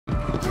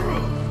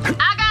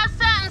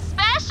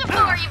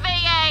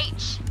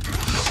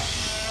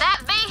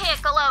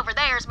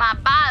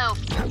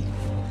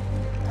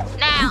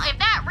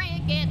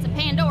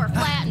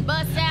and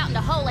busts out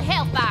into holy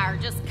hellfire,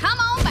 just come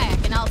on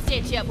back and I'll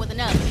stitch you up with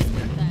another sweet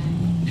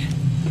thing.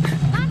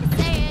 Like I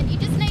said, you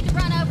just need to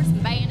run over some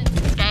bandits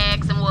and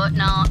skags and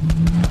whatnot.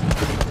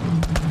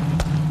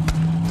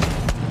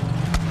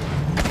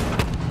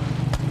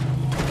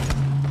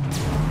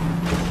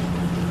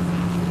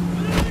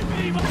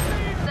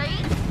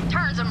 See?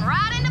 Turns them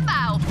right into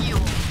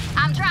biofuel.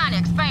 I'm trying to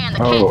expand the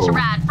Catch a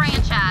Ride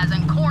franchise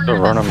and corner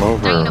the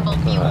sustainable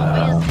fuel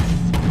business.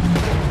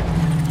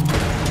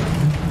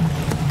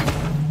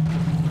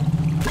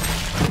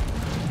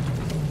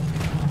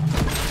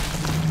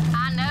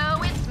 I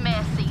know it's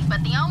messy,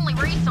 but the only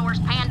resource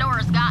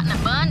Pandora's got in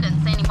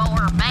abundance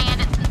anymore are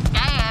bandits and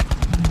scabs.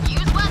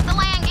 Use what the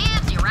land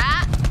gives you,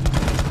 right?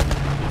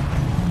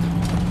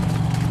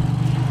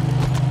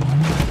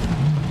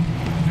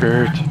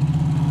 Kurt.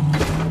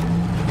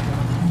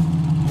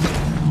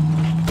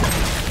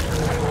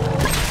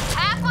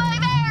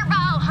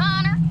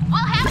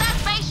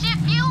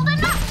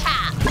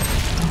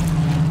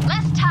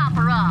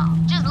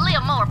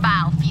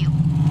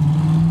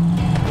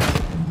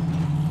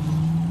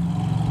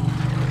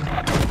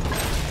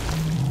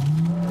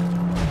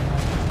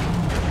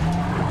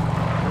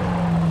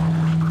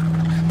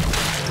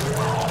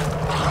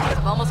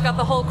 Got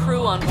the whole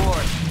crew on board.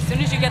 As soon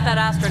as you get that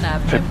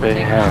astronav chip, we're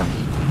taking off.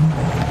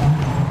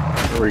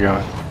 Where are we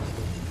going?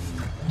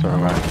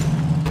 Sorry, man.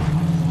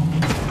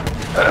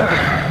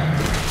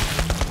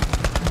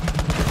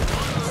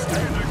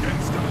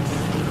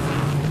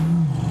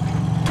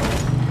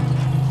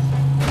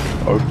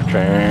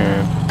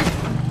 Okay.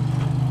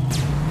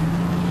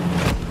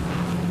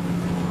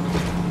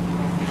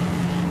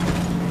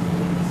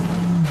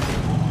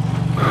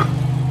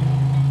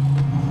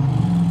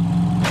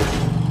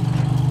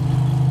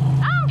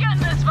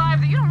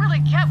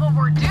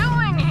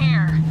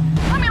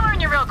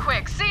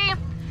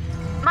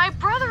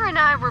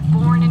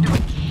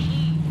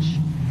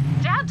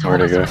 Told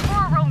us it was for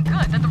our own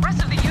good, that the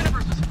rest of the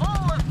universe was full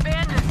of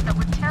bandits that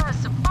would tear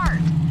us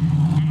apart.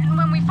 And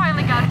when we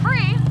finally got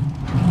free,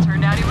 it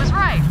turned out he was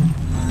right.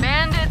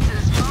 Bandits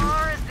as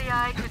far as the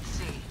eye could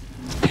see.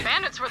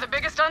 Bandits were the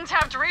biggest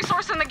untapped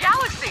resource in the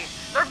galaxy.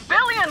 There are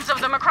billions of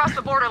them across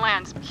the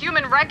borderlands.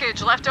 Human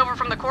wreckage left over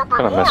from the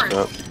corporate wars.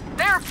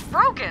 They're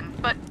broken,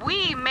 but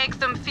we make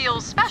them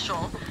feel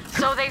special,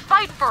 so they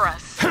fight for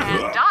us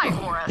and die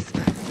for us.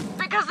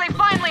 Because they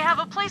finally have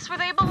a place where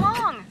they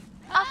belong.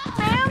 A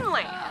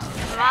family.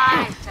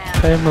 My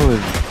family.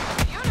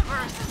 The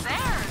universe is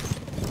theirs.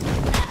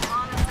 As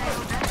long as they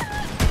obey.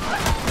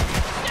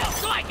 Now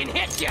so I can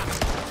hit you!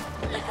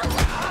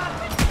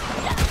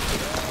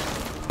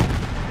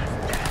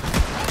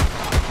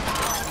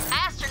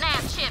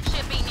 Astronav chip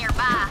should be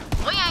nearby.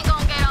 We ain't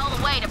gonna get all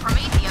the way to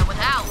Promethea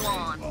without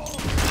one.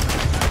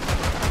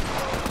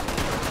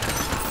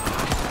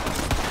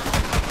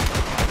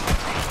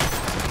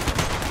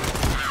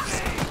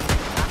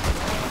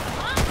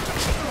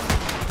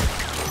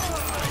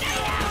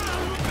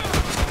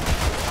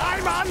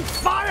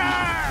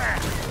 Fire!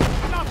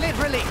 Not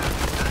literally.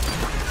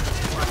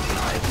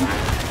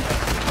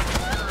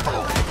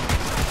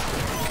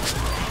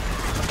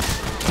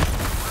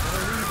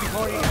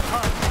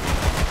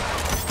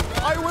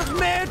 I was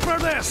made for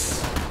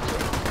this.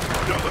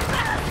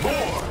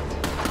 More.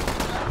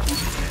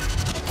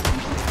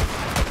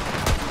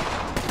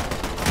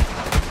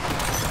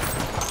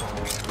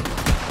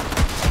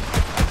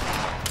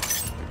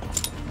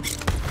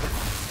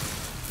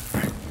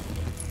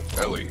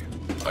 Ellie,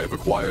 I have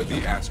acquired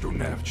the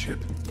astronav chip.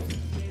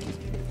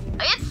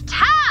 It's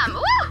time!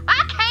 Woo!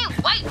 I can't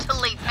wait to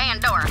leave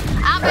Pandora.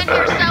 I've been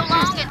here so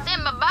long it's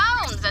in my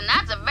bones, and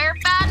that's a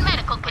verified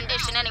medical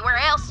condition anywhere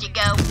else you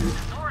go.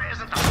 Pandora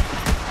isn't the...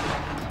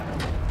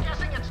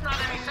 Guessing it's not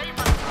any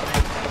safer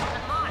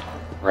than mine.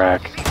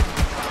 Rack.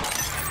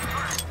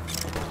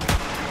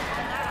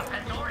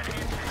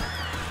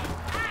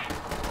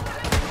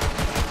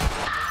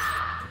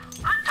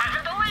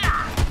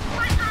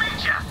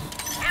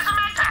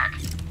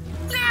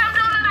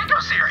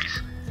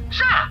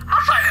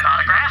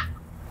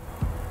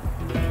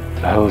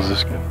 What the hell is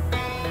this guy?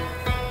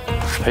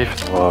 Pay for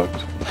the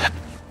logs.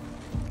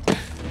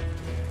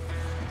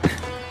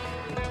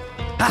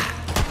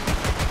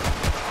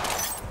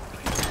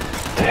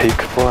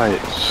 Take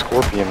flight,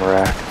 scorpion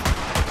rack.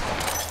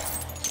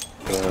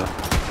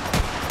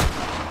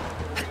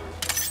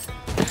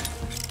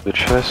 The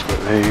chest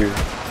right here.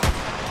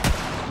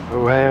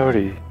 Oh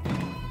howdy.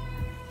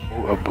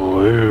 Oh, a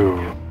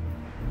blue.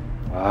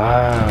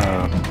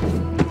 Wow.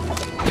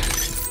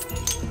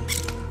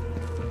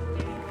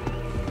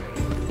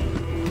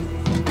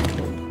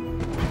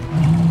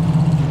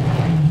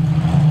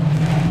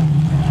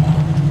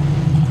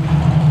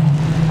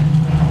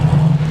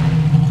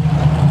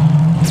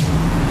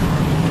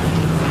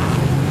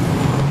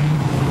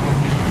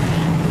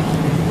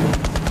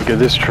 Look at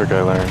this trick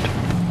I learned.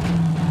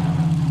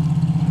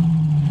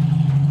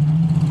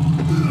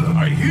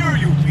 I hear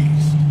you,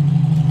 beast.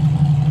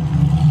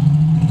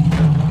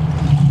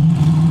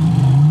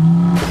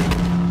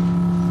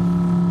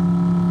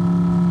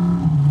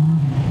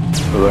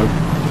 Hello?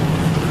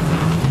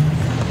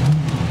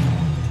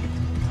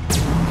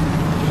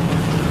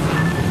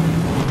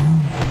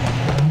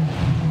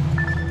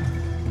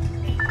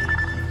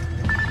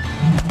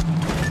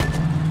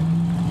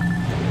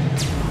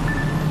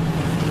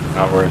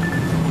 Not worth.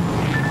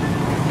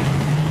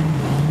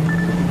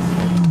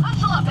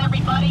 Hustle up,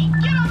 everybody!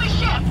 Get on the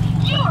ship!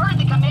 You heard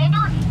the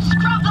commander!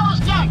 Scrub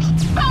those decks!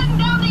 Batten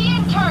down the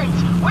interns!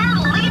 We're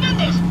leaving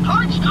this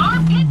parched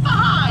armpit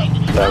behind!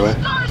 That way.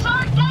 The star's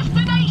our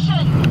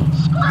destination!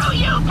 Screw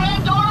you,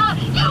 Pandora!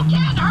 You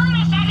can't hurt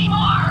us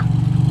anymore!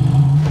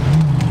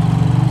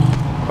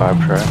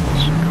 Vibe tracks.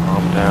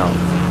 Calm down.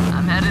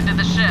 I'm headed to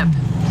the ship.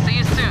 See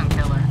you soon,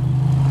 killer.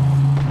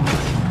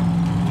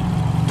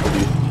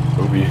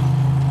 Obi.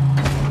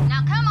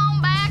 Now come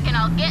on back and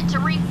I'll get to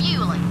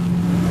refueling.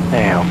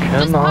 Now,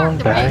 come Just on park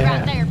the rig right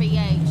back. there,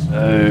 BH.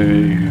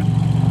 Oh.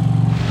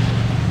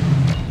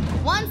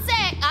 1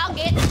 sec, I'll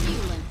get to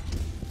fueling.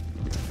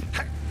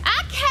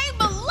 I can't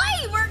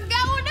believe we're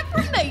going to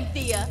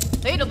Promethea.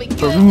 It'll be good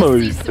to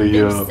see some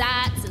new Promethea.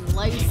 sights and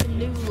lay some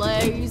new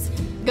lays.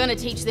 Gonna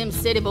teach them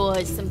city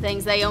boys some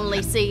things they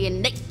only see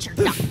in nature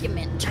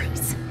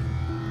documentaries.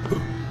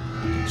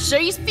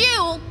 She's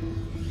fuel.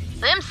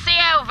 Them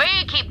COV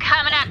keep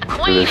coming at the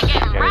queen and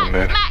getting right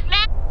smack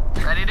down.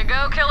 Ready to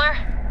go, killer?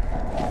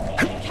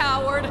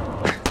 Coward.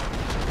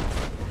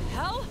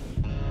 Hell?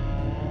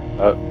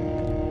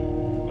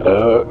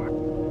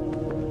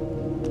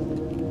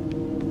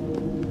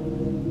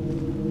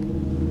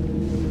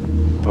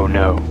 Oh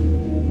no.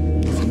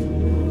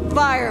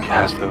 Fire.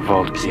 Has the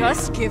vault key.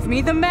 Just give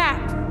me the map.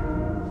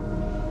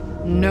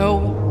 No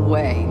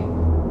way.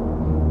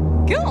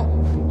 Cool.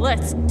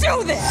 Let's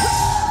do this.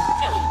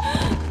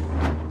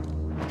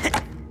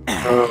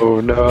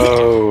 Oh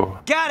no.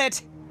 Got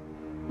it!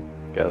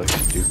 Guy looks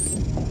stupid.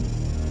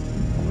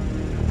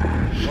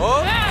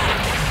 Oh!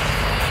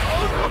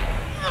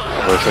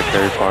 Looks like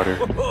Harry Potter.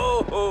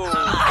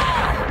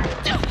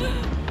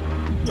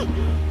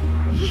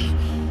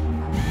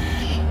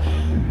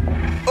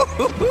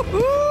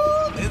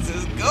 This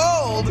is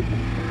gold!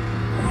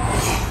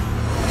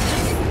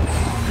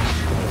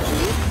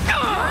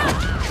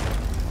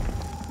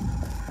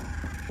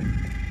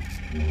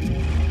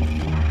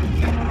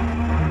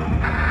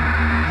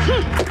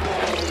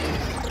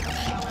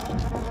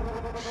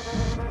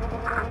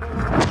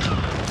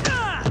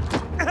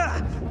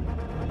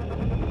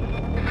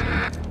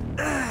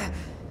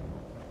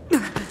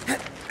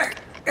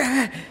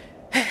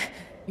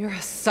 You're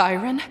a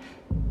siren?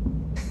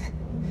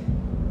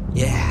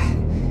 Yeah.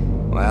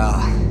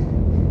 Well,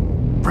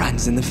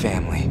 runs in the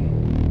family.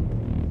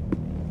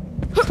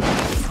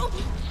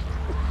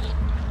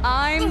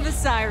 I'm the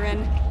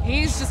siren.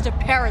 He's just a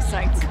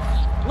parasite.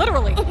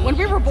 Literally, when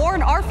we were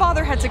born, our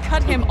father had to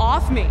cut him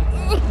off me.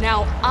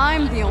 Now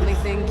I'm the only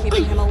thing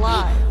keeping him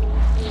alive.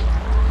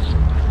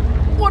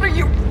 What are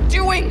you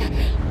doing?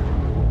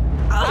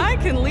 I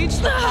can leech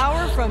the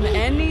power from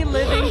any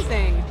living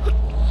thing.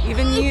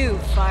 Even you,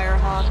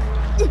 Firehawk.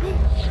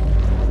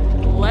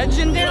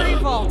 Legendary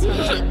Vault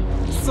Hunter.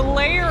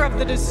 Slayer of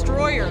the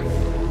Destroyer.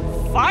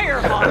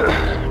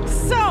 Firehawk.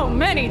 So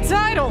many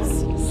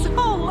titles.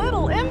 So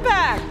little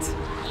impact.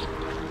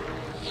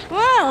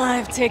 Well,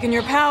 I've taken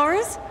your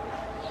powers.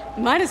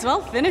 Might as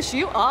well finish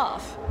you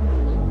off.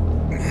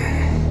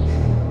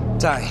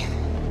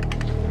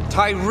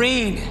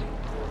 Tyreen!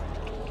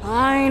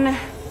 Fine.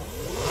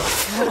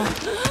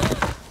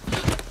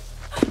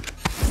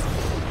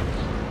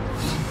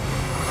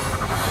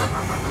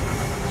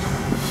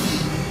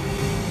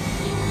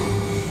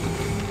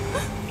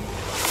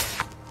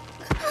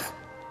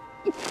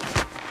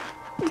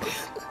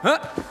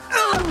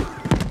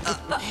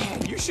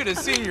 Man, you should have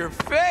seen your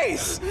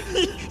face!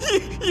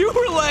 You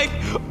were like,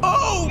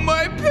 oh,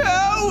 my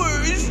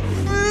powers!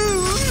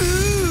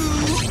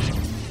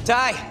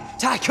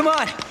 Ty, come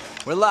on!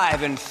 We're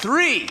live in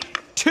 3,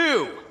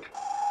 2.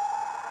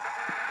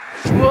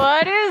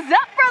 What is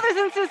up, brothers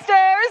and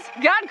sisters?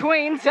 God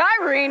Queen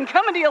Tyreen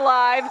coming to you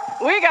live.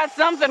 We got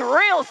something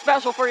real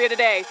special for you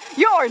today.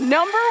 Your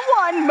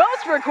 #1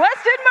 most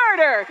requested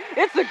murder.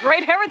 It's the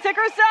great heretic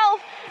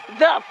herself,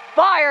 the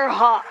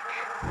Firehawk.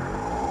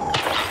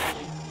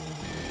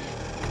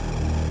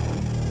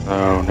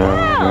 Oh no.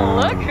 Well,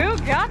 no. look who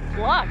got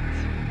plucked.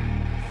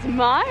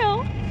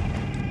 Smile.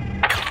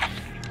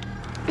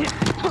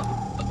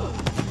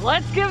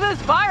 Let's give this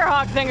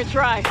Firehawk thing a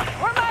try.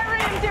 Where my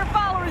reindeer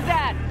followers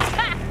at?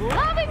 Ha!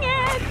 Loving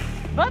it!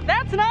 But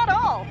that's not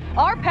all.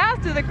 Our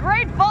path to the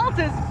Great Vault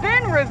has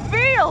been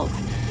revealed.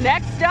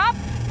 Next stop,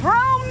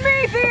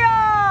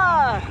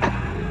 Promethea!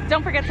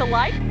 Don't forget to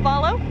like,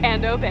 follow,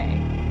 and obey.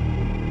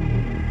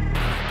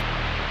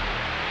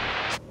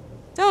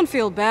 Don't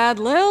feel bad,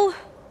 Lil.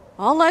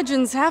 All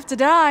legends have to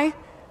die.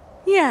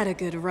 You had a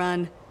good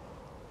run.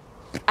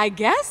 I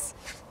guess?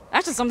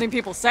 That's just something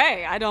people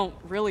say. I don't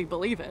really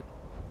believe it.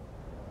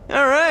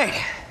 All right,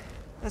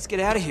 let's get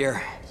out of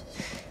here.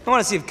 I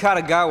want to see if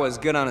Katagawa's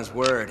good on his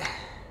word.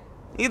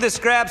 Leave the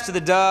scraps to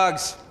the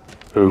dogs.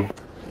 Who?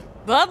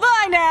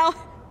 Bye-bye now.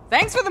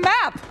 Thanks for the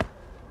map.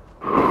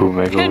 Who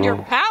make And a your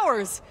roll?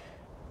 powers.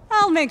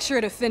 I'll make sure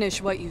to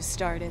finish what you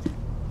started.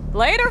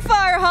 Later,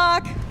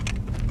 Firehawk.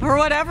 Or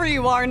whatever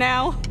you are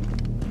now.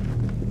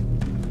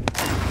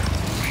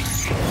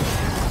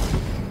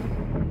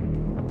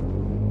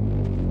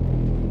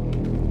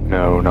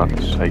 No, not the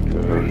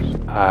psychos.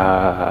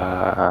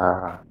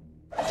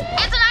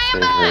 It's an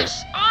ambush!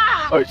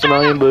 Oh, it's an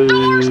ambush!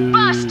 Door's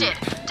busted!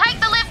 Take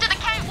the lift to the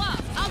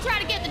catwalk! I'll try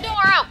to get the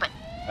door open!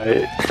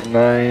 It's an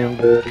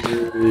ambush!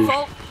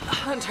 Vault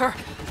Hunter.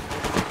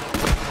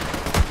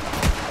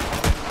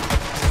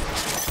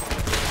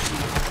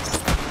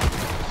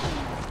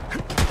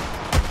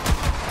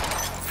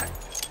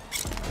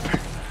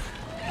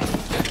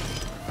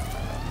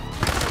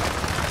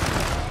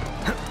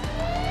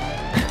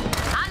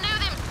 I knew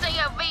them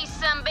COV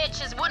some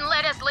bitches wouldn't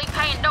let us leave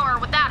Pandora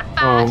without a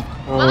fight.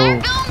 Well,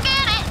 they're gonna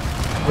get it!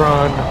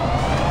 Run!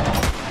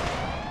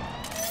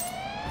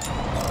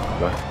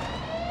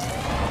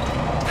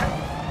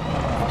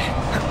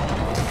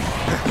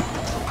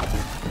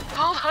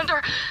 Vault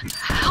Hunter,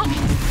 help me.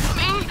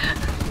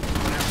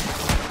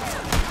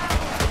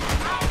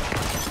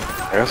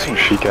 I got some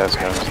chic ass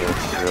guns there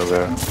for real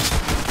though.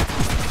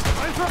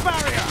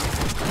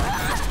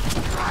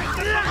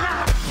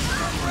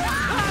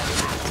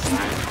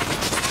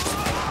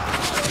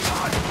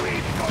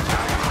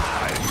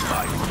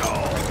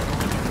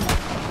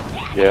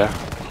 Yeah.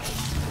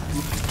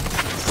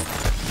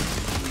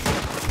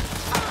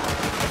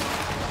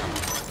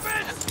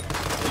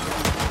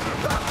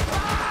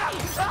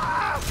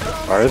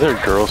 Why are there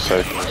girl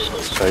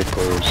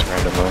cyclos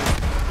randomly?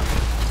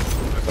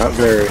 Not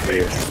very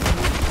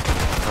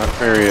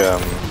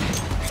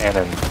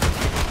canon.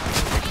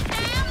 He's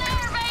down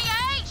there,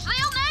 VH!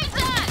 Lil needs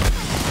us!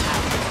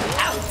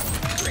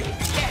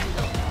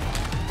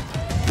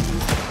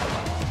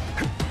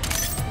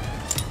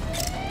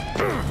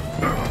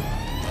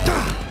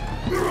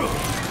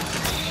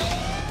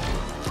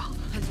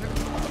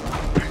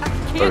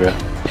 Okay.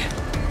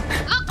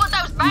 Look what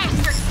those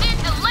bastards did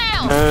to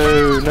Lil!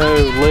 No,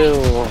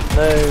 Lil,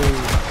 no.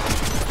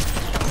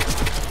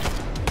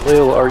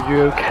 Lil, are you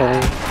okay?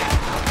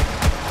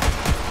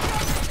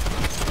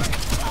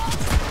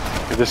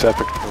 Look at this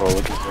epic troll,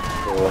 look at this epic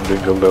troll, I'm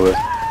doing the Lilith.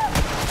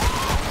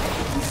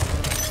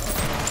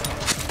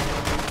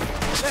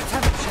 Let's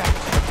have a chat.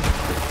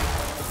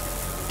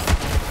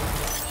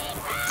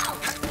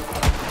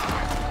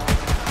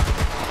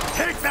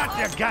 Take that,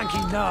 you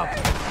ganky knob.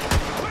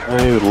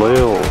 Hey,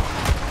 Lil.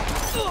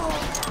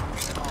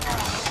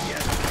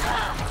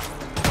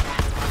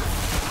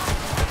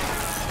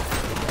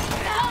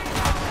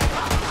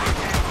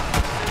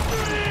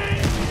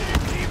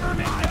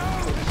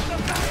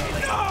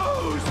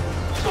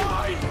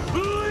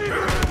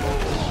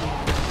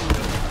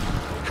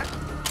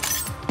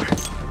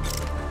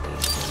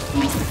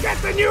 Get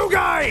the new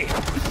guy!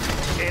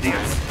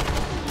 Idiots!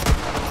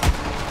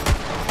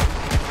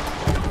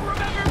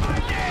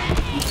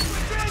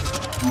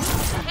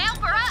 Help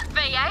her up,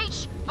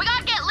 VH! We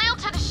gotta get Lil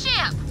to the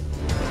ship!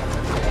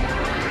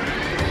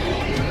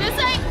 This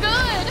ain't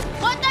good!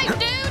 What'd they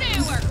do to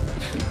her?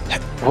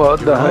 What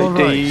the heck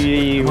do Alright,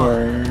 you come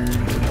on.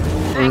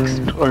 Thanks,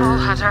 Vault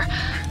Hunter.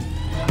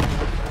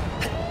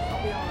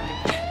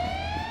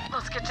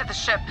 Let's get to the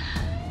ship.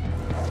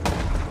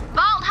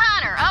 Vault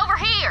Hunter, over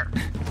here!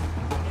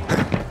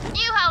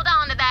 You hold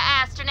on to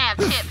that astronav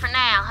chip for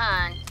now,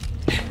 hun.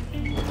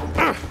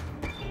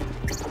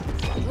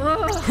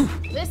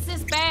 This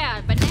is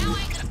bad, but now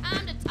ain't the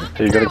time to talk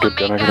Hey, you got a through, good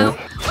gun, amigo.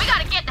 Agnes? We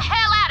gotta get the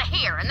hell out of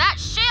here, and that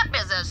ship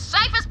is the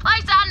safest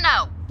place I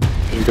know.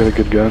 You got a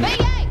good gun?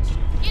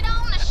 VH, get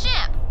on the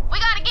ship. We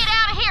gotta get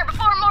out of here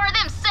before more of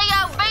them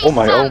COV Oh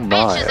my, son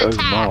bitches oh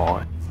attack.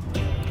 my.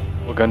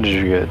 What gun did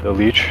you get? The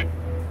leech?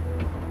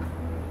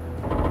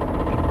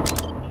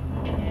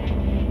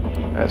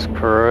 That's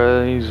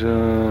crazy.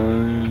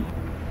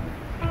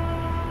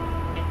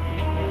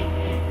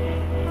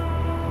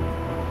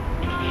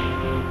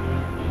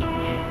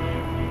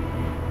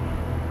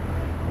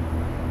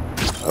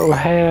 Oh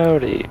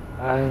howdy,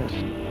 I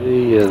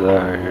see you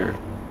there.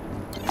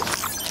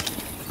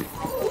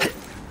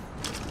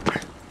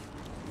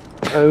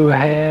 Oh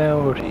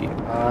howdy,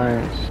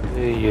 I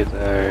see you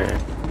there.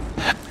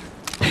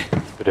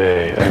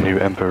 Today, a new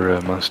emperor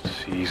must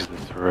seize the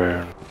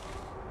throne.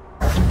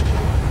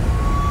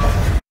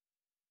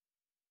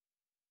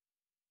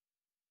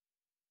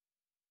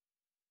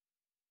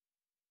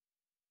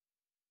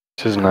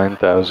 This is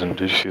 9,000,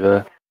 did you see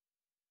that?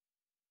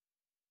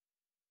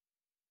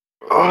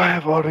 Oh, I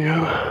have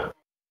audio.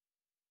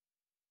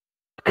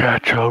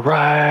 Catch a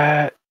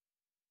rat.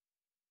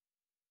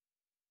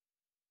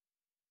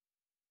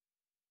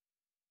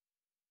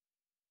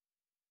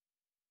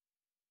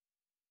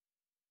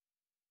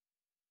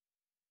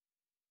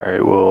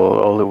 Alright, well,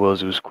 all it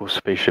was cool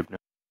spaceship.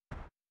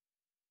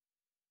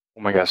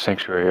 Oh my god,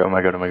 sanctuary. Oh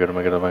my god, oh my god, oh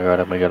my god, oh my god,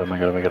 oh my god, oh my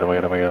god, oh my god, oh my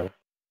god, oh my god.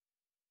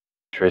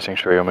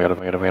 Sanctuary, oh my god, oh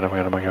my god, oh my god, oh my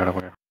god, oh my god, oh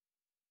my god.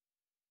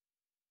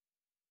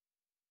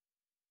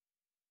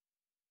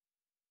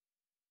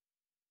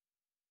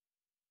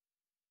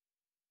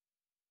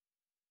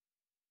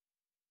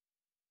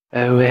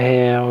 Oh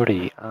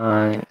howdy,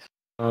 I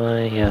saw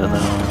you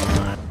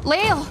there.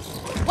 Lil,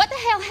 what the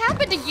hell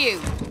happened to you?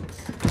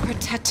 Her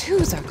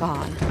tattoos are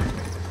gone.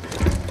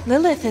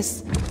 Lilith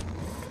is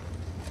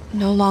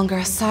no longer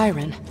a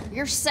siren.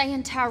 you're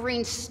saying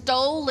Tyreen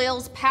stole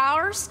Lil's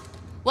powers?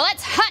 Well,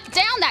 let's hunt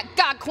down that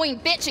God Queen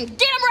bitch and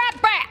get him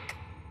right back!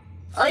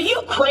 Are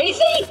you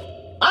crazy?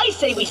 I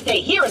say we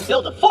stay here and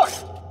build a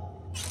fort.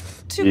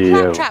 To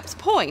Claptrap's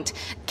point,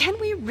 can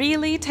we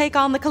really take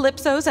on the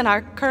Calypsos in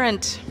our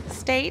current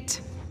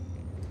state?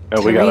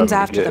 Tyreen's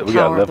after the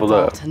power of the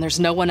vault, and there's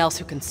no one else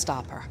who can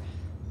stop her.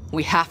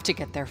 We have to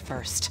get there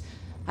first.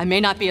 I may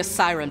not be a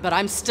siren, but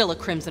I'm still a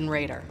Crimson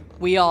Raider.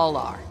 We all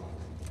are.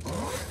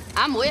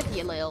 I'm with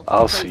you, Lil.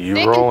 I'll see you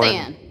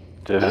rolling.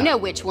 You know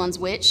which one's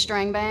which,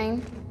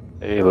 Stringbang.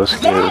 Hey, let's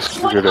get That's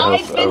what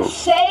I've been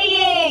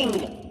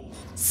saying!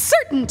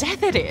 Certain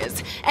death it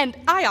is, and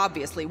I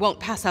obviously won't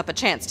pass up a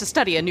chance to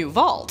study a new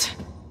vault.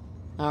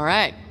 All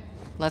right,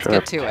 let's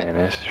get to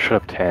it. Shut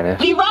up,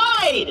 Tannis. We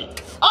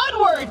ride!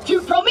 Onward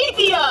to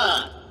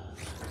Promethea!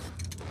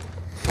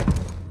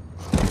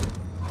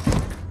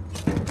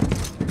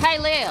 Hey,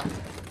 Lil.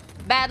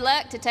 Bad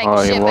luck to take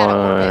a ship out of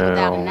orbit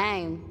without a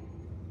name.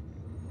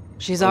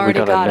 She's already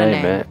got a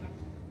name.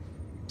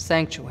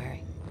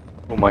 Sanctuary.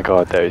 Oh my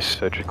god, that is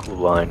such a cool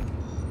line.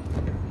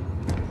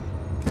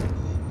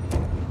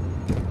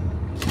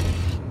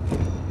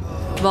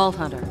 Vault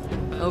Hunter,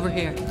 over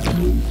here.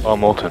 Oh,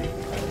 Molten.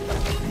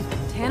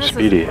 I'm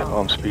speedy. Oh,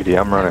 I'm speedy.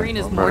 I'm running. Tyreen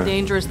is more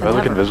dangerous than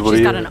ever.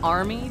 She's got an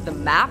army, the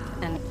map,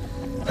 and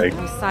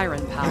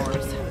siren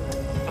powers.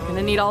 We're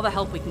gonna need all the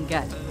help we can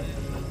get.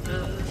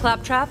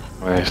 Claptrap,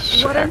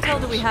 what intel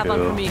do we have on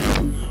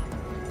Promethea?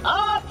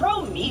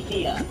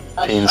 Promethea,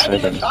 a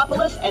shiny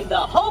metropolis and the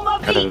home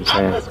of the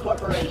Atlas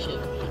Corporation.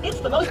 It's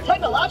the most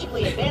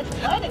technologically advanced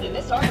planet in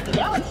this arm of the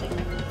galaxy.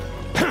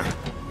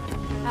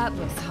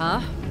 Atlas,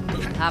 huh?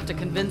 We'll have to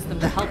convince them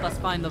to help us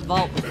find the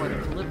vault before the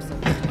Calypso.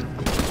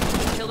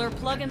 Killer,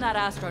 plug in that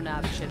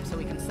astronav chip so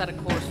we can set a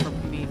course for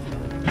Promethea.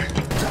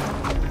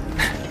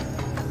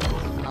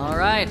 All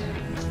right,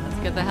 let's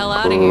get the hell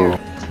out of here.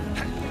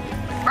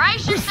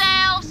 Brace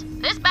yourselves.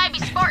 This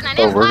baby's sporting an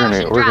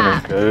impulsion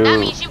drive. That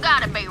means you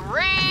gotta be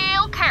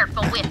real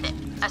careful with it.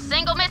 A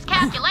single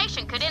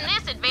miscalculation could end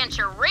this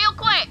adventure real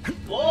quick.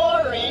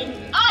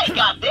 Boring. I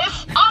got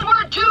this.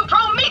 Onward to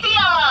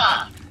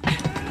Promethea!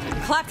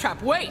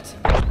 Claptrap, wait!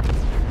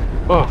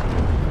 Oh.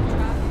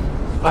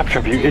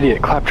 Claptrap, you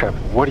idiot. Claptrap,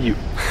 what are you?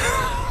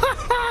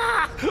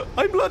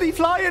 I'm bloody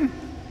flying.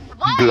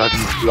 What? Bloody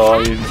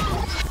flying.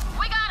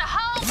 We got a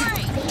whole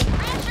breach.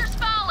 Pressure's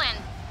falling.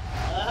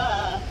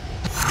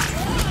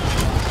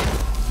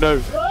 No,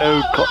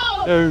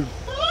 no.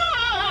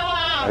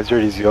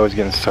 He's always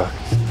getting stuck.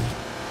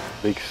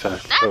 Big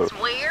suck. That's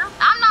weird.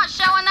 I'm not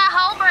showing that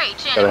whole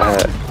breach anymore.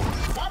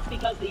 That's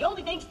because the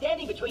only thing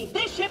standing between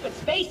this ship and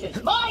space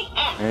is my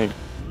ass. Hey,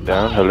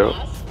 down, hello.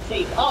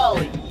 Save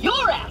all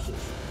your asses.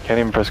 Can't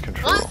even press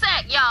control. One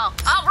sec, y'all.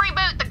 I'll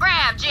reboot the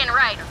grav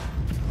generator.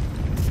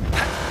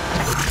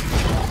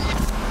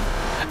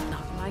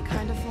 Not my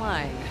kind of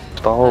flying.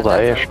 Stall the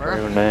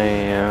astro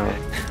now.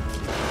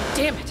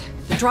 Damn it.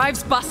 The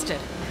drive's busted.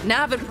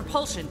 Nav and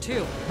propulsion,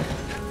 too.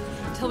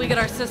 Until we get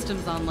our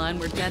systems online,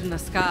 we're dead in the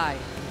sky.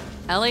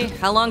 Ellie,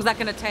 how long's that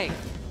gonna take?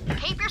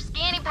 Keep your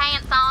skinny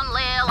pants on,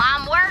 Lil.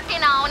 I'm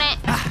working on it.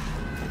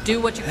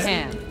 Do what you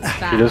can.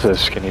 She does have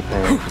skinny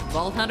pants.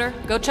 Vault Hunter,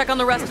 go check on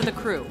the rest of the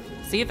crew.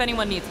 See if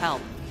anyone needs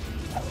help.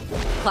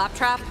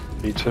 Claptrap,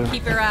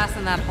 keep your ass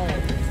in that hole.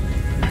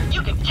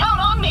 You can count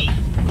on me!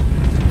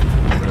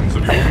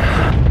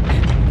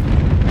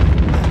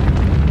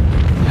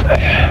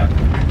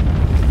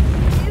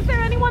 Is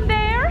there anyone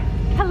there?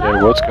 Hello?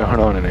 Hey, what's going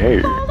on in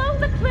here? Follow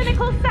the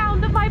clinical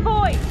sound of my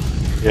voice.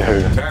 Yeah.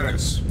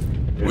 Tannis,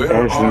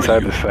 Tannis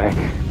inside the thing.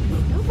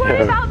 Don't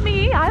worry about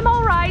me. I'm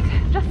all right.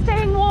 Just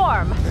staying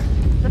warm.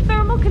 The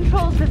thermal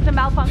control system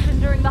malfunctioned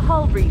during the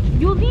hull breach.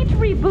 You'll need to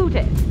reboot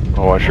it.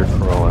 I'll watch her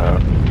crawl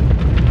out.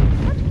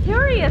 Such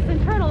curious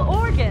internal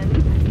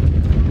organs.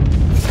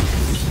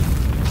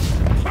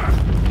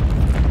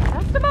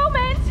 Just a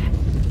moment.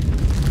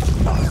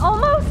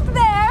 Almost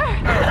there.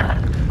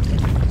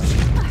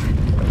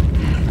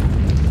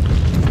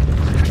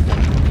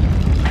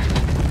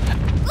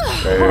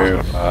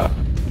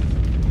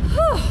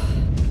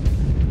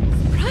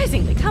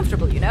 Surprisingly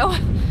comfortable, you know?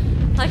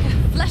 Like a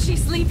fleshy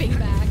sleeping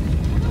bag.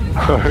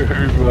 Oh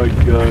my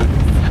god.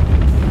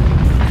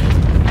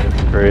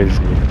 That's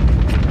crazy.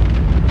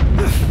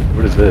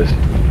 What is this?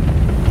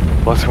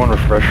 +1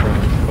 refresher.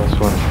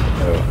 +1.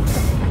 Oh.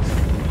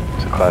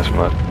 It's a class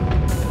mod.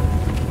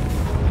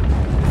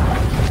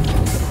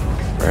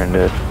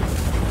 Branded.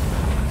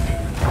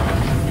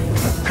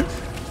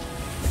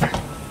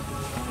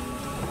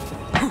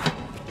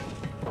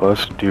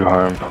 Plus do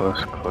harm,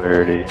 plus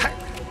clarity.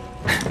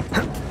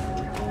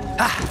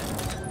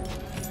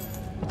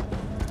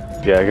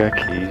 Yeah, I got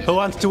keys. Who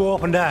wants to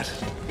open that?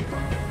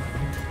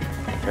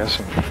 I got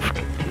some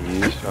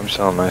keys. I'm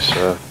selling my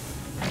stuff.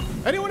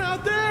 Anyone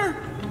out there?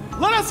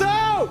 Let us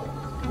out!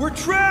 We're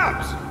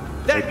trapped!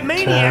 That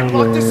maniac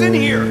locked us in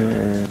here!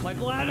 My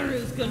bladder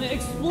is gonna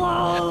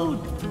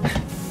explode!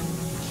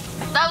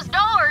 Those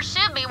doors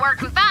should be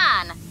working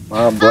fine.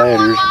 My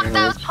Someone lock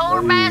those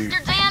poor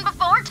bastards in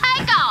before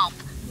takeoff!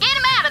 Get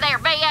him out of there,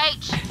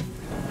 BH!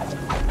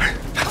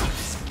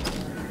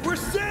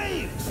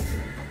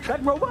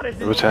 That robot is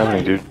What's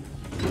happening, dude?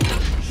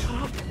 Shut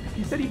up.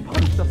 He said he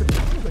punched us and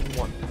killed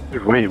anyone.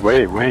 Dude, wait.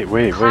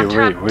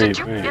 Did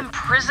you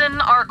imprison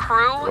our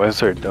crew? Why is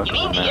there a duck You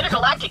mean on the that?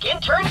 intergalactic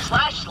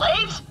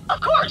interns/slaves? Of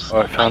course.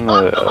 Oh, I found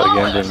locked the them all in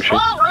gambling a machine.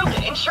 small room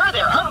to ensure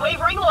their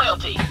unwavering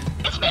loyalty.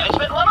 It's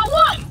Management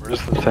 101.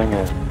 Where's the thing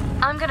at?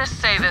 I'm gonna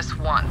say this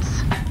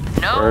once.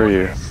 No Where are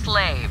you?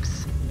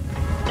 slaves.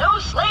 No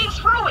slaves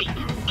for a week.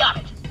 Got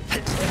it.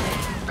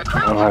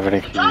 Recruit, I don't have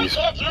any since I keys.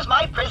 can't use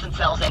my prison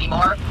cells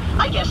anymore,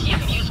 I guess you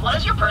can use one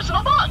as your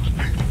personal bunk.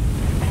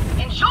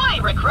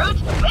 Enjoy,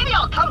 recruit. Maybe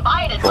I'll come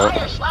by and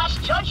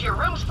admire/judge your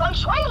room's feng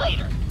shui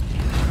later.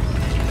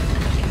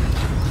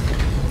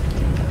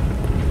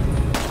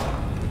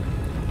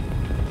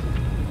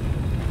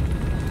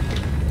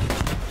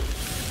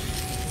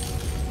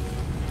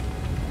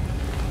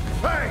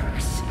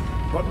 Thanks,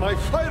 but my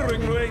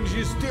firing range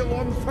is still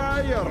on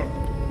fire.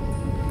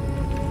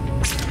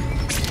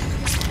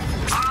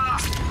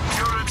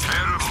 You're a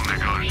terrible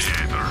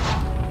negotiator.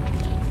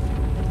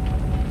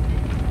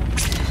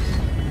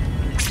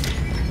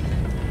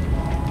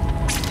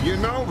 You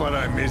know what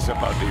I miss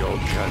about the old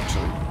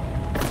country?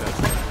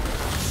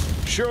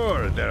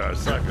 Sure, there are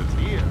suckers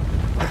here.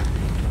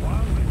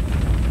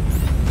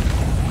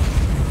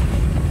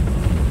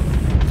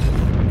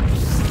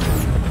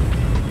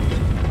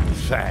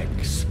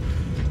 Thanks.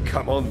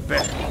 Come on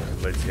back.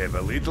 Let's have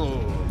a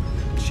little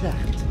chat.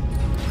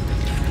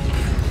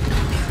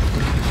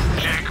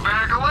 Check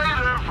back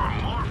later for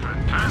more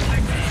fantastic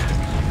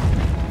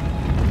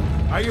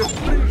I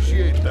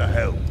appreciate the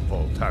help,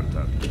 Vault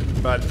Hunter,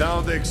 but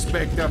don't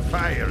expect a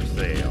fire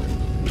sale.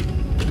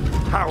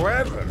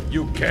 However,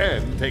 you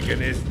can take an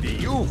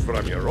SDU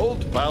from your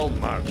old pal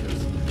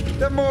Marcus.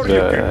 The more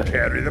you can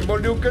carry, the more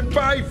you can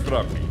buy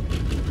from me.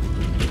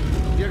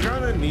 You're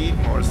gonna need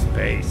more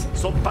space,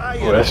 so buy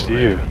it. Oh,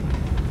 SDU.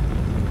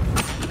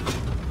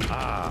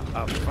 Ah,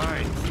 a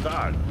fine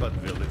start, but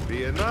will it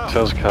be enough?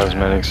 Sells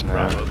cosmetics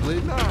now.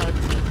 Probably not.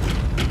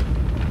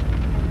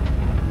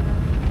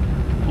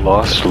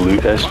 Lost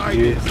loot Buy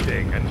SDU. this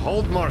thing and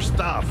hold more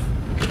stuff.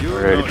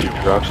 Alright, if you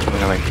drop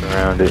something like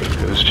around it, it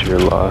goes to your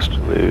lost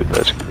loot.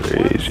 That's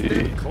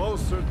crazy. Step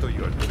closer to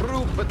your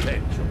true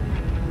potential.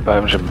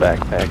 500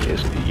 backpack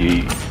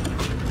SDU.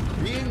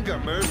 Being a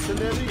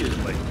mercenary is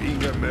like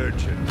being a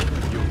merchant.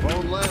 You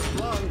won't last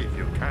long if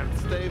you can't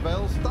stay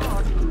well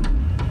stocked.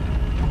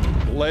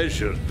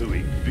 Pleasure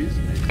doing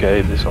business.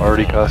 Okay, this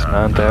already cost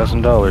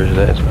 $9,000.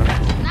 That's not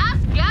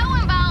Nice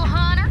going, Ball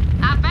Hunter.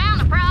 I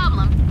found a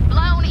problem.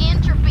 Blown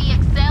entropy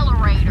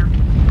accelerator.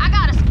 I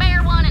got a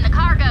spare one in the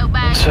cargo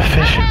bay.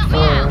 insufficient Help me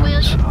out, will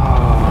funds. you?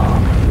 Oh.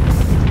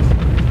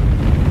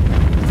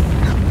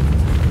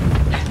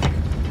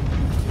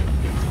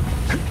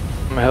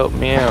 Help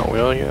me out,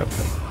 will you?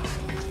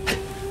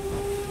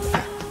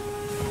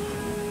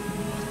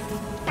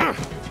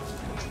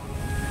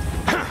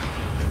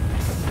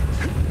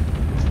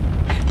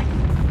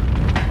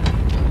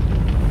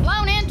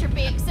 Blown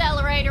entropy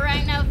accelerator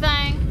ain't no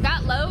thing.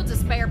 Got loads of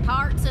spare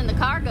parts in the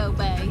cargo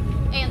bay.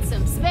 And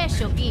some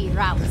special gear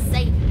I was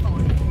saving for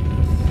you.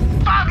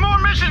 5 more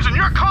missions and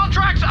your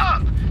contract's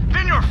up!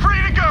 Then you're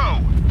free to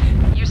go!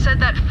 You said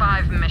that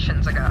 5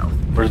 missions ago.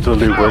 Where's the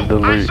loot? Where's the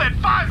No, I loot? said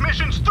 5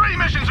 missions 3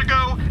 missions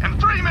ago, and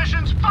 3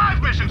 missions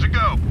 5 missions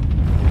ago!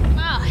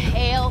 Oh,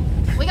 hell.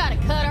 We gotta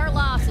cut our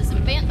losses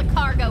and vent the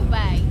cargo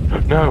bay.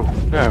 No.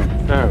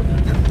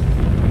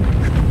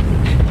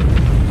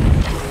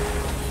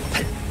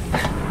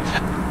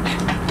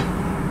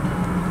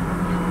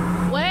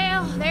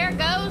 Well, there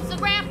goes the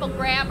grapple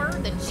grabber,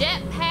 the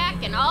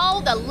jetpack, and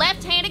all the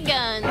left-handed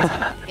guns.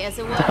 Guess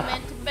it wasn't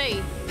meant to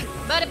be.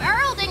 But if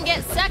Earl didn't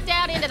get sucked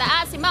out into the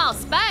icy mall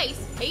space,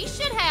 he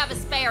should have a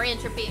spare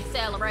entropy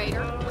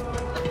accelerator.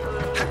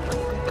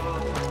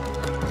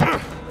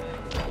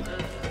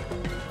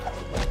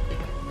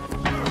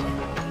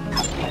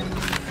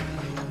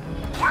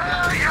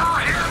 Well, you're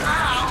here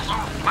now, so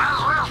might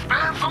as well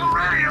spend some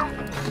radio.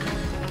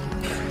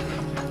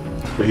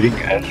 Leading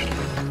edge.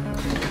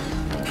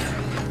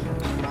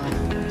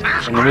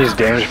 Enemies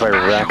damaged by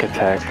rack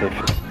attacks take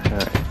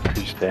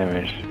increased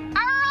damage.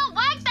 Earl,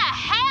 wake the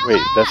hell Wait,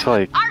 up! that's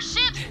like... Our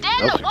ship's dead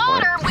in That's the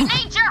water and we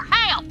need your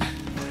help!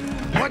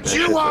 What that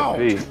you shit's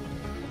want?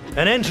 OP.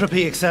 An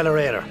entropy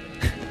accelerator.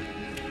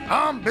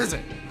 I'm busy.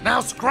 Now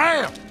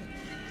scram!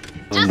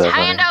 Just That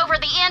hand money. over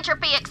the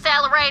entropy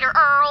accelerator,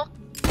 Earl.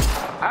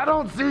 I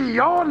don't see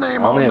your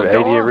name I on only have the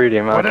 80 door.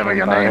 iridium. I Whatever can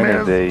your buy name any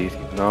is. of these.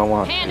 No, I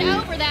want Hand these.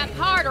 over that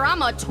part or I'm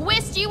gonna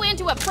twist you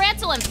into a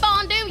pretzel and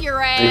fondue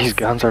your ass. These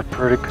guns are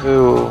pretty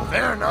cool.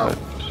 Fair enough.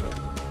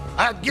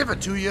 I'd give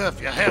it to you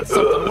if you had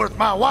something worth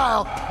my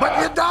while,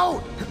 but you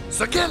don't.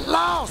 So get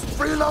lost,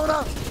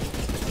 freeloader.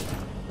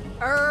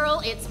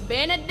 Earl, it's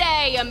been a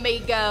day,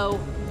 amigo.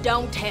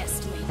 Don't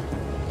test me.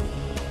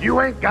 You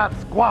ain't got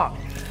squat.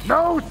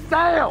 No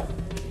sail.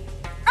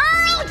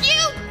 Earl,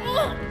 you...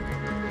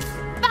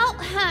 Vault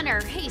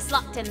Hunter, he's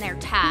locked in there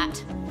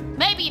tight.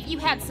 Maybe if you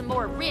had some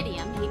more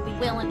iridium, he'd be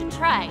willing to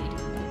trade.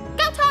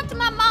 Go talk to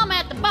my mama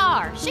at the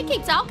bar. She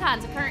keeps all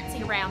kinds of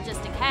currency around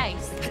just in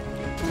case.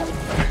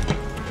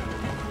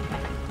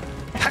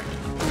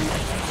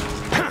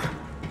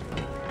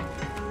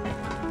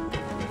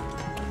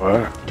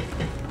 What?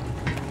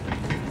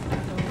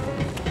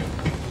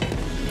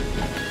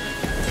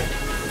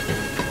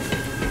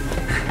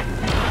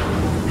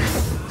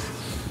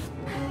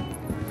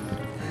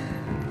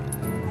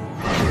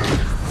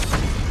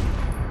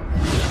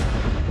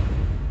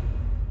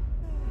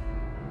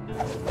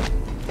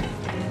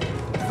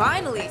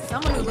 Finally,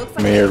 someone who looks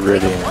like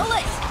Meridian.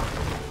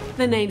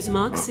 The name's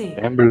Moxie.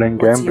 Gambling,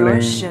 What's gambling.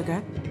 yours,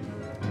 sugar?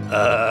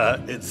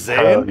 It's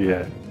Oh Zane.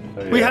 yeah.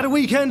 Oh, yeah. We had a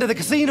weekend at the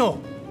casino.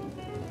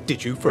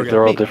 Did you But forget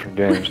they're all me? different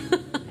games.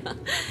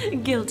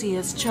 Guilty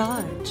as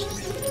charged.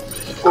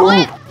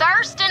 Quit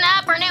thirsting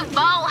up our new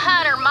vault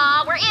hunter,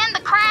 Ma. We're in the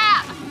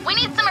crap. We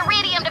need some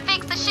iridium to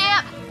fix the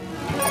ship.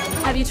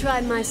 Have you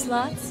tried my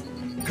slots?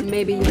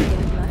 Maybe you'll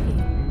get lucky.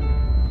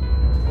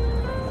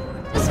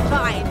 It's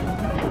fine.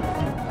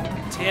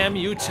 Damn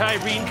you,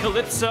 Tyrene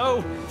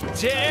Calypso!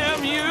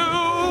 Damn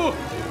you!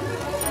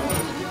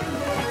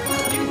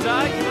 You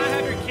die, can I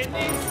have your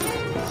kidneys?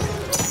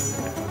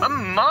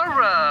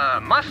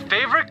 Amara, my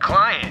favorite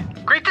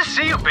client. Great to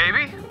see you,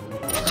 baby.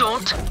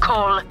 Don't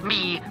call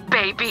me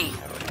baby.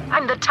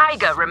 I'm the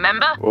tiger,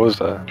 remember? What was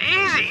that?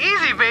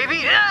 Easy, baby.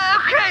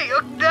 Okay,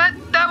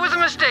 that was a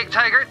mistake,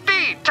 Tiger.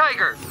 The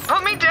Tiger,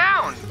 put me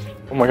down.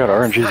 Oh my god,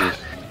 RNGesus.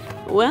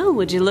 Well,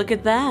 would you look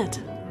at that?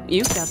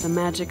 You've got the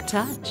magic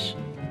touch.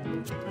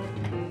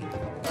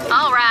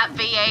 All right,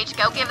 VH,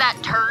 go give that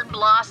turd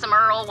blossom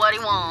Earl what he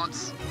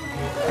wants.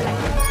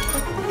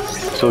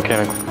 Still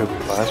can't equip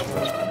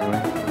plasmas,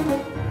 really.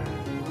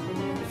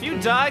 If you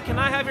die, can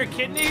I have your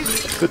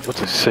kidneys?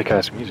 What's a sick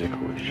ass music?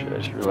 Holy shit, I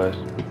just realized.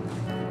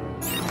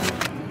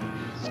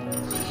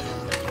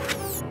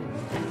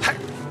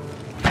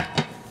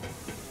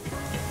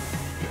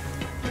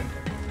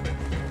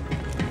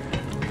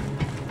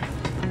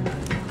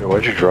 Yo,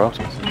 why'd you drop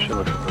this? This shit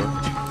looks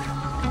broken.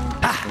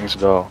 Thanks,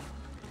 doll.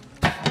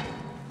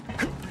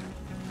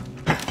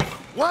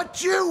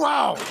 What you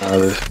want?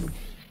 This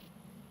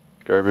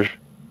garbage.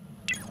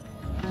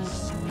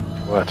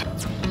 What?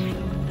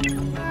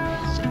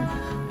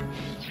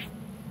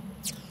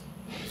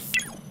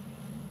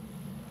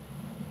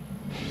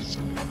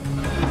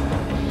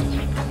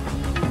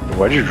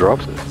 Why'd you drop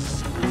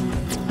this?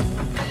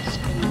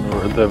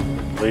 Or the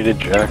bladed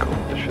jackal.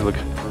 That shit looks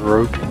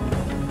broken.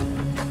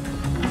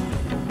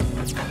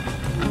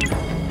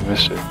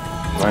 Missed it.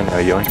 Mine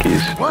are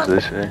Yankees. What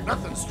does they say?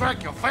 Nothing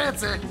strike your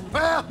fancy?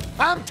 Well,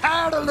 I'm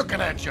tired of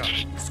looking at you.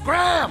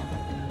 Scram!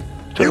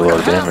 Took You a lot can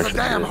of have damage. the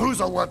damn who's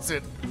what's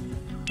it.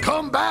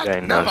 Come back,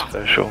 Ain't never. nothing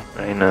special.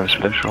 Ain't nothing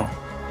special.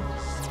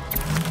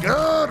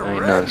 Good Ain't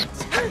riddance.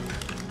 nothing.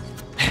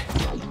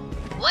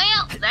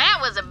 Well, that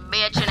was a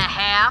bitch and a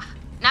half.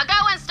 Now go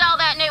install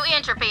that new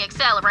entropy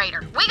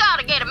accelerator. We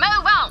gotta get a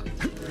move on.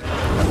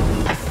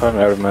 I'm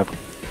out of map.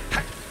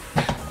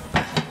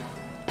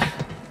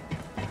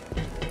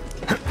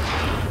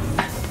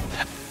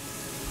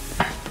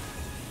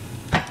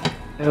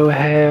 Oh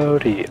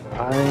howdy,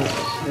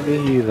 I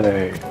see you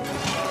there.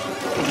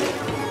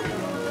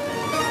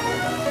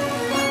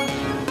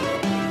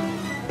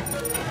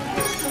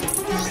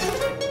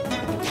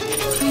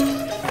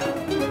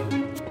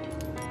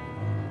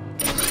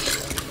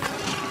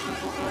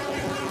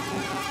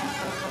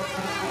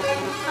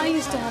 I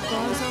used to have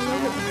bars all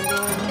over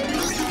Pandora.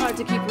 Hard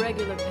to keep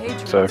regular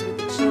patrons So. with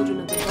the children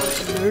of the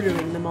bunch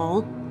murdering them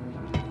all.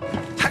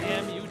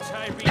 Damn you,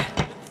 Tyrene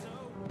Calypso!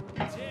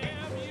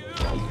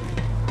 Damn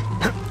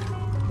you!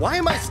 Why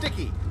am I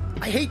sticky?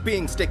 I hate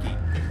being sticky.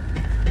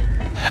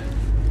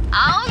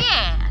 Oh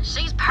yeah,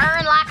 she's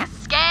purring like a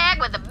skag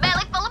with a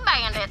belly full of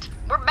bandit.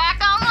 We're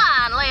back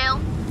online, Lil.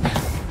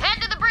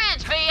 Head to the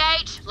bridge,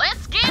 VH.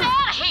 Let's get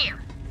out of here.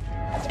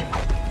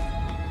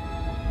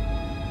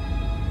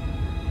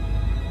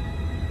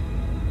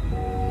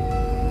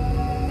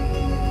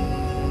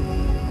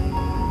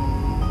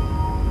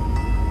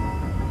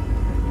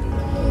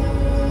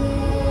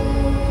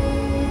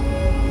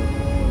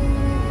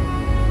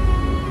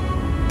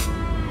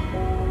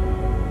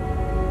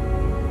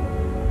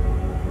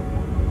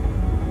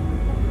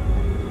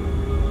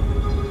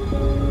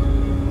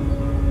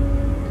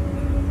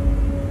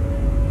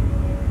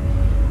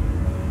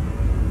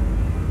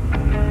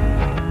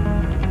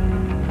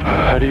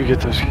 How do you get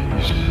those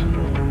keys?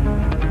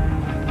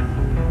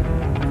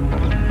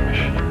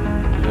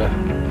 Yeah.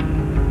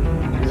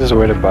 I think there's a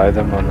way to buy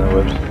them on the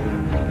website.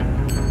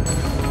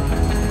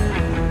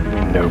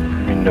 Nope.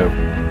 I mean, nope.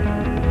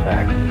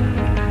 Fact.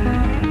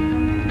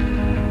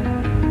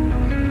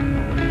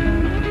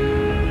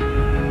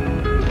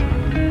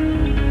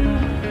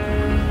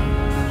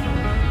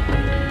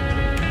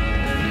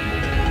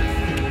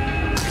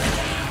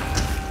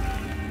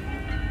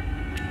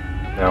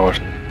 Now what's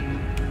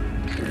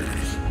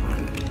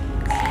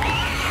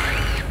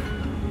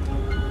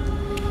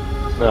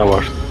Now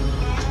watch.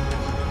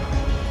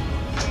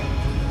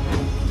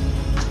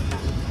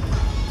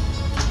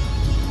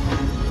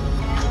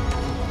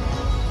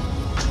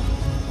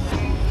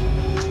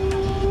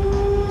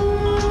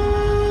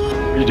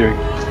 What are you doing?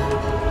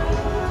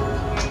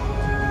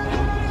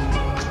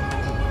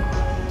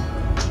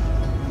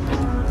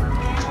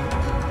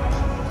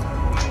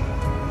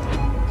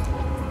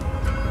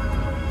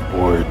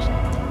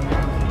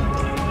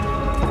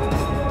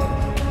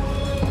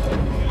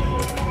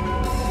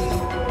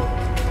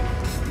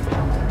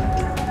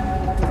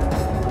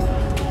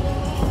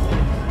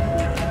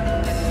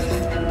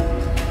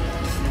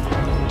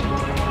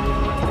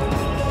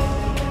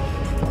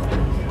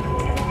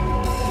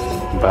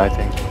 buy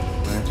things.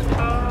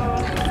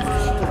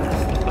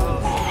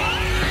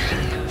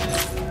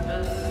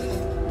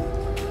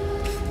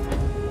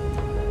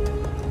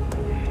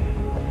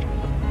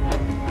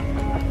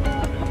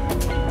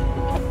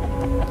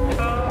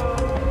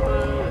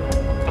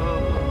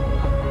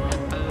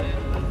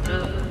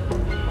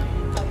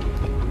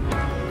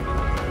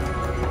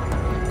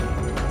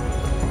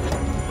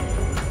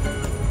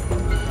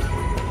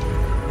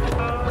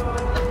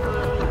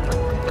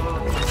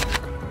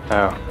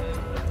 Ow.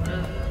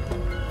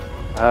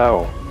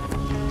 Ow.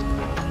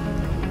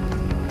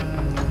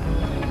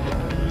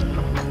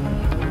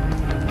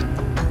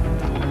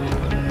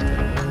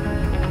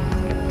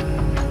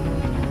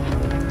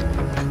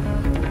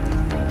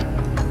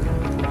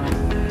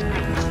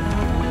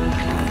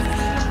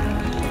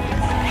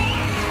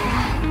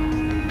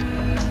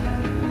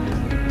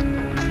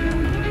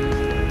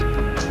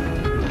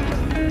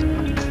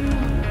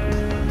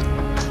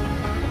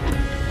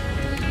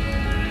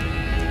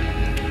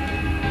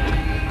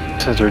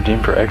 It says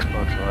redeemed for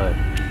Xbox Live.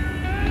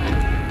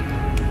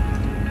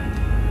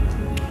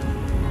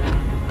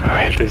 Oh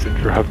wait, there's a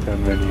drop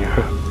down menu.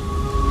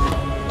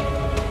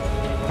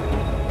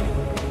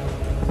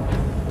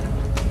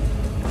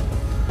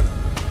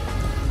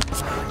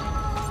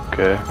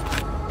 Okay.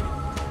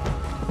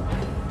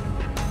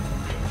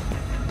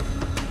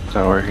 It's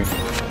not working.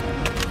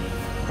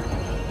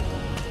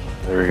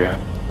 There we go.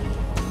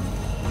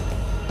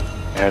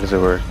 How does it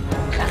work?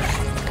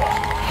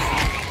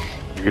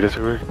 Does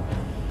it work?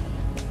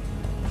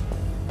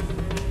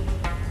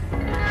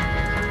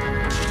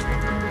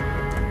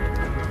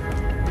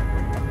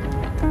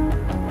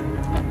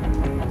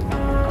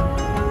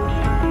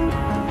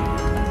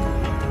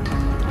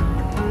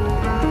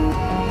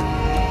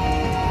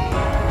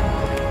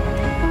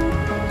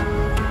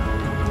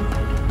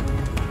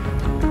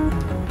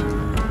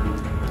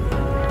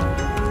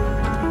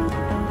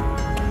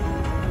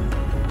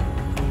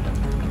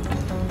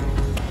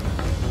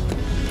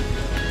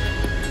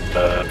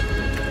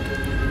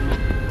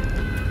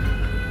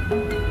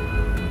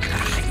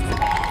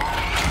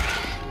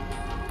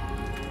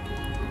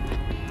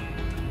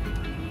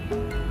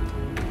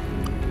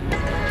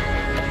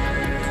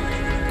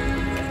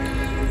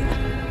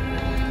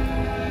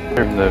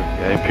 From the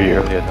VIP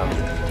early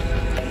adopter.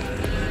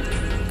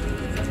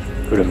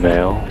 Go to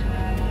mail.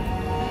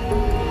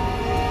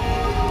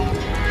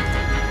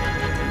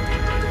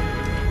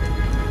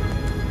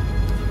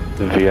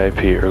 The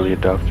VIP early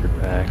adopter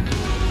pack.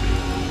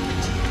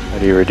 How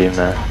do you redeem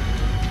that?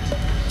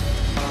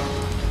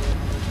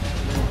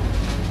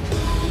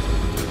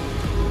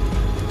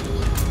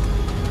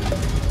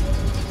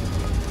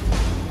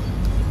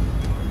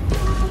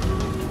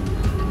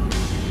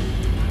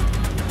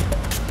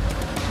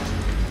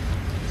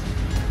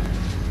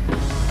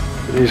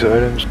 These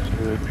items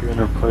to appear in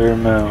a player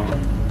mail.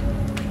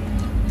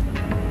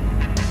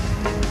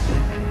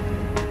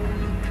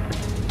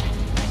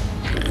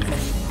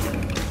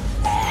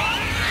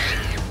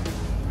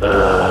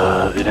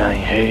 It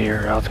ain't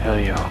here, I'll tell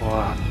you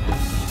what.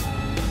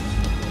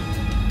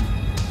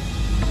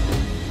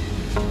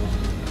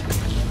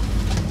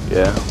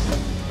 Yeah.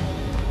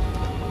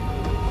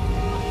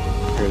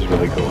 Here's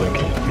really cool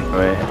looking.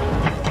 Anyway.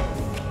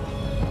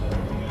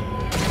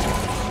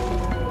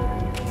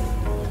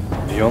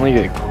 You only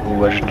get cool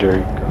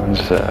legendary guns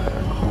that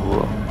are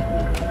cool.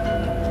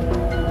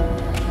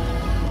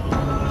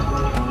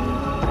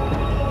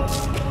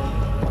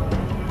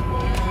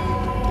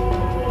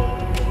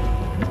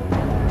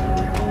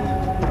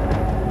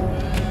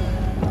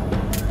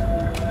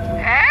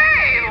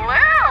 Hey,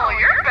 Lil,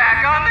 you're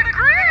back on the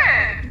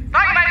grid.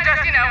 Thought you might have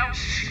just,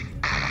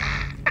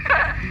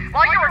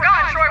 while you were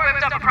gone, Troy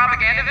whipped up a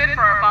propaganda vid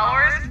for our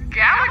followers.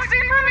 Galaxy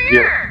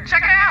premiere. Yeah.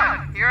 Check it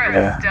out. You're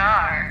a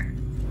star.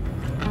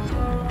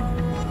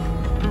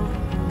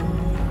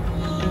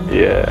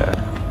 Yeah.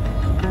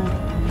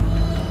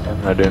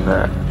 I'm not doing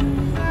that.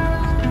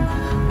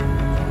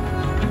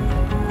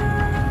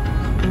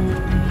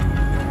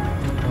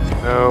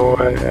 No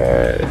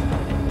way.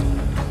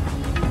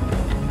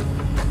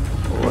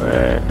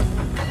 Way.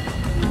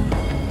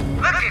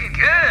 Looking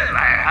good,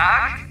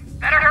 Firehawk.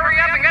 Better hurry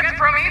up and get to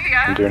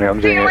Promethea. I'm doing it, I'm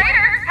See doing you it.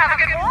 later. Have a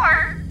good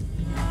war.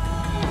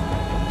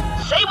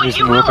 Say what Use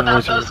you the will about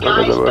weaponizer, those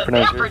guys, but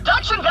their weaponizer.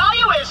 production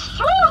value is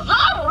through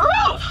the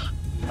roof!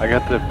 I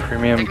got the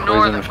premium Ignore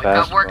poison them. We've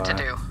fast got work bar. to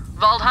do.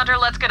 Vault Hunter,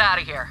 let's get out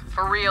of here.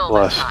 For real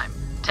Plus. this time.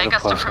 Take No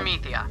us to plus.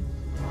 Promethea.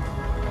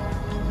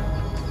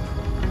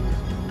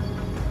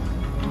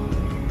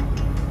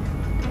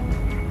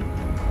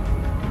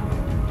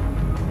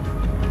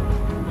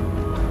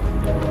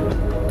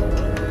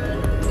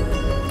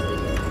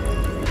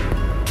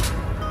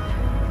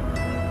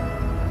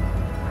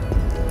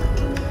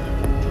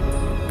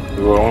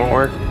 It won't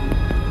work.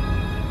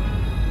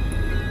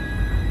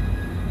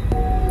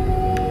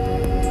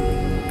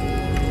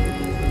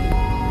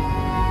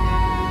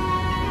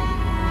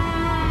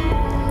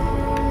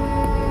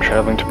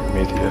 Traveling to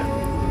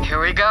Promethea.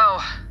 Here we go.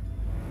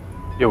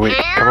 Yo, wait,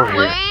 come over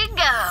here. we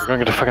go. We're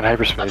going to fucking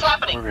hyperspace. What's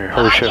happening? Over here.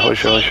 Holy shit, holy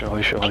shit, holy shit,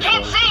 holy shit, I holy shit,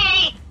 can't holy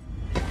shit.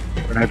 see!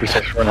 We're in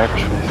hyperspace, we're in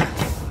hyperspace.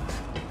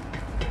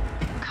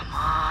 Come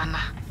on.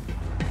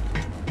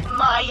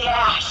 My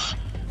ass!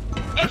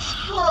 It's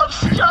full of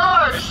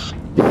stars!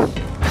 Well,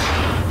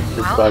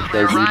 we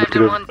arrived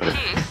in one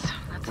piece.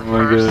 That's a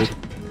first.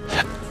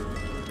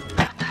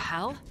 What the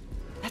hell?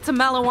 That's a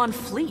Malawan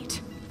fleet.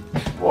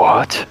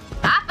 What?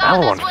 I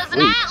thought this was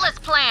an Atlas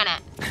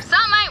planet.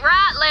 Something ain't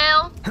right,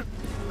 Lil.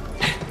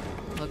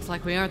 Looks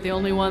like we aren't the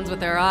only ones with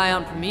their eye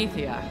on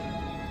Promethea.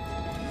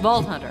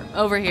 Vault Hunter,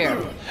 over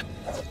here.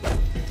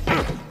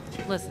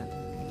 Listen,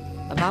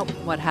 about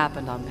what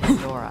happened on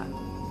Pandora.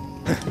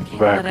 Can't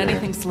let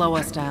anything slow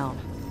us down.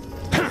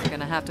 We're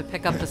gonna have to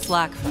pick up the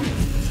slack.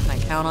 Can I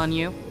count on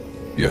you?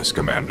 Yes,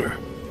 Commander.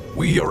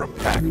 We are a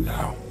pack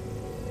now.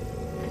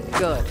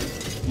 Good.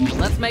 Well,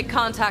 let's make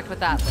contact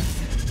with Atlas.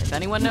 If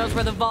anyone knows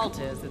where the vault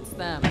is, it's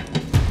them.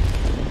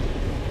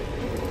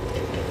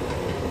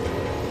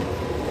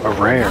 A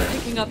rare. Not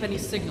picking up any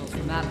signals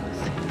from Atlas.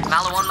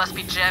 Malawan must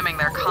be jamming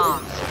their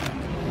comms.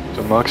 It's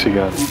a Moxie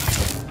gun.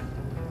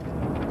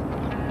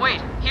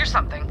 Wait, here's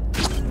something.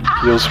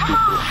 Heals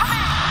people.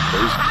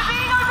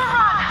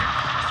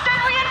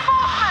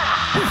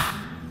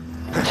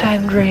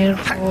 Send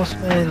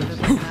reinforcements.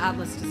 An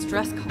Atlas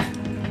distress call.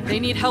 They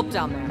need help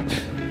down there.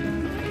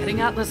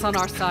 Getting Atlas on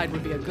our side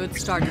would be a good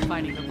start to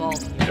finding the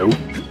vault. Nope.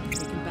 We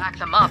can back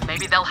them up.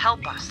 Maybe they'll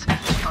help us.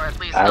 Or at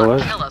least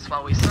Atlas? not kill us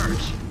while we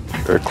search.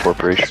 They're a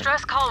corporation. The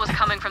distress call was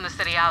coming from the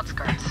city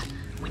outskirts.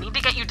 We need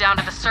to get you down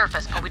to the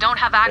surface, but we don't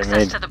have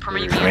access to the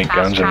Prometheus They make fast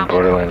guns in travel.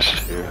 Borderlands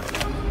too.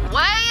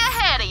 Way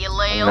ahead of you,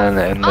 Lil. And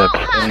then in the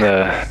come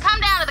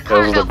down to the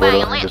those are cargo the bay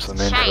and Borderlands, let's just the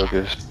main chat.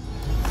 focus.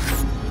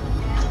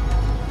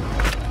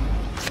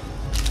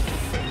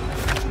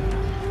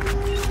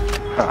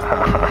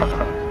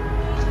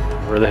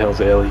 Where the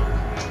hell's Ellie?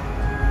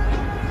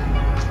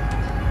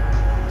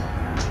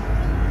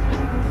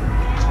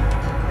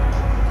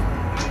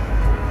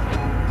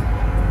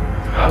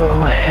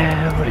 Oh,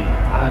 howdy.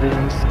 I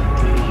didn't see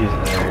you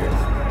there.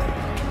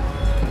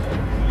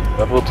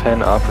 Level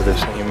 10 operative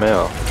sending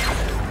mail.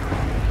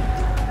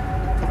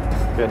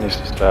 Guy needs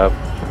to stop.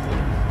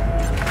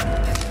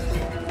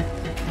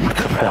 What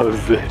the hell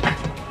is this?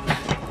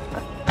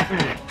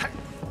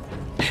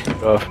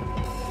 Off.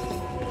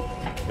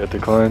 Got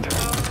declined.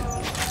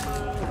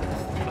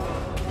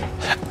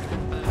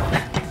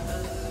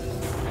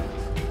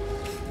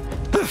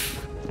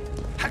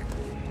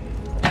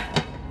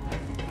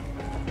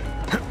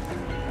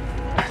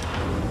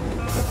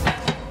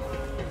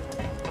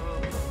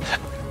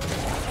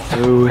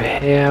 Oh,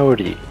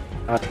 howdy.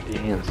 I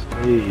didn't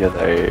see you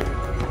there.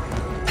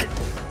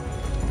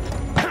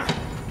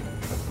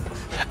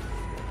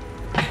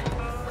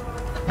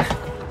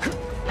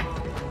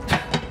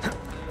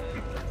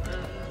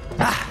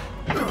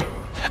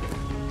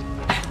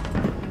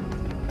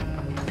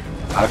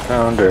 I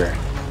found her.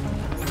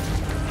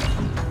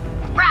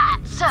 Right,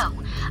 so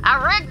I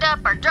rigged up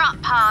our drop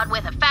pod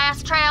with a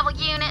fast travel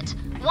unit.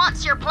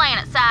 Once you're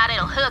planet side,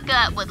 it'll hook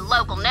up with the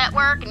local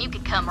network and you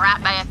can come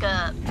right back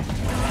up.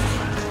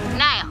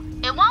 Now,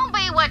 it won't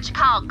be what you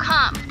call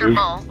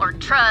comfortable or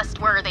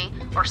trustworthy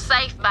or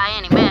safe by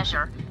any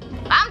measure.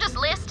 I'm just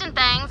listing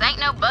things, ain't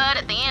no but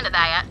at the end of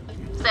that.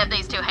 Except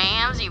these two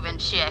hams you've been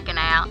checking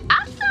out.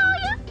 I saw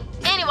ya.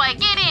 Anyway,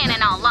 get in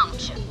and I'll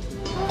launch you.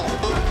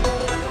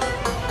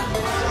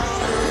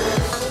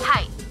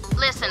 Hey,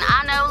 listen,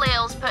 I know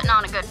Lil's putting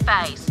on a good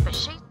face, but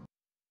she...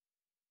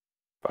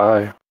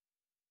 Bye.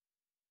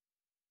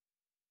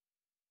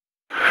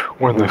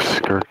 When the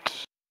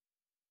skirts.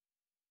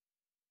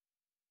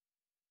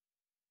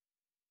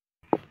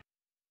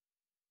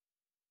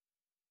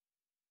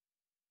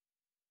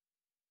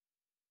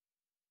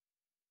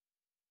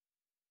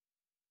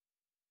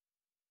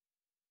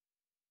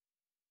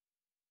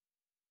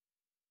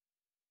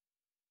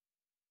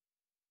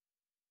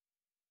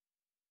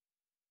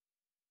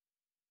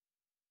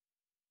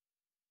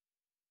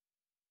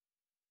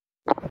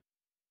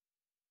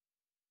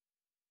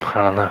 I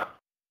don't know.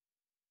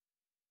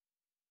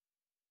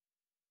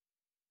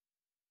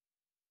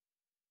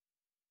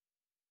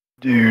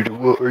 Dude,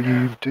 what are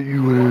you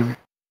doing?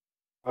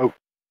 Oh.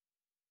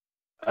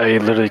 I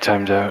literally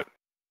timed out.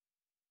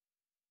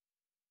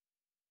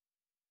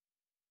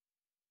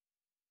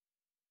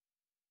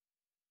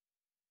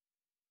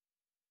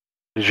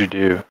 What did you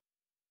do?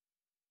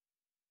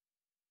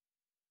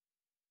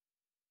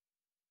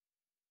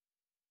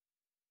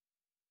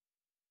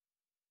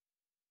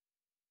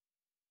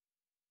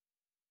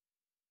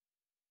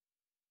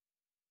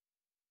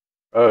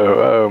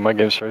 Oh, my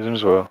game's frozen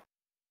as well.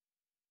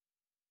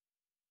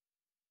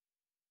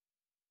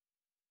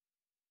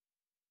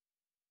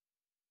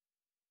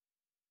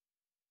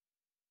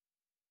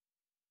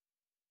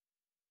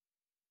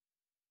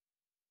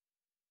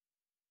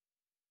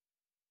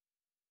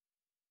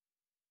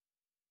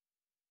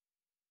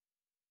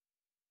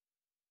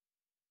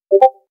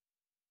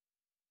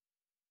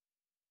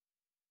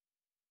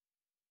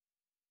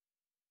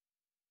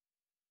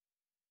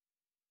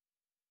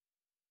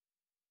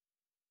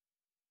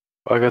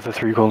 I got the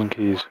 3 golden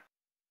keys.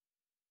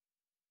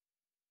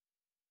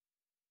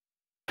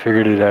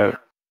 Figured it out.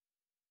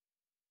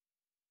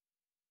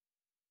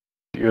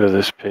 Go to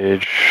this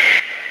page.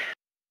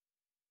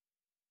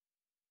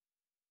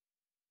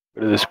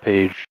 Go to this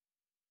page.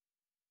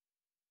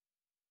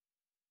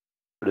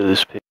 Go to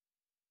this page.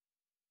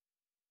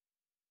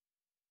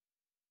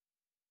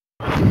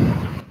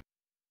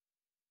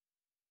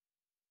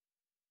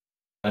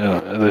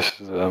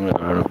 This is, I'm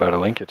about to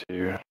link it to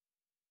you.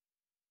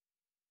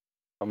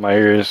 On my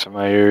ears, on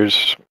my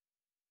ears.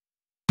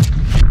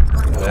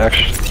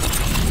 Actually.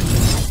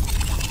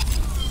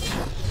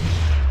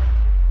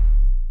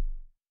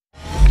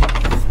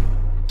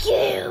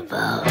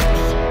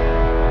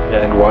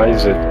 Yeah, and why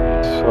is it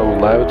so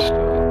loud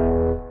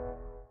still?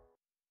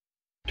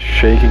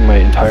 Shaking my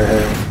entire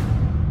head.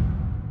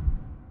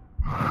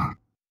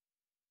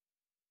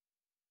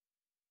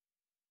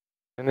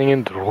 Sending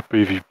in drop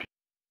AVP.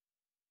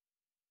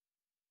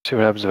 See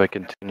what happens if I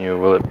continue.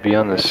 Will it be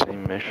on the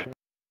same mission?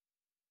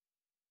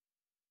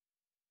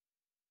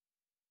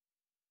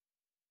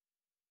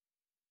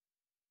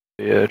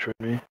 Yeah, join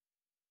me.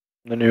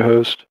 I'm the new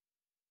host.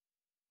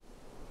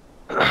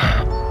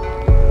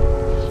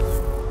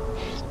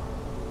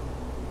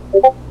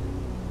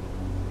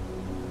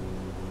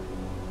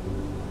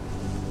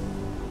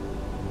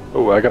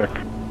 Oh, I gotta.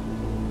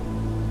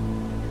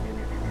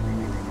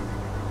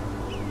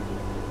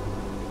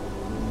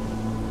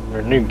 There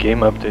are new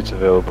game updates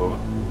available.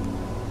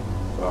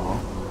 Oh.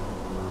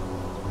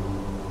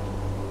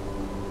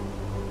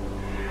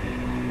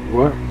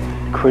 What?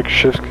 Click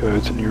shift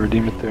codes and you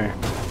redeem it there.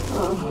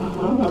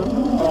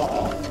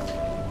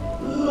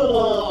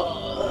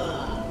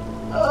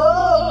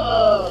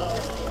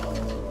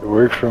 It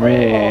worked for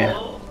me.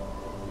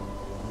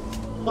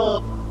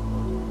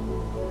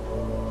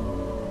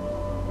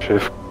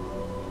 Shift.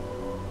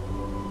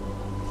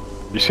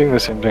 You seeing the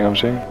same thing I'm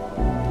seeing?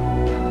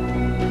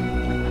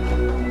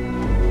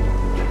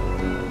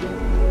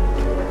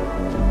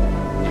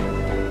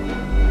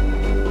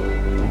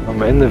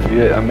 I'm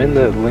in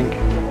the link,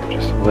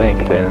 just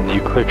linked, and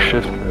you click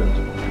shift codes.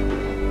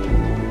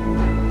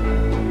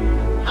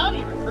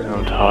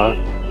 Don't talk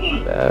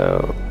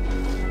about.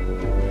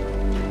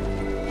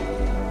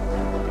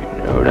 You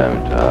know what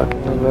I'm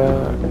talking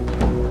about?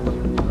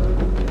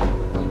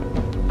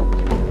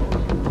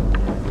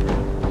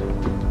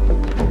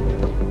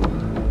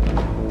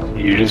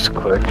 You just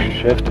click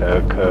shift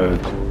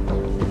codes.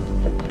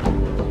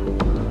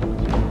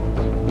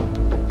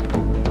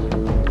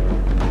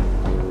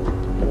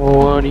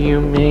 What do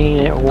you mean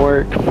it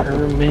worked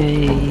for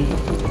me?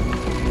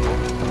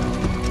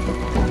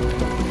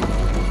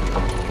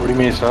 What do you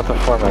mean it's not the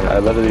format? I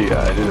literally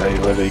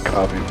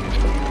copied and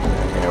pasted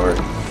it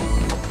worked.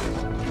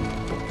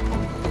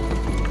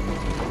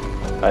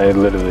 I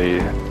literally.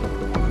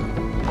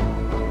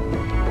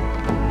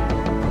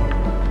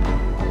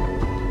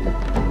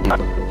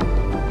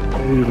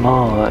 Oh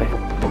my.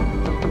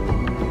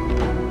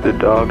 The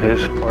dog has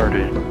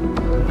farted.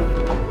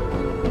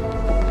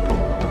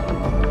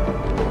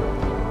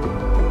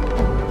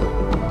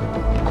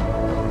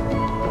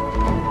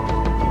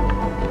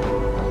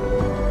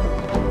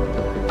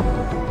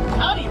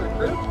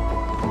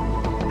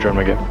 Join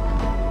my game.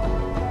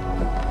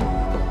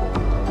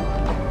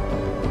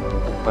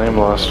 Claim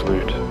lost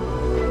loot.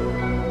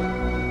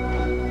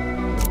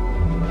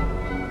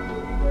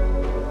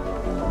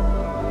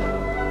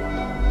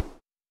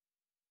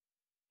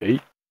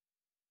 Eight?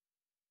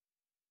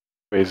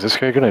 Wait, is this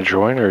guy gonna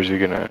join or is he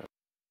gonna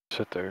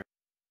sit there?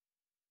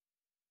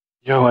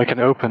 Yo, I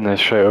can open this.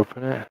 Should I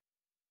open it?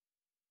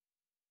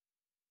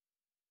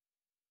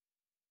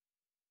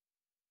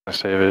 I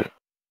save it.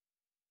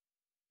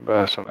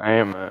 Buy some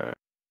ammo.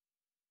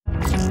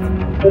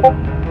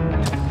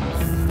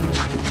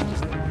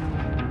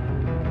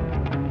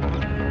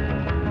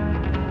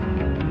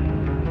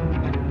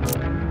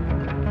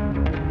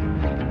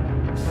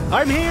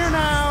 I'm here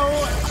now!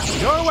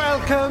 You're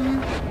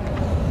welcome!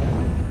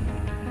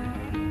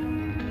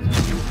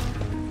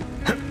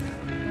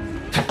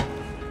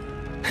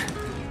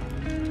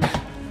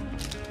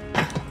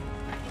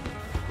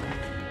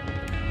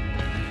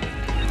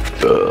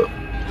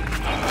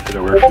 Did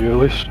it work for you at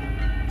least?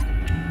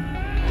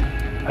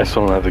 I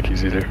still don't have the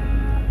keys either.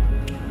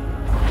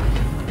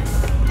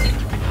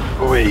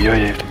 Oh wait, you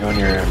have to go in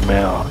your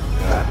mail.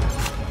 God.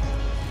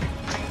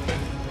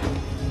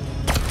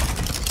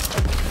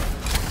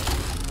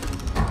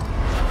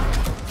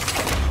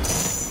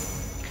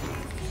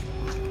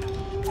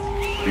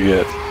 You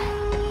get.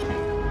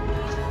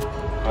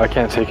 I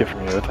can't take it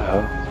from you. What the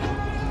hell?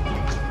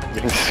 You're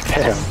getting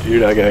scammed,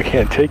 dude. I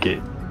can't take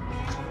it.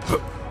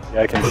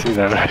 Yeah, I can see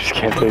that. I just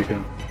can't take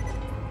him.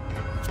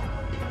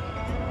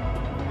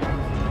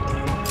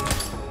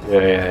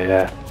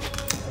 Yeah.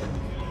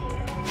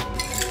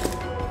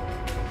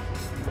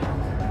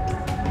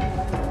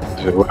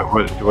 So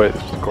what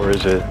score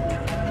is it?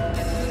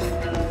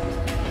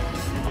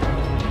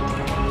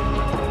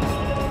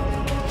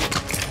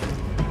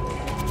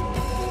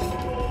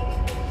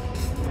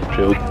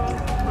 Shield.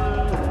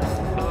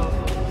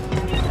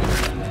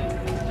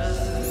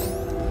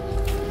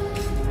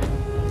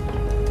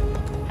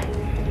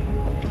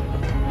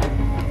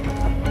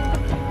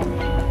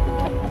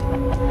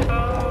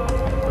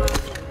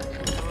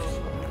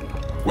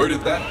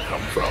 did that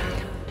come from?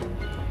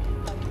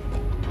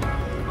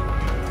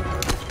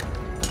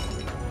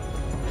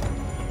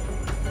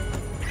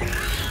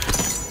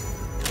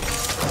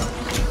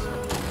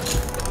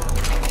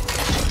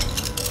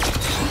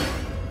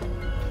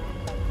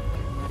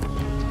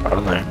 I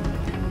don't know.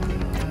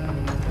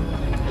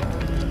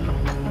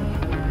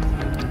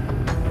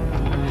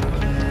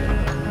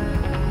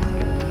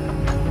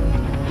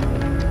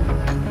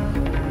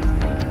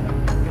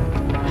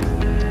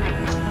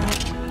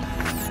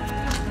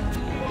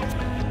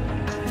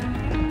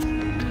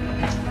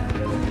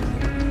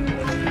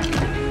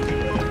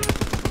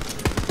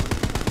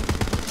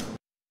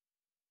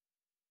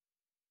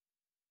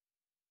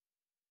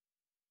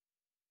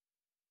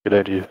 Good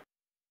idea.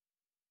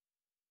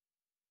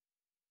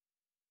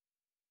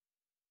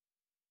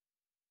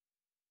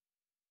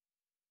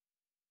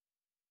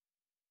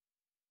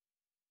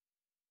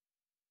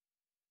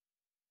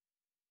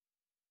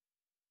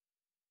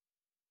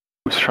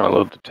 Let's try to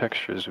load the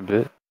textures a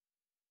bit.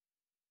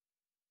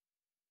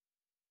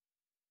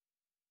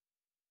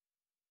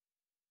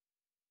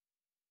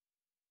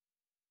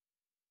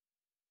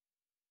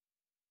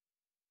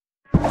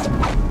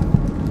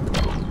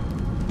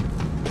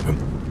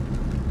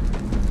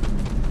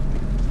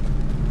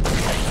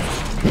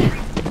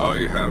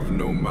 I have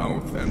no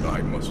mouth and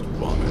I must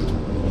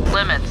vomit.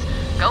 Limits.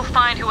 Go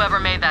find whoever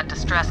made that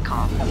distress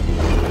call.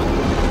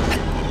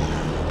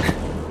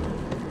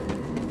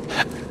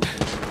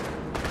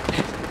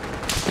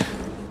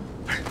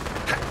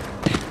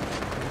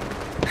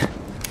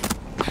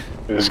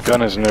 This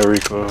gun has no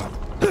recoil.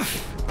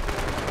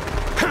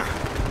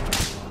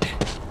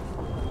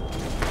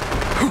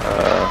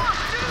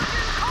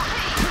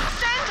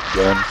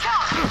 Gun.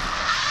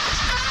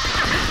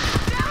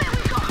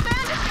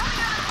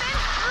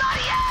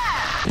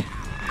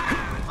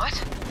 What?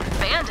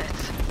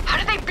 Bandits? How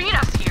did they beat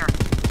us here?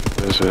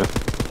 That's it.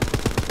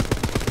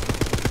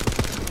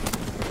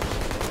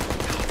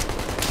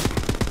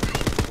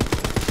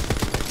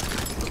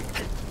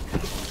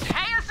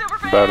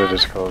 About it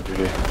is Call of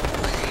Duty.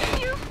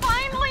 You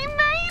finally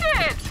made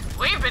it!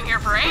 We've been here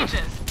for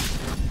ages.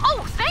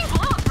 Oh, thank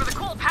Lilith for the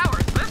cool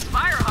powers. This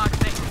Firehawk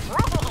thing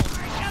rules.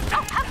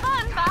 Oh, have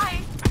fun. Bye.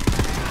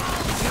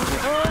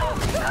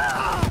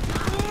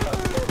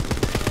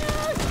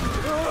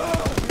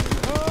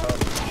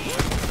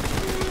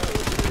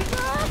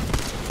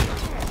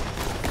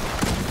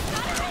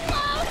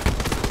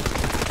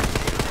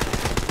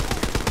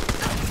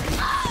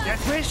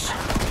 Death wish?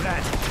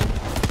 That.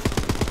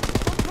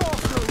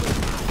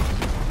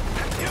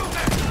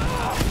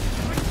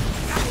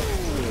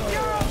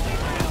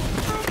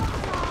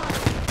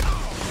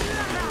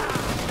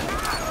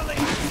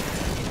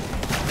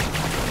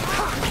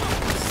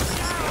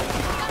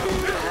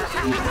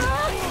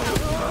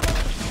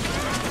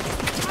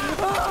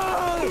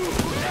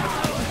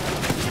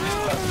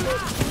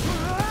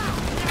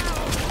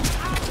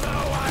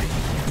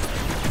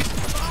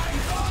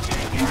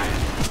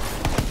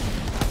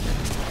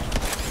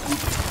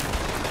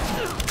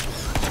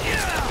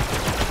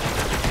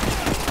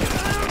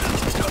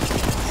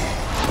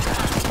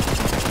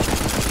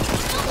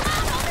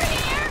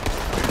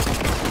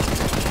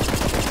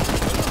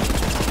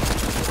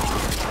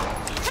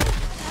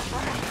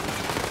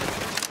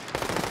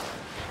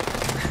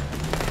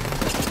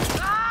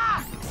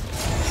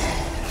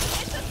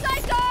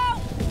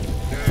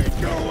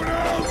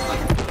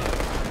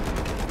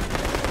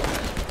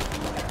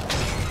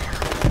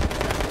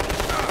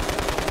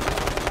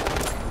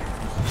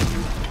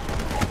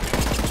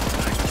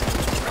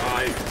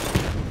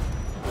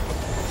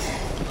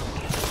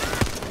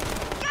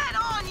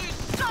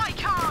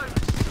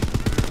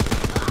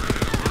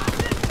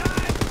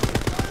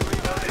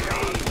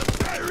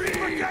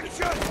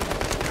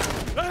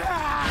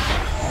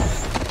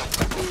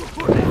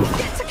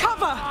 Get to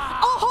cover!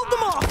 I'll hold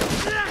them off!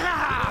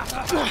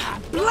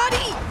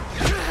 Bloody!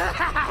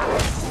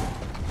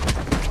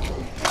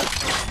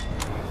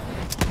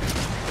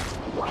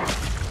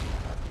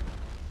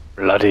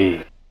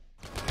 Bloody.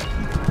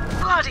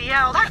 Bloody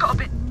hell, that got a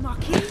bit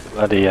mucky.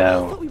 Bloody I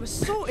hell. thought we were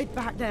sorted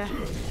back there.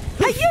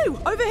 Hey you!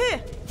 Over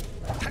here!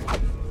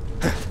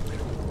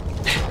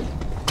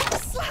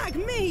 Slag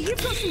me!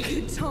 You've got some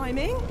good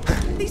timing.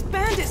 These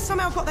bandits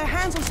somehow got their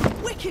hands on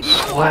some wicked...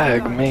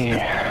 Slag me.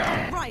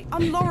 Right,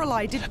 I'm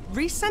Lorelei. Did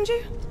Reese send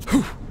you?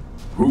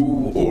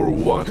 Who or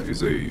what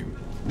is a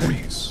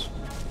Reese?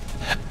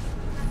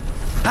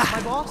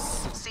 My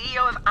boss?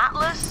 CEO of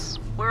Atlas?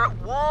 We're at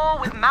war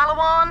with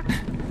Malawan?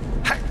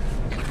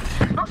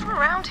 Not from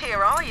around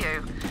here, are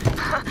you?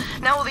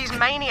 Now all these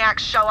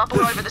maniacs show up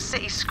all over the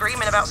city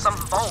screaming about some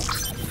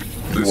vault.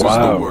 This is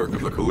the work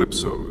of the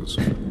Calypsos.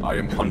 I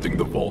am hunting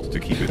the vault to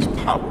keep its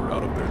power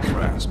out of their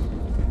grasp.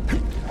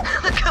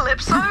 The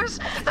Calypsos?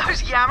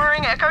 Those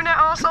yammering EchoNet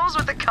arseholes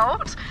with the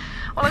cult?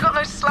 Well, I got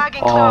no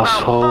slagging clue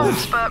about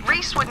vaults, but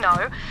Reese would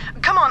know.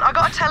 Come on, I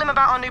gotta tell him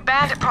about our new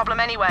bandit problem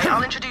anyway.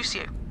 I'll introduce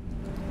you.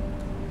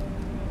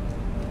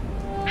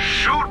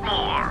 Shoot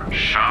more,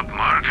 sharp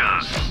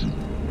markers.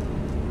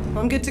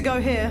 I'm good to go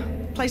here.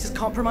 Place is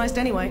compromised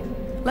anyway.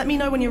 Let me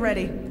know when you're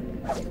ready.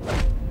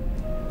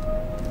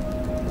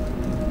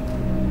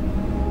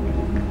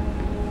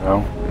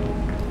 No.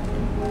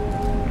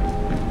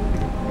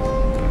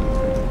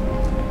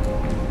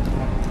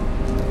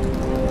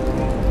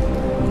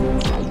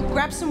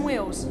 Grab some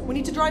wheels. We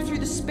need to drive through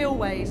the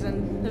spillways,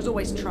 and there's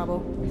always trouble.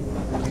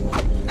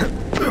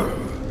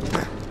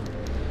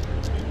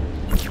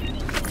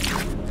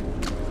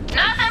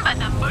 Nothing but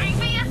the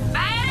creepiest,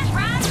 baddest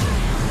ride.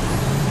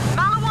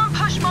 Malawan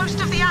pushed most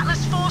of the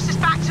Atlas forces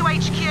back to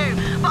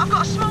HQ, but I've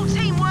got a small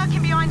team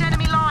working behind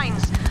enemy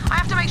lines. I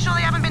have to make sure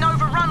they haven't been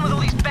overrun with all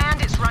these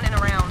bandits running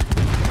around.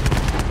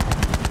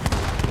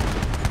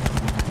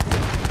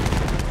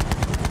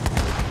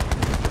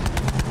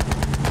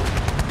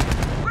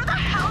 Where the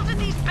hell did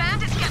these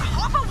bandits get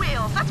hover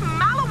wheels? That's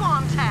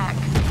Malawan tech.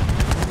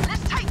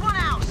 Let's take one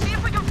out, see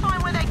if we can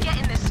find where they're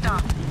getting this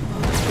stuff.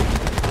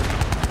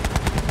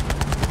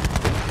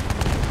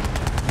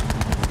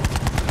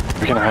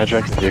 We can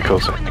hijack the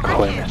vehicles and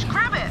claim it.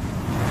 Grab it.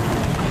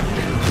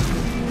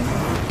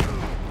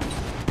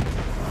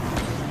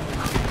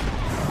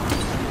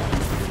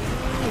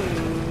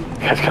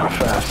 Guy's kind of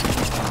fast.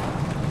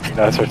 No,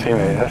 that's our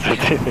teammate. That's our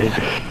teammate.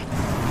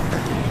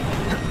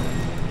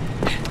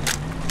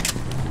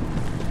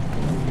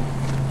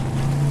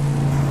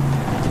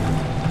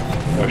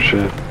 Oh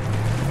shit.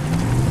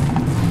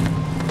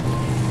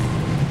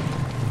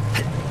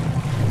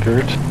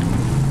 Gert?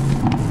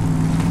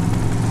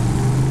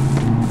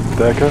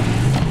 Becca?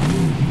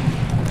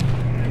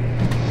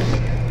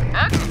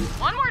 Okay,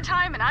 one more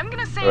time, and I'm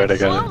gonna say Alright, I it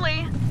got it.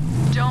 slowly.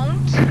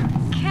 Don't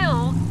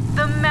kill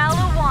the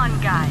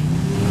Malawan guy.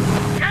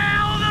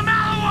 Kill the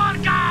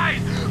Malawan guys!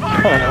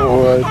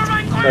 What?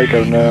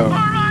 Psycho, no. No.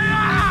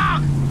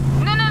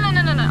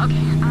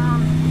 Okay,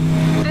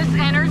 this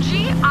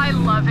energy, I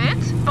love it,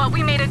 but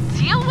we made a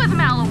deal with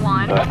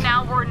Malawan, and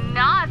now we're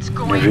not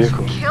going to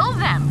kill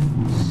them.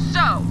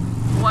 So,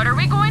 what are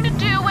we going to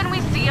do when we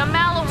see a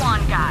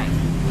Malawan guy?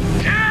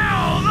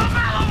 Kill the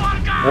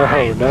Malawan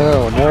guys!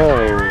 No.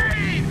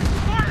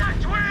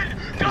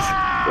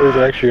 It was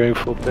actually going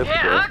full dip.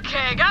 Yeah,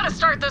 okay, gotta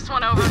start this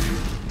one over.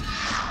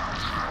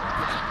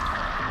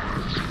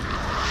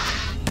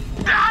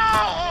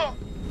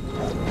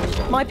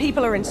 My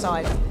people are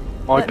inside.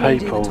 My Let me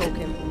do people. the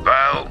talking.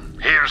 Well,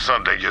 here's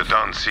something you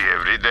don't see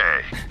every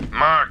day.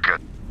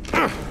 Market.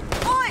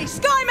 Oi,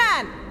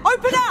 Skyman!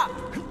 Open up!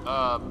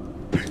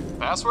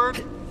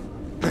 Password?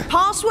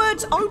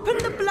 Passwords, open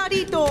the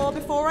bloody door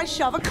before I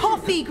shove a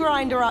coffee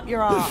grinder up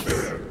your ass.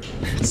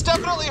 It's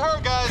definitely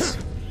her, guys.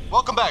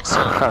 Welcome back,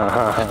 sir.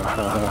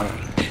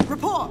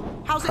 Report.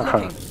 How's it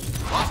looking?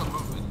 Lots of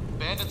movement.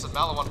 Bandits and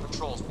Malawan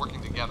patrols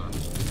working together.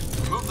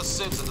 We moved the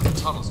SIDS into the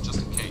tunnels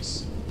just in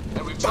case.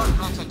 And we've tried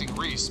contacting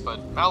Reese, but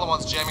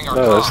Malawan's jamming our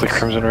No, that's the comms.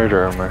 Crimson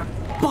Raider armor.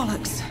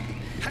 Bollocks.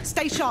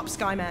 Stay sharp,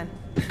 Skyman.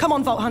 Come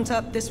on, Vault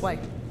Hunter, this way.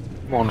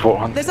 Come on, Vault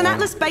Hunter. There's an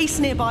Atlas base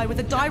nearby with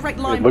a direct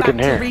line look back in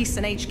to here. Reese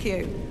and HQ.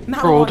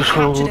 Roll Malawan the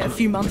captured sword. it a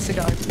few months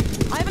ago.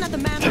 I haven't had the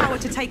manpower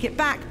to take it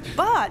back,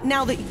 but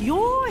now that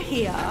you're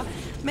here,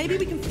 maybe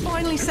we can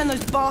finally send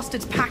those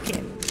bastards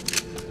packing.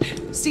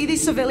 See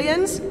these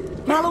civilians?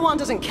 Malawan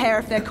doesn't care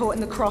if they're caught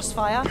in the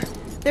crossfire.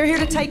 They're here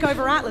to take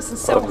over Atlas and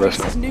sell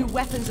Reese's new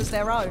weapons as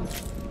their own.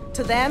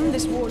 To them,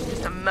 this war's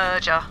just a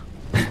merger.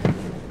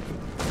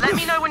 Let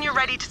me know when you're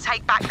ready to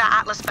take back that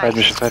Atlas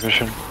base. Side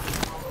mission.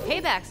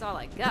 Payback's all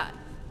I got.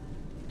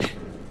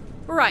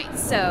 Right,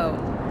 so,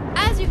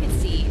 as you can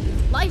see,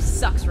 life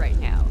sucks right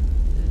now.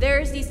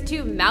 There's these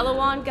two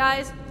Malawan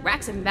guys,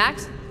 Rax and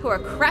Max, who are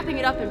crapping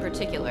it up in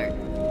particular.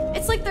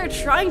 It's like they're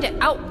trying to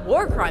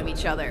out-war crime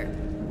each other.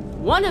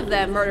 One of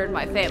them murdered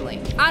my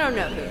family. I don't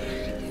know who.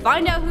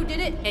 Find out who did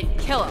it and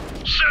kill him.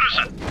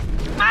 Citizen!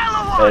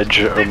 Malawan! Edge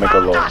Omega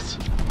Low.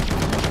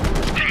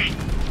 Hey,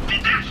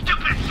 did that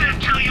stupid Sid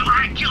tell you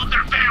I killed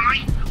their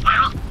family?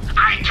 Well,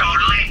 I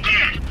totally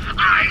did.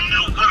 I'm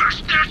the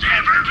worst there's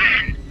ever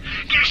been.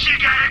 Guess you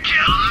gotta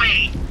kill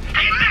me.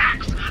 Hey,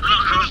 Max,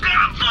 look who's got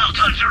a Vault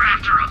Hunter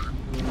after him.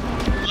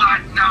 What?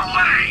 No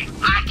way.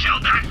 I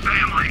killed that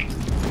family.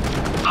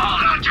 Vault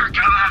Hunter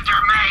come after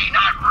me,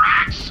 not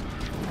Rax.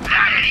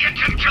 That idiot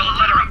can kill a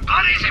litter of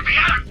bunnies if he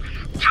had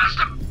just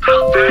a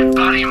big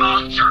bunny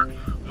monster.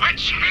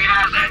 Which he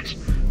hasn't,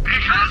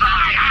 because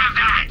I have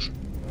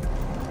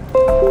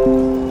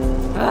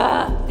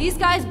that. These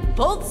guys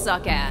both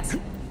suck ass,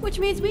 which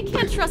means we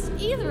can't trust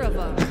either of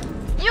them.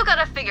 You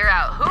gotta figure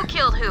out who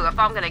killed who if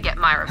I'm gonna get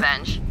my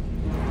revenge.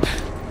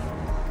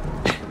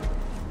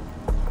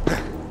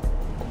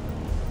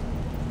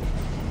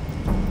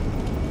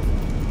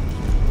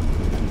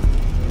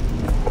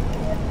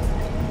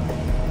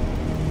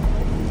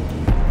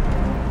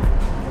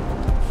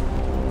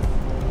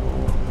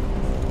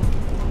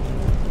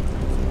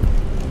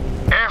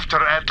 After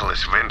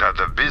Atlas went out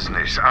of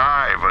business,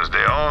 I was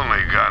the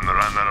only gun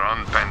runner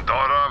on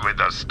Pandora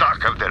with a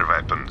stock of their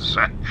weapons.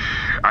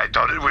 I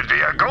thought it would be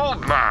a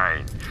gold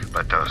mine,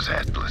 but those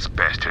Atlas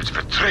bastards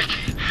were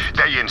tricky.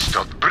 They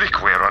installed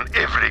brickware on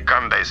every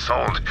gun they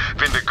sold.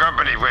 When the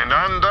company went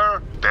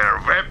under, their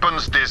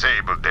weapons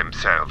disabled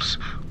themselves.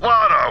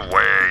 What a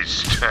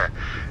waste.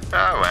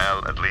 Ah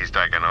well, at least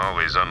I can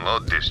always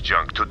unload this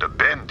junk to the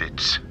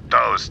bandits.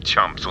 Those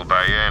chumps will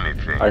buy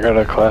anything. I got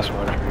a class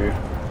one for you.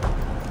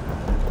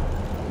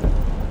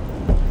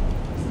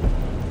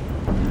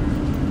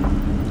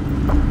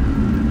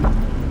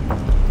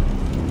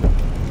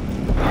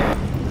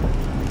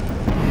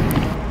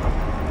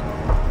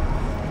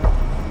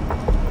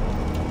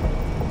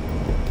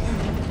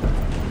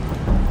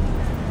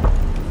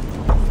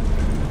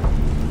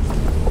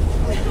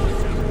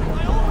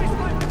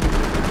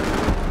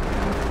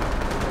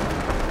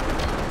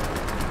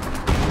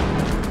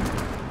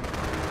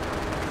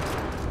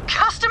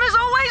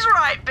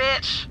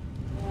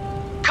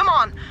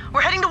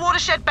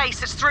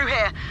 Base, it's through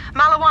here.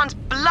 Malawan's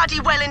bloody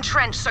well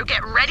entrenched, so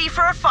get ready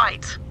for a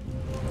fight.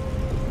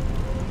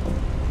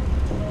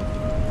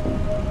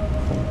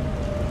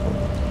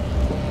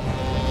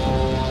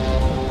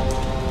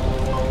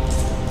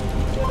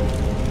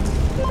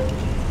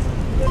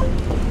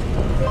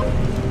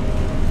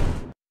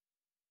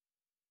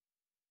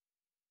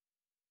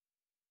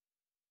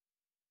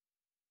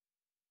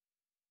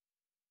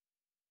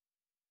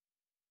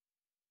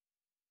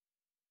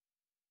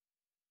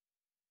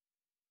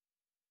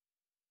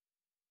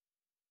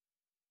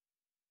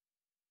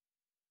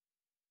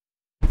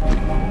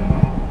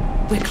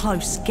 We're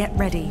close, get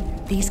ready.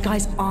 These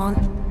guys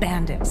aren't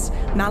bandits.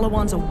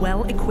 Malawan's a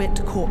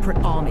well-equipped corporate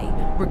army.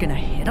 We're gonna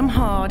hit them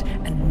hard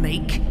and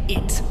make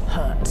it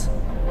hurt.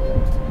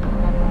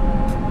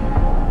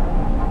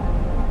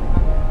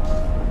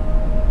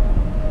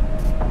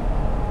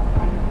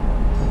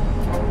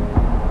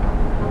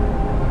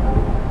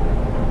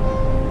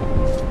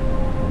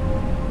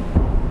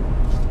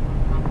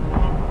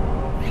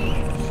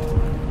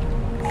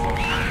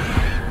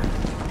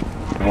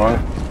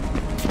 What?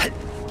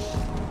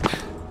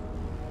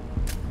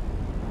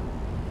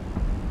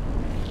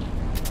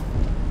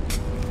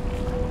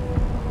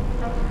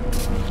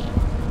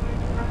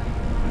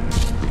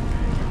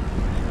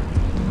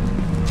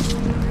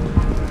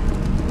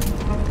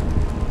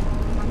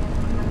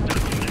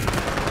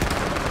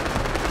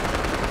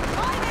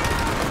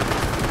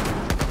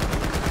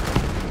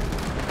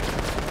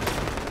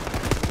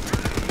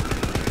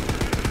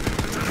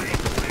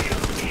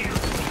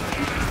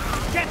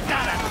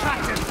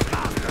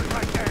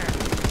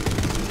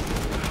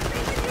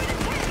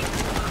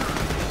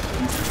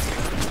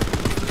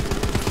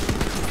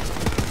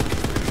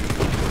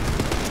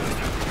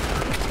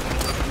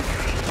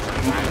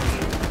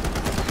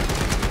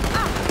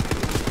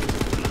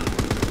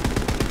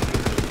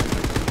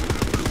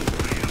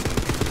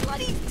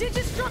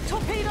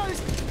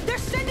 Torpedoes! They're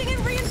sending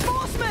in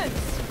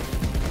reinforcements!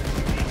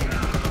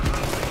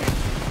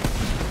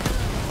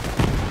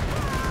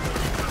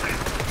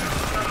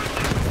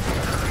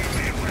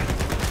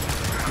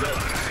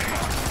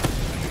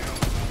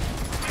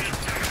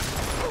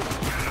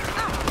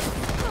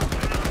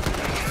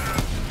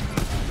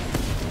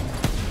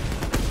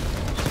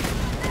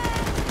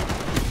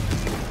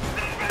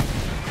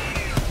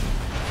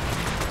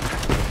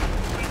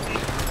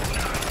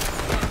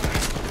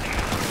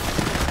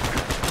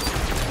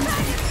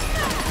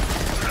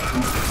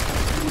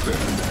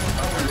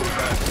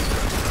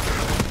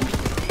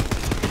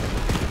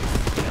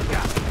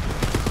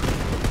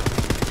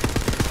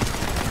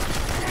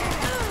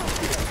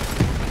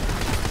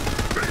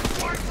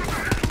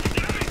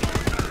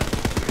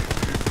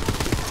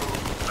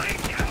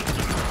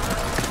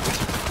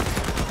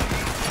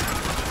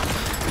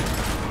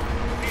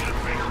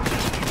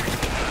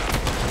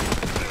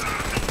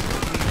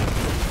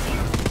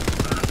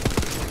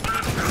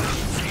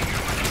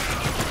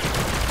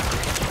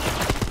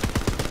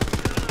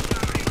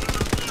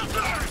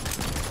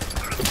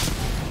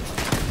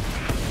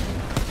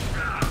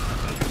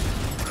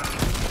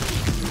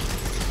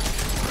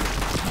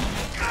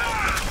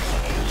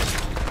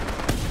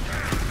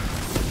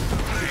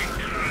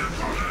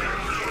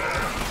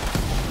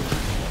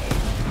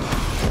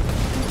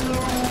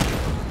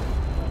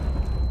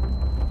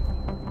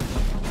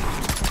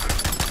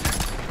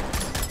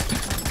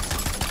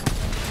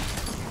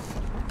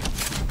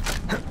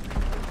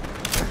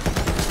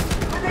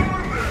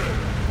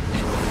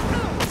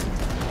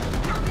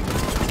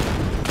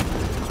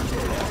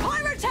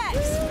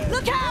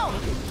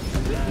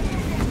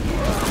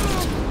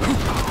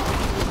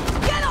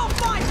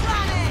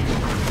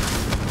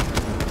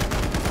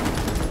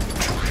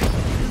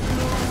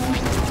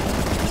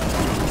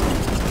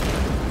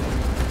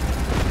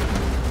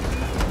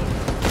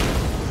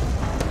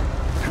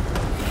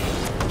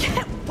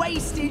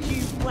 Wasted,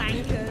 you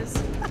wankers.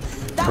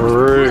 That was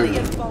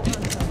brilliant, Bolt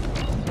Hunter.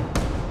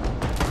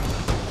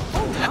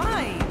 All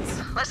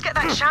right. Let's get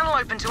that channel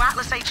open to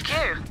Atlas HQ.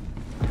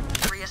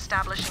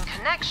 Re-establishing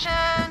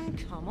connection.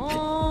 Come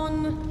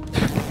on.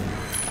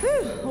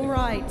 Whew, all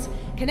right.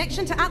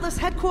 Connection to Atlas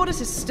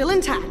headquarters is still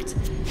intact.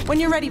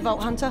 When you're ready,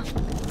 Vault Hunter.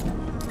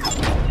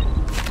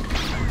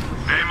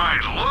 They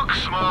might look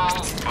small,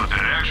 but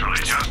they're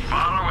actually just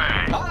far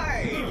away.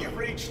 Hi, you've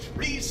reached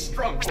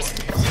Strongport,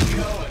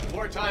 CEO and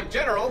wartime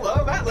general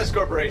of Atlas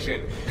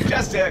Corporation.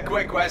 Just a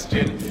quick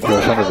question. Who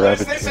the hell is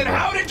this and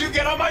how did you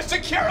get on my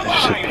secure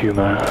line?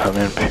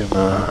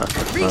 Puma.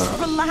 Reese,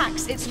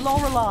 relax. It's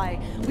Lorelei.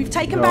 We've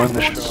taken back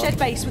Watershed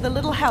Base with a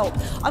little help.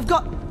 I've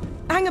got...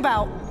 Hang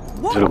about.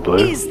 What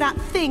is that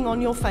thing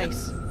on your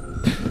face?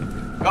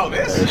 Oh,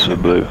 this? This is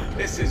blue.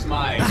 This is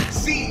my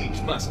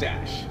siege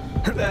mustache.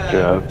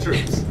 The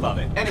troops love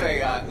it.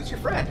 Anyway, who's your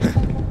friend?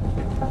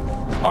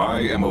 I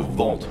am a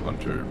Vault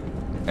Hunter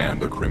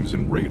and a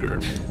Crimson Raider.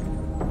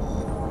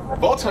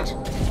 Vault Hunter?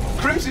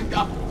 Crimson?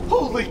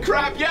 Holy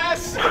crap,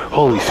 yes!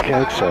 Holy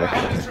scat sack.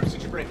 How many troops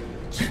did you bring?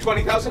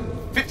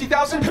 20,000?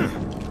 50,000?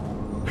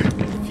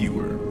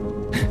 Fewer.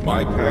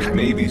 My pack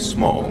may be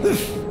small,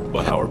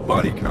 but our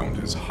body count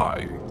is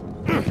high.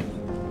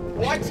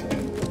 What?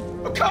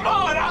 Oh, come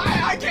on!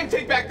 I can't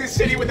take back this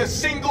city with a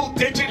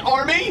single-digit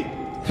army!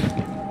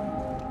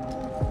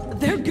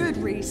 They're good,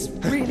 Reese.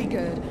 Really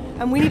good.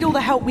 And we need all the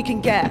help we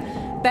can get.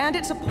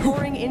 Bandits are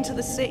pouring into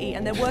the city,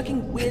 and they're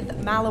working with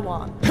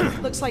Malawan.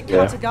 Looks like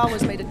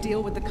Katagawa's made a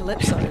deal with the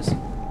Calypsos.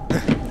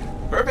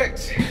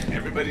 Perfect.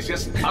 Everybody's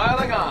just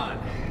piling on.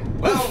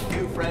 Well,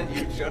 you friend,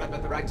 you showed up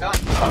at the right time.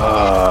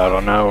 I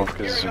don't know,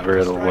 because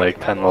we're like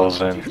 10 levels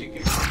in.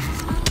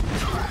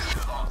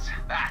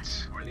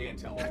 That's where the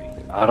intel will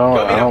be. I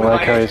don't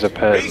like how he's a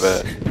pet,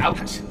 but...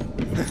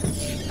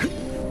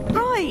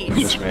 Right.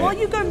 While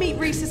you go meet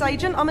Reese's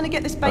agent, I'm gonna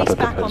get this base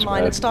back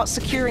online and start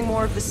securing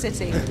more of the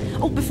city.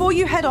 Oh, before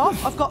you head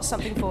off, I've got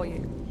something for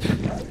you.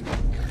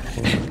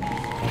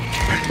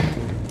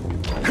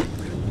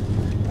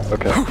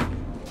 Okay.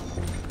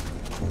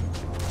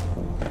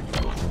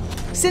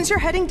 Since you're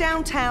heading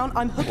downtown,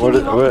 I'm hooking you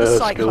up with a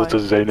cyclone.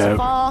 It's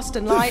fast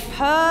and light,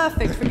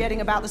 perfect for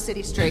getting about the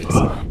city streets.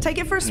 Take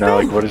it for a spin. No,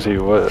 like what is his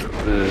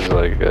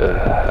like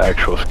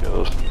actual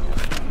skills?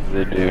 What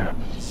do they do?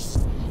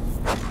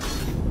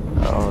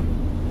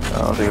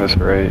 I don't think that's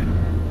right.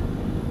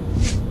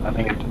 I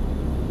think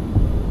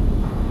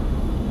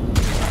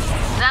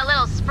That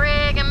little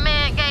sprig of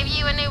mint gave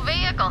you a new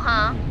vehicle,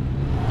 huh?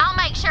 I'll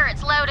make sure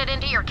it's loaded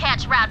into your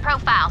catch ride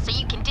profile so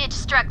you can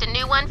destruct a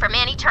new one from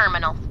any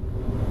terminal.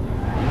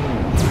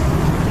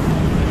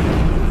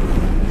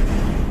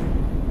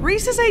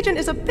 Reese's agent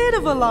is a bit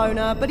of a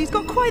loner, but he's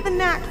got quite the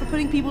knack for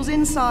putting people's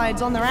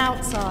insides on their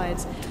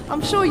outsides.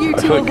 I'm sure you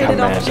two will hit it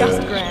off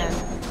just grand.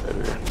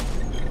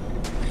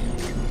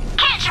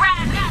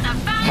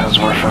 Sounds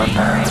more fun.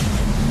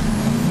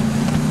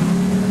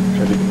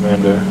 Ready,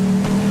 Commando.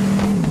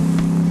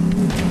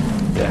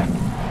 Yeah.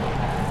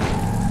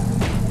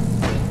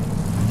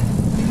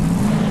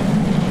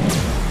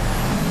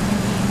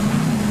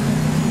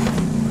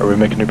 Are we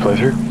making a new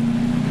playthrough?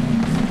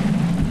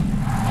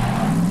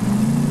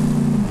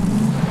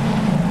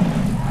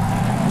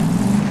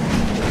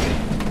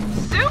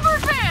 Super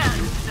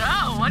fans! So,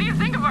 what do you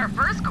think of our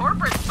first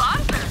corporate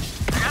sponsor?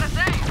 I gotta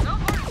say, so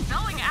far it's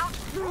selling out.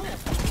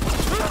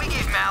 We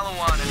gave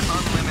Malawan an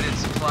unlimited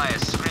supply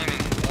of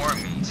screaming war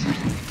meat,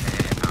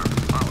 aka our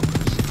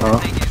followers. And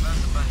they gave us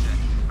a bunch of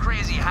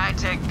crazy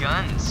high-tech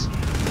guns.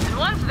 And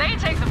once they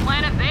take the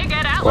planet, they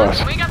get Atlas,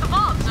 and we got the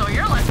vault, so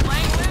you're left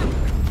playing loop.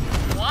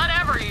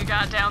 Whatever you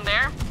got down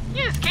there,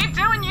 you just keep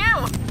doing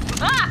you.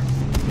 Ah!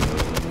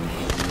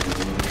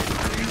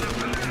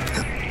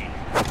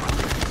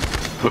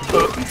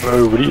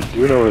 Oh, what are you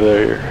doing over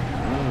there?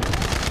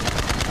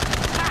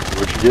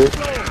 What'd you get?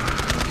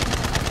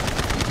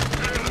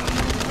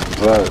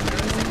 What's that?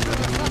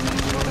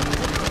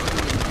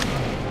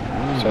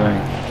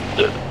 Saying.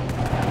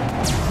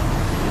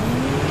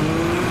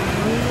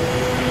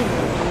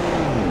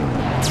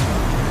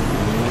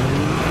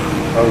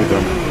 Oh,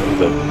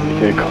 the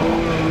PK call.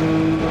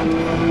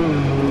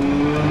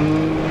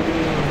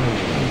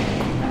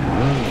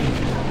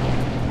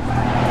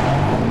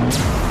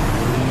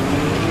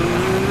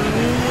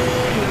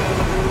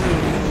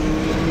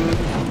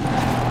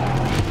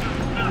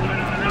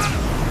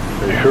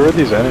 Wait, who are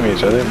these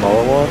enemies? Are they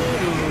Malawan?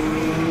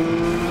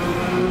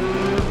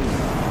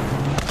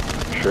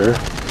 Sure.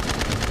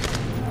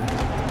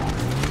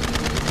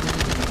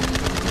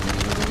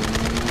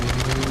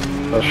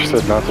 Oh, she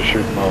said not to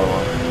shoot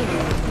Malawan.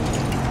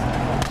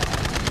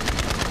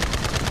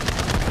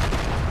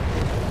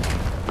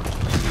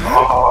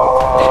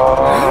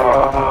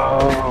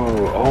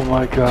 Oh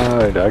my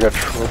god, I got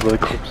trolled by the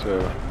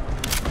Calypso.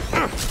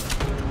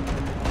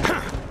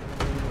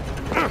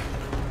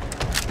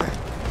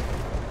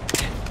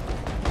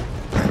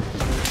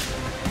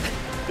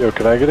 Yo,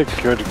 can I get a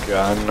good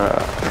gun?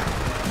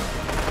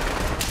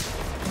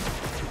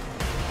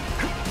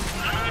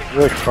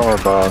 You're like from our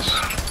boss.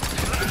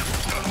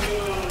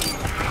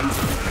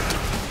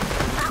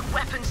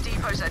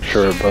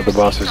 Sure, but the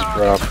boss is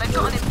dropped. They've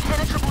got an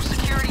impenetrable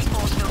security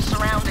force field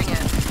surrounding it.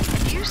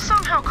 If you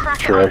somehow crack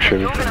it Sure, open,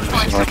 actually, you're gonna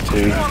find some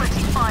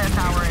quality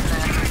firepower in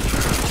there.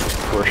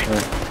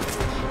 Unfortunately.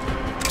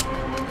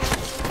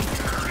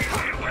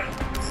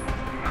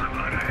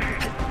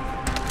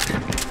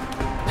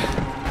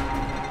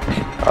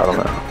 I don't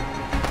know.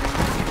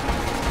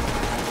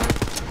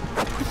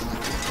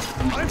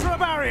 Enter a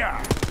barrier!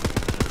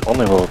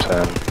 Only level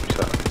 10,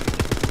 so.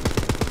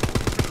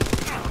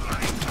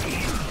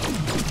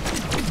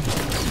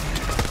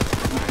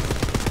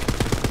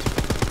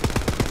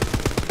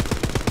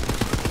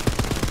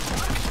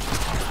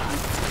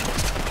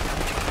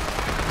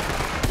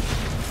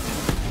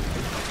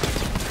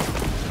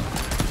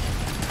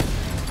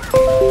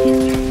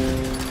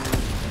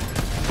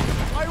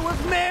 I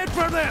was made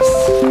for this!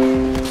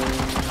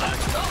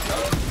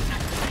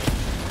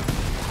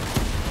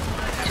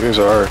 These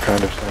are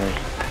kind of thing.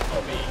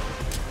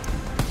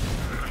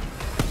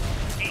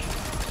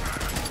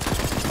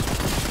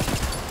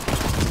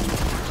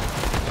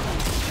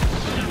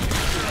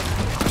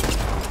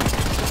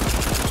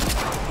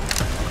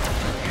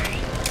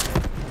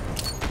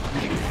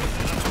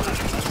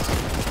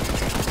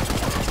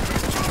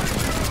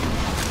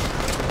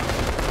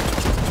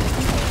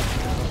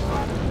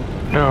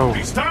 No.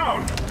 He's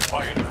down!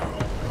 Quiet now.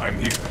 I'm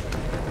here.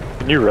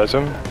 Can you res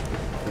him?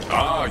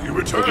 Ah, you Or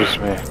returned. just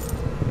me?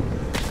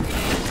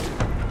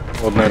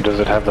 Well, no, does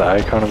it have the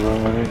icon of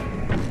him on it?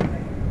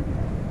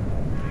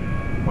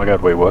 Oh my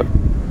god, wait, what?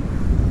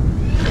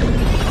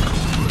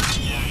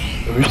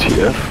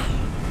 WTF?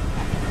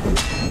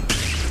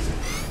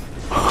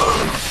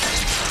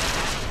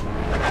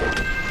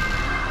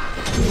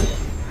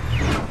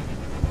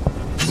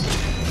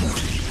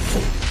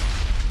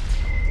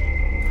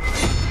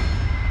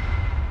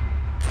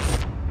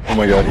 Oh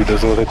my god, he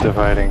does all that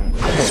dividing.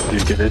 Do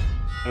you get it?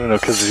 I don't know,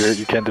 because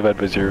you can't divide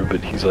by 0,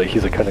 but he's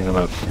like cutting them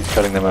up. He's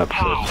cutting them up. So.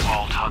 Hello,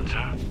 Vault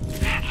Hunter.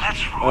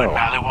 Let's ruin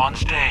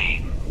Maliwan's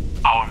day.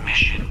 Our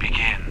mission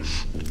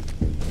begins.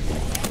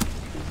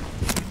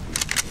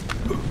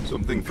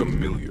 Something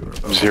familiar.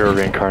 0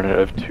 reincarnate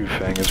of 2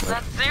 Fang is my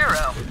That's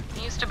Zero.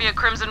 He used to be a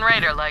Crimson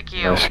Raider like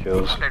you. Nice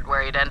skills. Wondered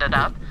where he'd ended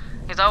up.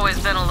 He's always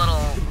been a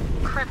little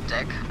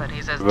cryptic, but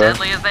he's as What?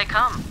 deadly as they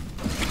come.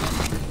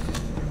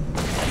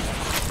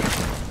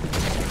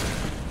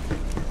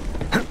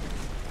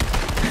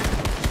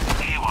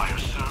 Haywire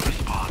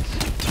service bots.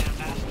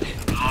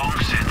 Long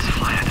since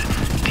fled.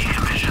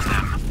 Decommission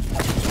them.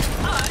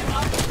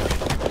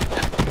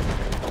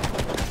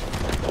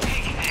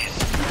 Take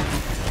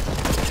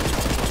this.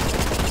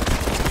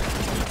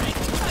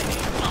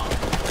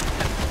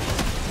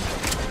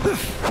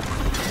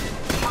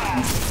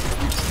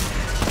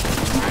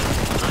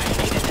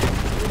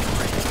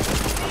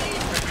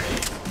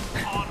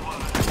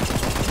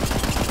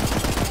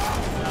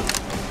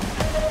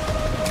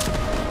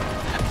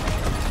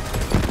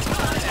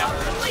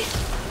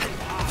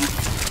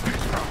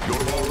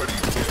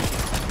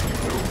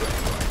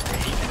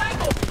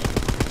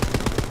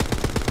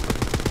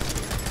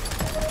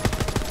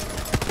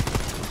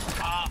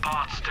 All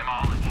bots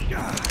demolished.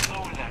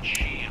 Lower that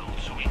shield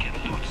so we can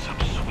loot some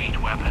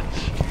sweet weapons.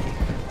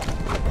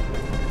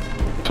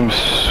 Some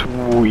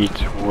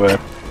sweet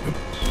weapon.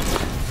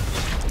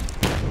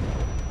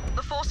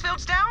 The force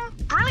field's down?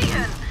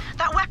 Brilliant!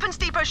 That weapons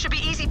depot should be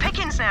easy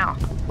pickings now.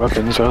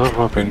 Weapons, I love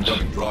weapons.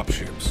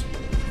 Dropships.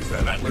 Is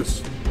that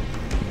Atlas?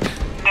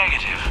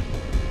 Negative.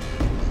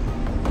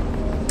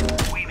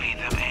 We made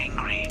them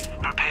angry.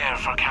 Prepare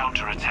for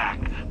counterattack.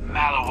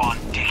 Maliwan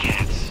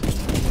dickheads.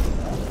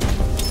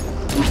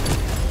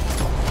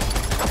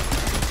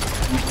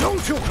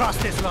 Don't you cross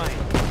this line!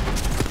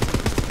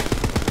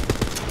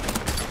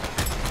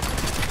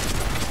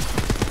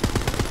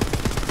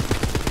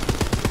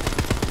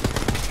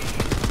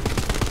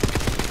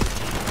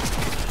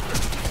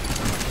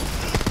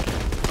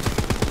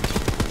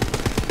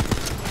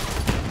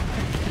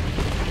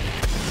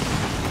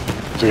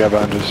 So we got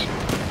boundaries.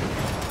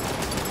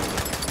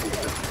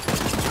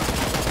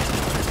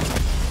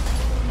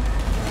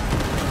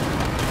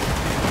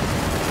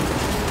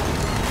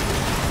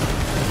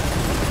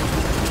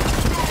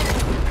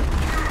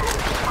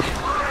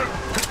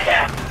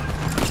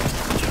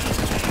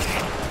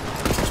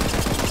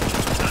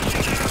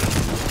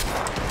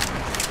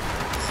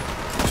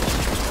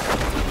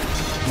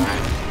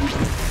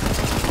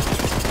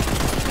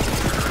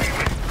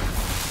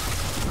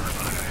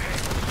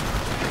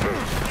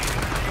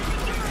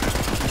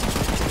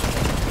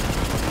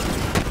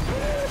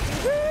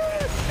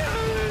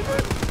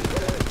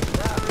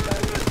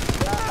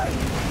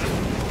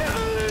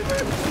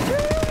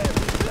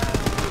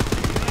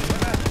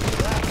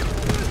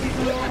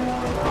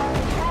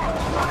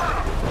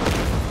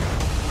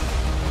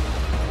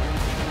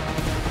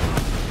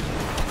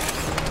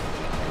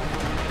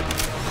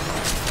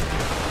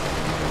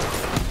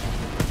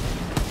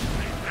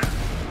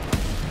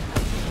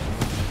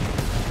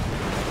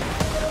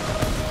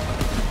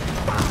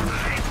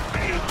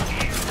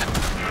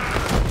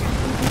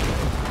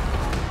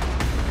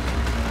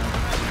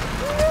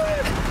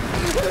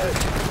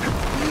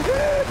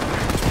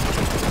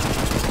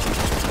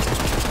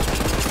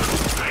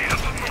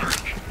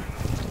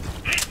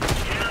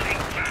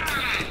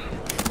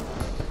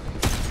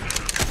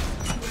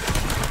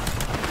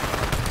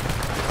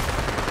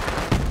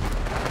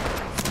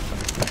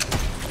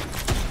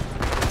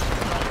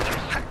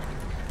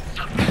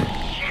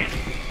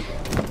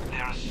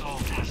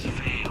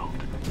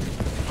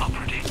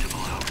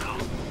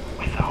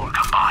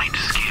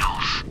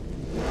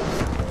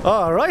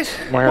 All right.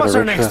 What's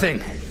our next thing?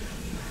 New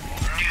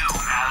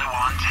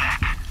Maliwan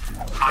tech.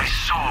 My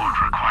sword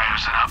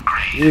requires an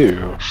upgrade.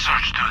 Ew.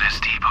 Search through this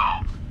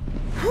depot.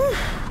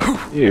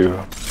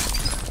 Ew.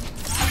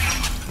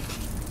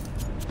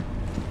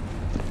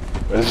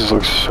 This just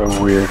looks so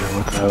weird.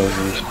 What the hell is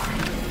this?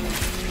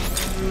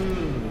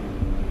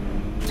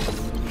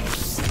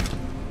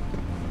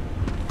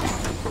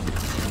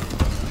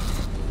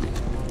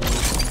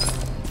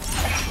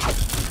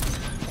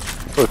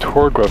 Oh,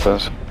 Torg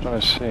weapons. I'm trying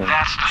to see.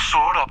 That's the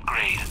sword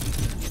upgrade.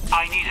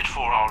 I need it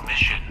for our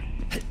mission.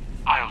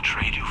 I'll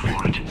trade you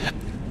for it.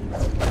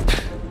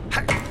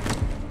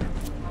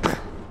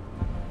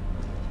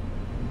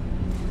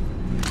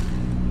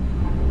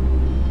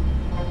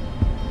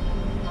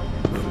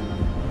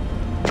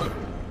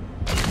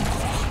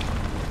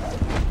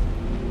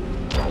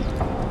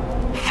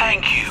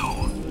 Thank you.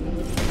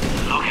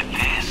 Look at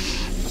this.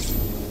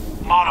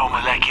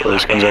 Monomolecular. Oh,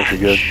 this gun's actually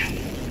good.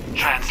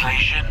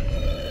 Translation.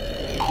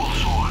 Cool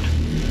sword.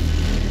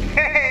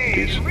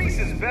 Hey,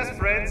 Reese's best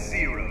friend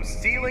Zero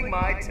stealing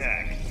my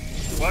tech.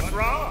 What's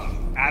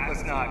wrong?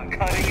 Atlas not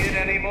cutting it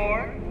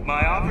anymore?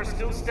 My offer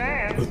still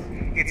stands.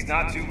 It's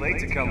not too late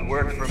to come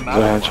work for Is that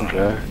handsome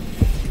Jack?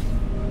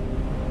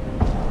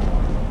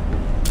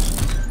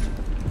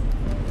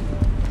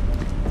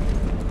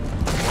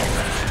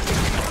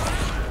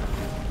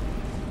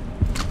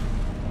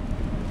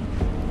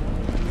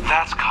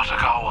 That's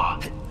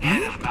Katagawa,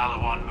 head of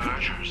Maliwan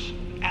mergers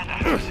and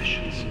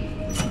acquisitions.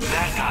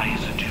 That guy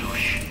is a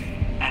douche,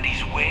 and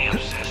he's way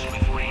obsessed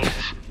with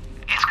Reese.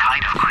 It's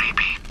kind of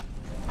creepy.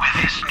 With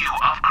this new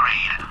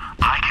upgrade,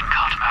 I can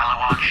cut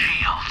Maliwan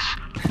shields.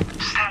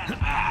 Stand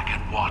back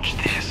and watch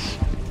this.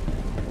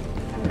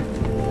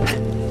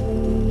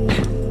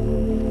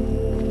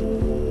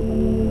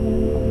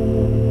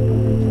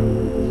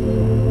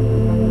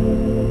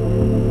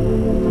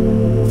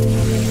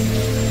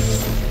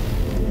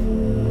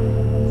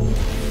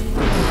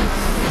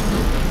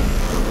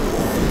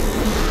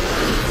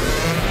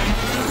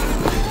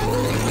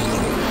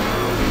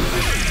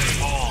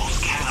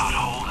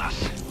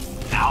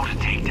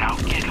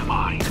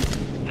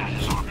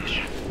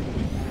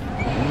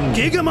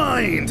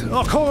 Gigamind!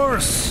 Of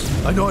course!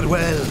 I know it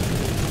well.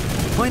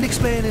 Mind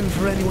explaining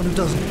for anyone who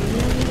doesn't?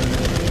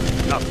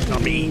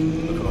 Not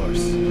me, of course.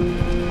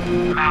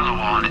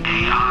 Maliwan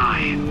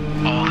AI.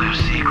 All their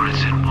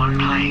secrets in one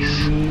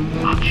place.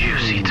 A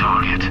juicy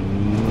target.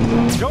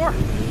 Sure.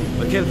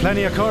 I killed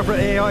plenty of corporate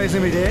AIs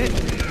in my day.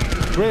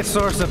 Great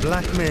source of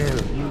blackmail.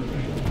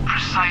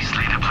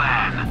 Precisely the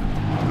plan.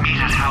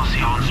 Meet at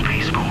Halcyon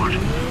Spaceport.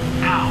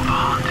 Now the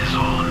hunt is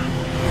on.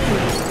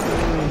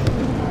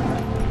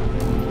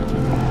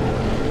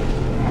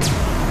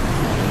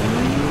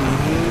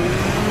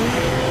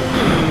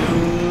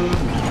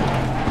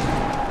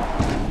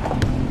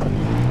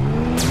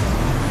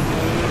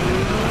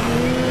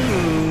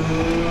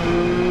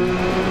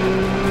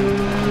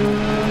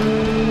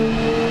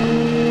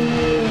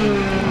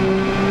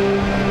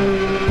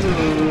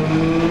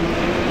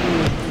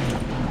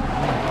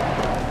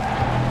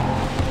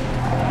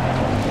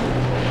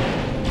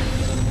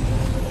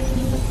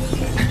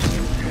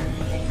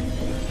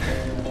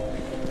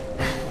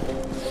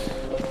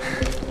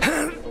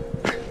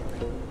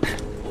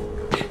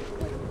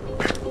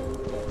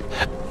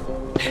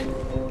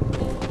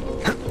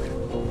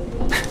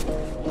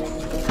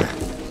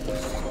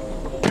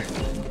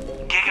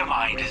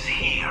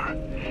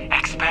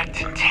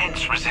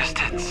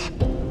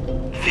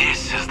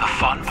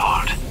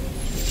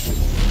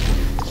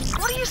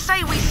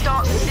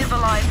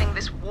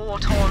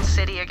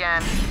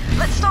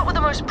 Let's start with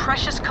the most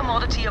precious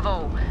commodity of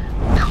all,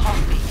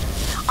 coffee.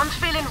 I'm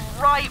feeling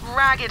right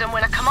ragged, and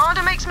when a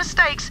commander makes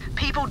mistakes,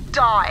 people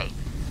die.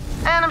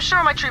 And I'm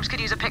sure my troops could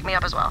use a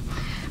pick-me-up as well.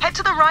 Head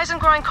to the Rise and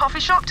Grind coffee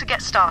shop to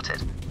get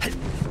started.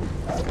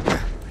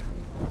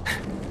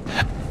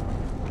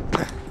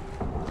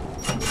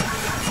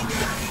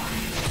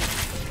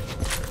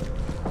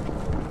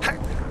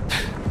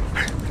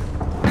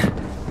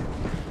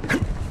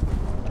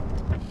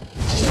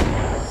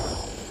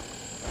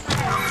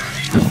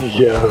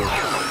 Yo.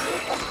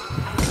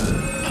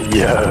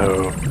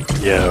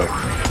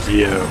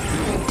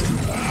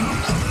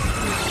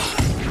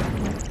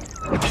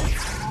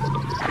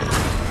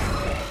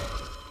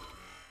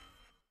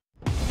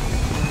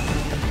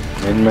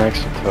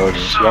 Min-max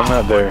intelligence. Yeah, I'm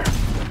not there.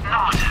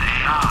 Not an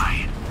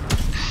AI.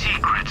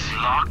 Secrets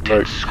locked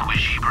in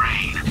squishy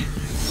brain.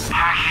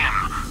 Hack him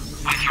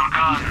with your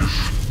guns.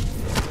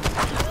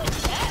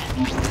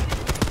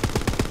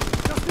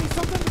 Just need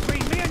something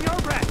between me and your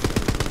breath.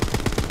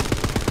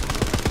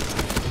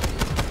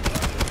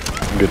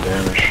 Good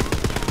damage.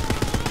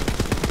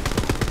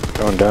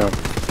 Going down.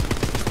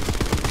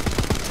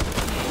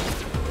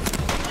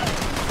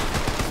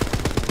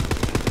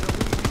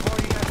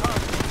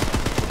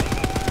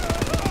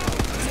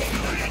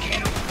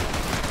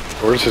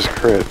 Where's his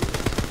crit?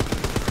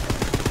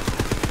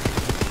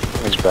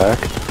 He's back.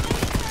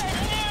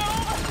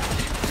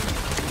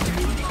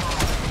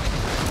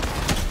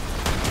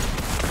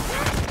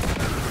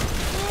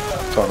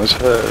 It's on his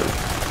head.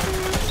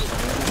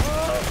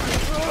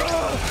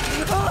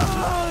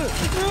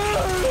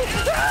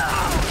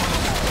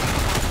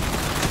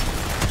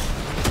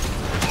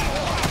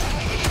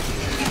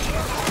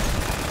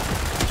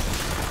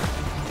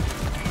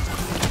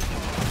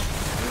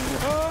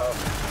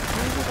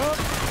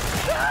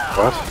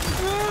 What?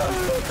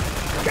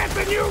 Get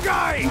the new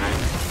guy!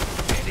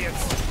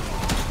 Idiots.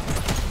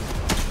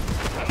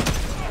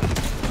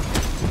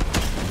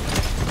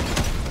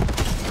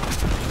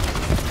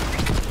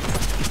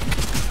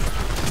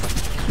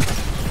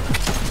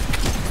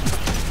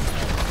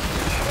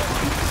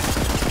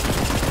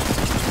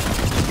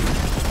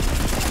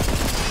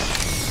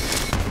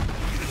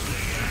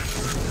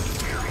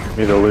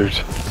 Me the loot.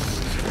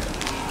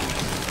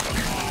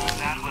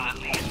 That will at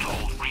least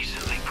hold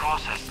recently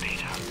processed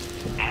data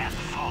and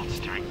faults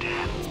during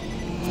death.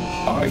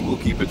 I will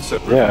keep it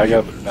separate. Yeah, I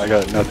got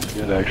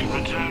nothing good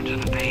actually. Return to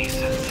the base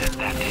and send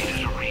that data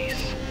to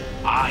Reese.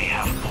 I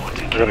have more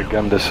to I got a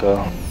gun to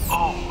sell.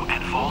 Oh,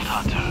 and Vault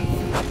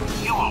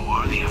Hunter, you are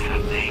worthy of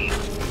that name.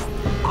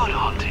 Good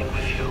hunting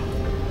with you.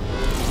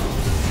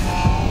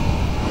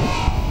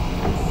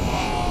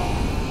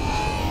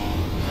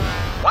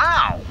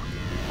 Wow!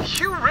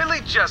 You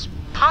really just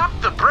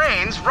popped the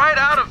brains right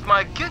out of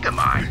my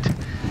Gigamind.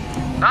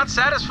 Not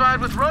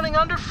satisfied with running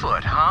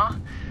underfoot, huh?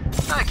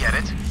 I get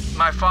it.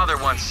 My father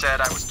once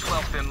said I was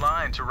 12th in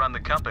line to run the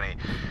company,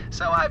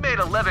 so I made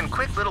 11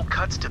 quick little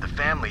cuts to the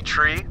family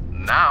tree.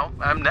 Now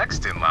I'm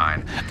next in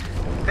line.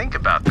 Think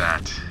about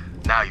that.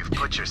 Now you've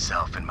put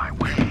yourself in my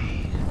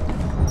way.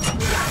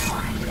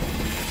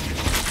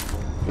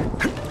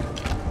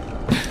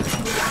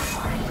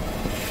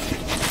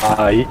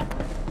 Aye.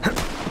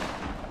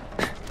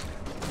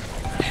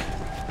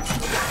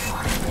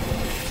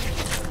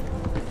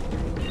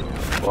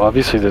 Well,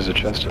 obviously there's a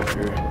chest up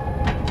here.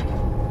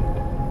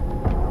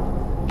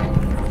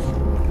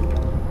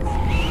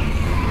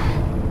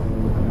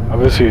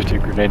 Obviously you have to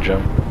grenade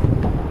jump.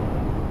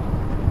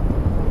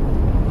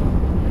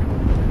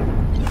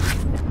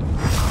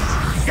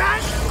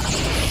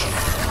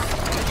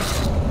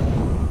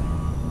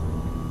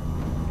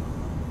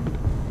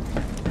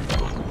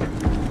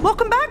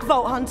 Welcome back,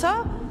 Vault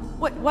Hunter.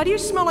 Wait, why do you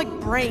smell like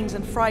brains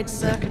and fried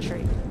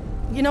circuitry?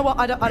 You know what?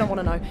 I don't want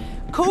to know.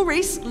 Call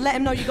Reese. Let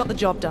him know you got the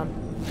job done.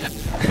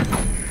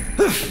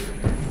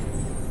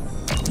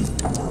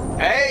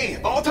 Hey,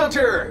 Vault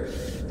Hunter!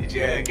 Did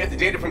you get the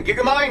data from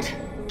Gigamind?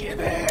 Give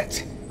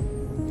it.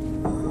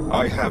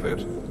 I have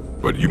it,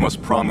 but you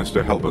must promise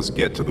to help us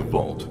get to the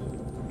vault.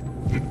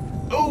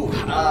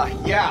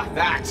 Oh, yeah,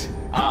 that.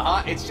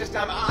 It's just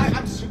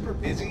I'm super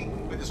busy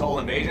with this whole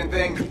invasion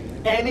thing.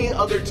 Any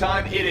other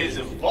time it is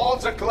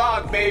vault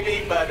o'clock,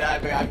 baby, but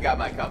I've got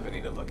my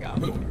company to look out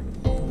for.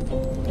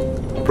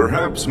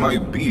 Perhaps my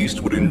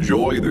beast would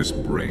enjoy this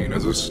brain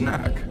as a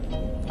snack.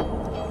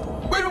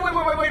 Wait,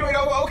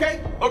 oh,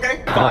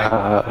 okay, fine.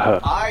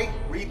 I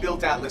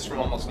rebuilt Atlas from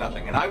almost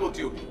nothing, and I will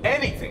do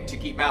anything to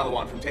keep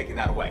Maliwan from taking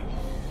that away.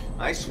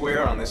 I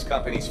swear on this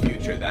company's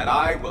future that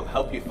I will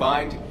help you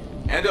find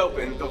and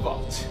open the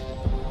vault.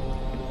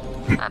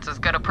 That's as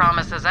good a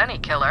promise as any,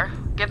 killer.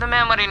 Give the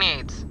man what he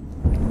needs.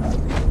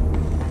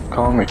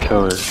 Call me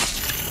killer.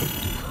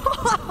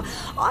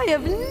 I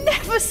have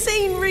never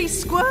seen Reese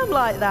squirm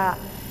like that.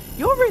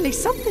 You're really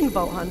something,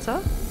 Vault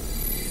Hunter.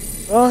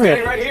 Oh,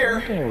 Standing right here,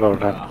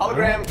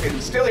 hologram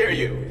can still hear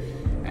you.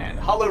 And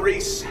Holo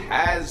Reese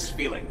has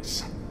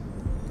feelings.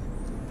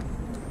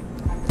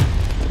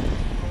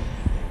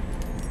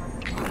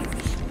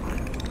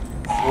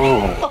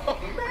 Whoa.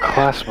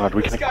 Class mod.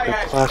 We can This guy equip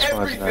has class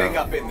mods everything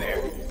now. up in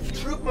there.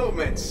 Troop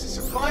movements,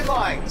 supply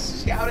lines,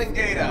 scouting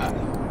data.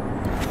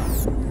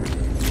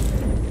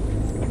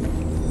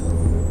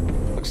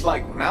 Looks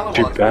like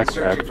Maliwan's been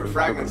searching for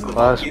fragments of the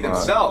monkey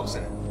themselves,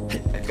 and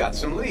they've got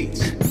some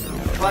leads. A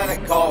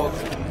planet called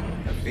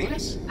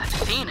Venus?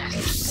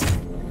 Venus.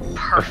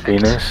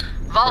 Venus?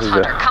 Vault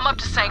Hunter, come up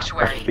to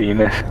Sanctuary.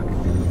 Venus.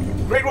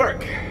 Great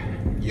work.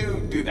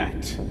 You do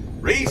that.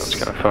 Reese,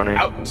 That's kind of funny.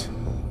 out.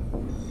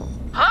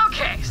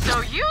 Okay, so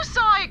you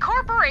saw a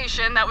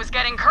corporation that was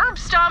getting curb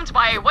stomped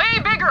by a way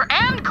bigger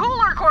and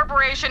cooler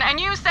corporation, and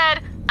you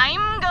said,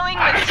 I'm going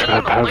with Team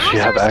How does she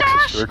have Loser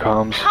access Stash? to her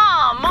comms?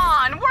 Come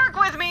on, work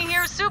with me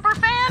here,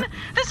 superfan.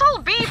 This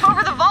whole beef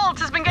over the vault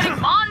has been getting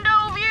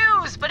mondo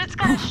views, but it's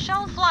got a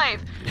shelf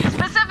life.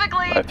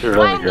 Specifically,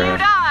 when you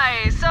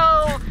die,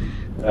 so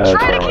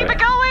try to keep it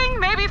going,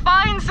 maybe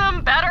find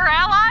some better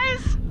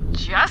allies?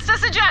 Just a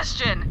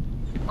suggestion.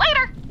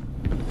 Later.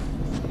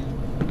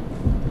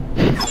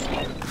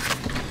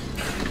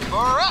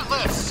 For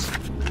Atlas!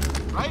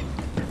 Right?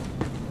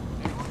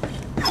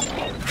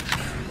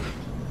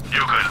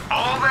 You could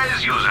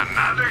always use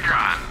another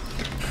gun.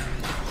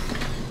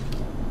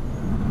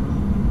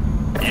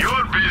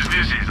 Your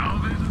business is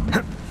always...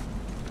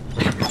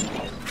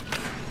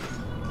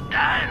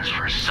 Dimes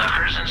for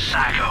suckers and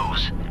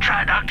psychos.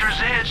 Try Dr.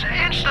 Zed's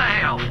Insta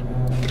Health.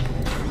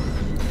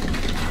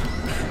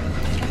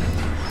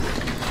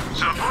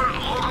 Support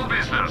local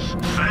business.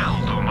 Sell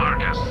to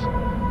Marcus.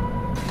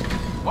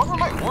 What were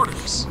my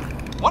orders?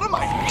 What am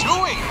I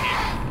doing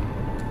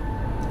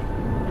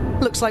here?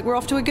 Looks like we're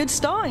off to a good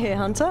start here,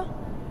 Hunter.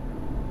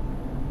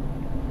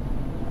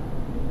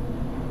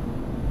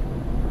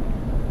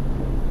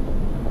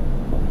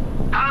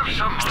 Have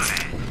some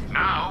money.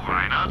 Now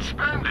why not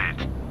spend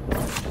it?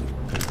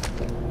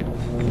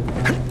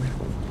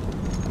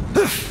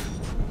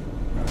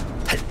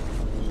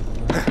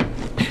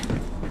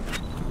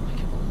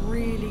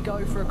 we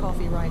go for a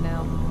coffee right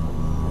now.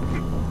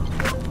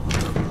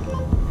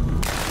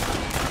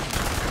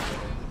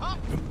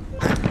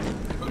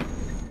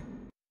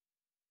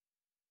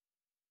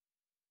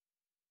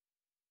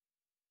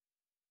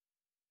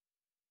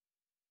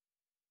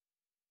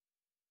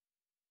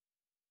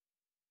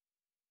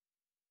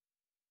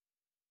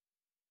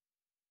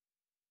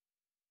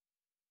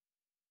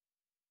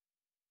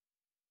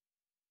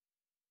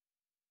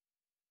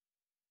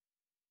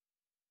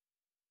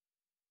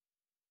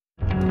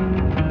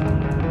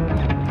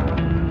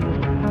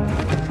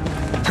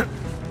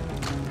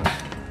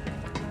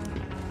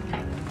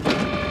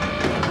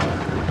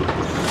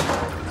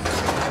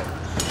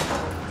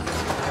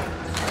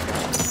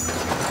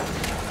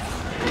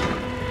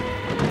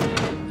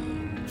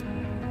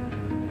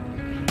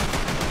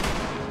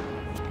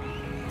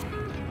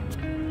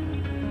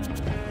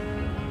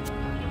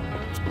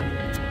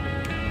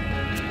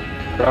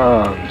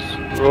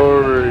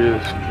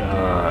 Glorious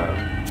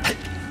God.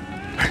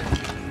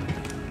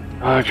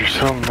 God, you're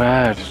so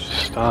mad.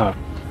 Just stop.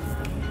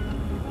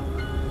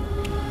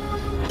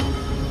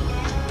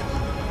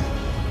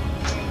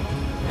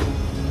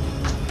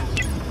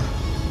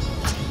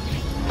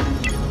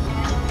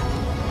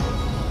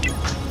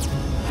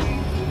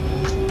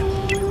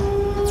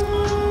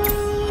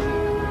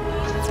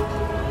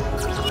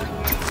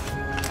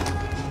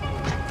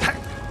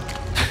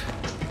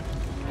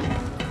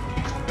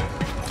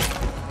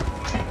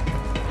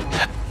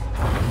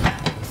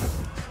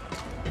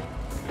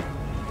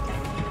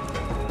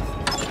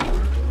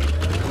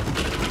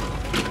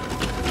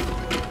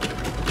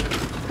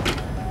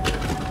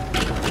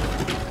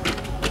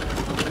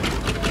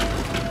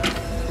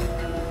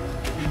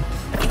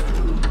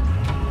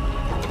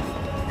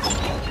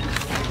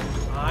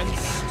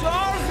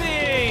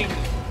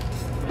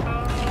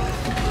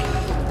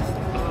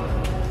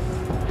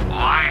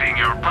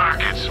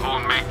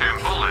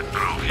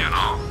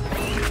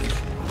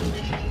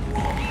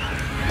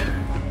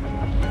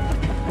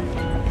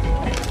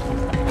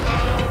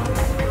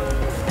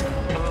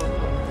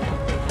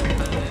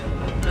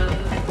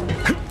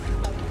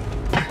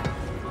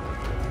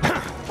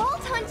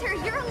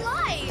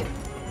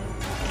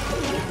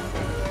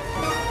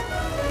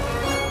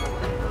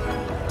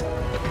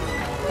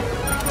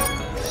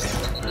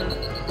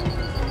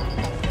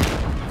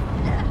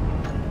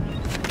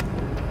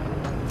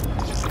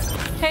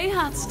 Hey,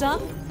 hot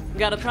stuff.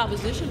 Got a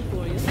proposition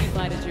for you.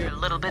 Invited your... A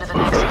little bit of an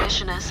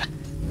exhibitionist.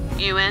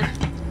 You in?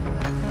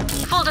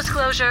 Full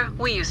disclosure,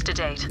 we used to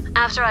date.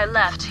 After I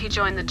left, he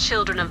joined the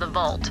Children of the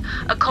Vault.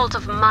 A cult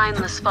of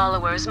mindless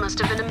followers must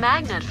have been a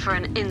magnet for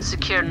an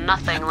insecure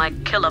nothing like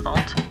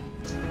Kilovolt.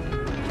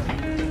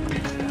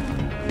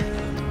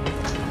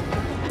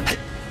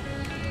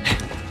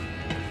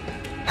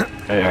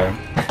 Hey,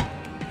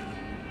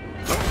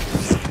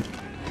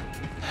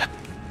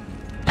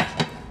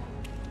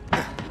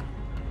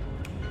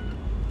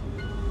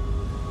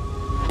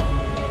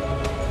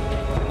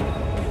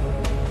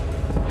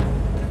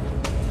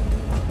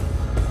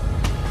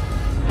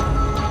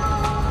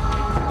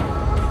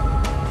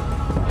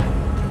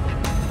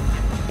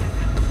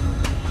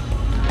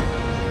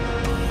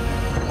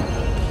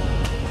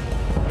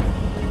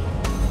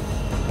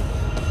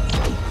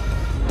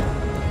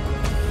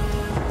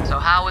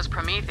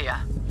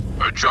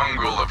 A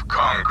jungle of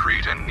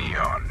concrete and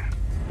neon.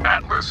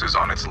 Atlas is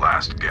on its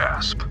last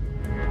gasp.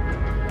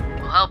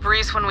 We'll help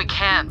Reese when we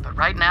can, but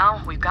right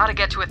now, we've got to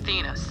get to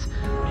Athenas.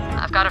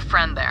 I've got a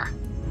friend there.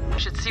 We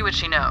should see what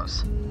she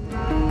knows.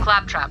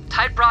 Claptrap,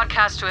 tight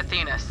broadcast to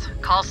Athenas.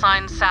 Call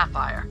sign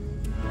Sapphire.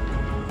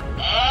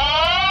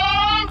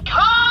 And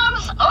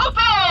comms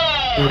open!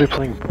 Why are they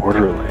playing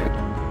Borderlands?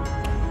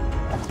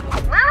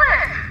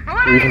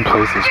 Who even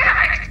plays this?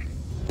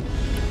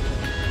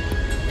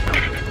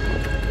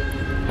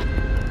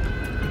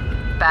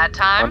 Bad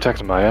time?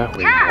 Contact Maya?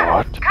 Wait, Yeah,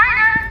 what? kinda.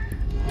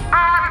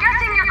 I'm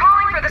guessing you're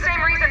calling for the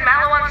same reason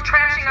Malawan's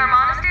trashing our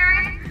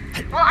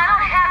monastery? Well, I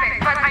don't have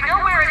it, but I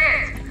know where it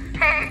is.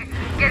 Hey,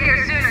 get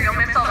here soon or you'll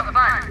miss all the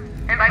fun.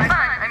 And by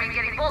fun, I mean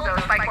getting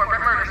bulldozed by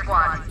corporate murder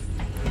squads.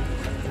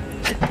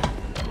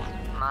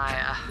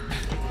 Maya.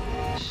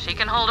 She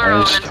can hold her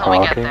own until we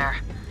get there.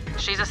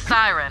 She's a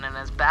siren and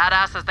as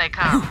badass as they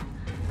come.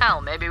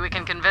 Hell, maybe we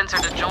can convince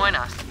her to join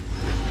us.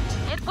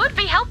 It would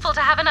be helpful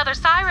to have another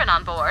siren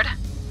on board.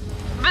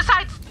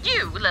 Besides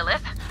you,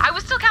 Lilith. I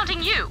was still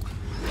counting you.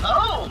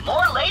 Oh,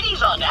 more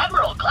ladies on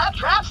Admiral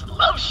Claptrap's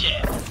love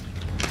ship.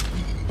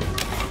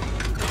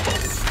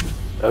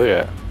 Oh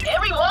yeah.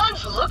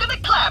 Everyone's looking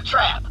at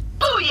Claptrap.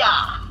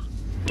 Booyah!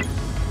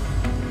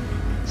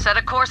 Set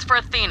a course for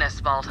Athenas,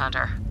 Vault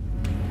Hunter.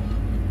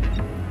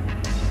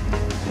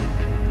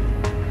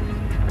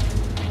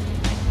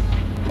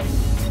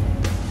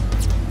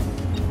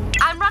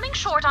 I'm running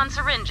short on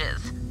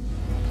syringes.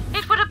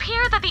 It would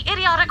appear that the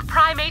idiotic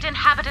primate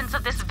inhabitants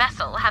of this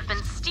vessel have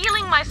been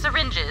stealing my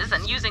syringes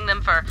and using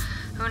them for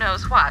who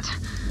knows what.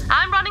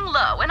 I'm running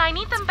low and I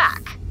need them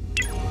back.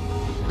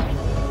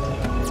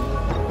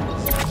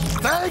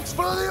 Thanks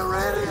for the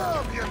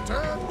iridium, you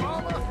turd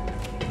mama!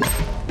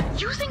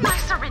 Using my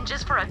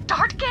syringes for a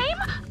dart game?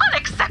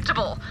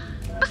 Unacceptable!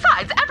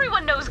 Besides,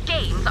 everyone knows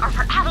games are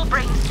for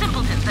addle-brained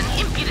simpletons and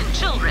impudent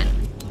children.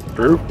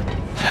 True.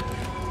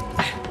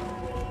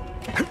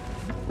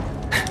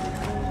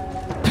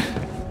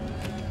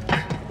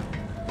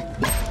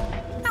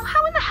 Now,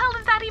 how in the hell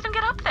did that even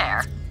get up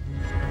there?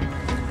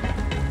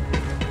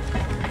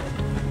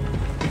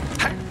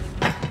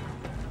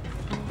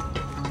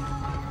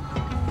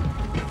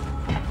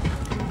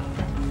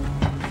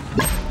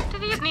 Do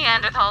these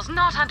Neanderthals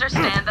not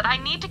understand that I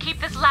need to keep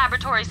this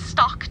laboratory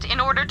stocked in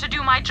order to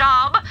do my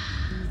job?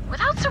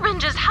 Without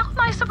syringes, how am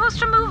I supposed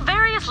to move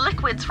various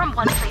liquids from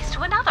one place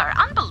to another?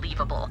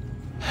 Unbelievable.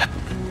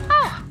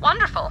 Oh,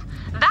 wonderful.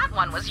 That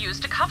one was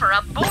used to cover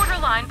up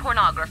borderline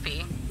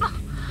pornography.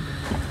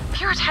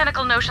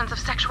 Puritanical notions of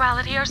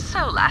sexuality are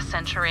so last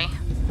century.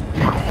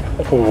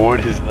 What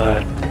is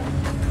that?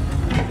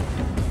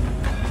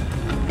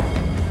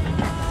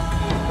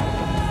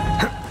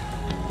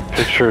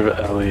 Picture of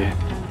Ellie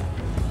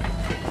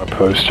on a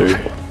poster.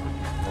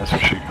 That's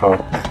what she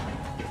called.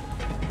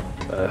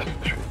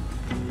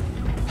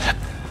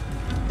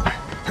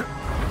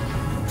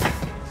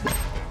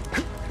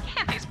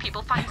 Can't these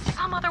people find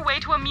some other way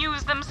to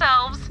amuse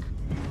themselves?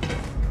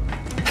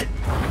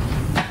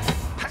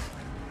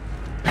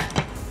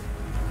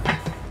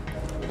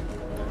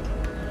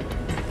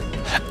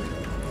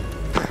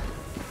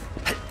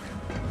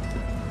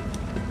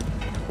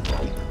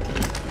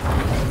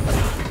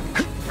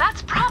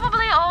 That's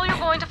probably all you're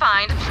going to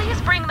find.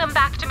 Please bring them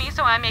back to me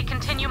so I may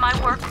continue my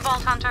work,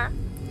 Vault Hunter.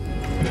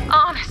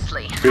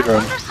 Honestly, I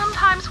wonder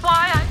sometimes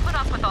why I put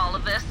up with all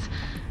of this.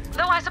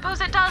 Though I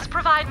suppose it does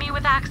provide me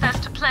with access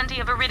to plenty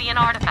of Iridian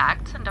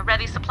artifacts and a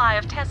ready supply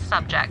of test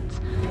subjects.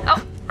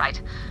 Oh, right.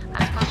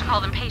 I'm supposed to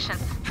call them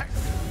patients.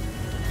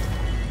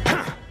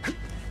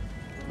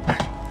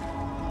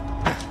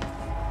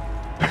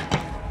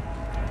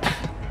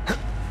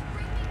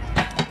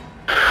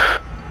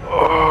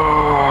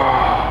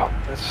 Oh,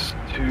 that's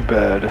too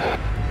bad.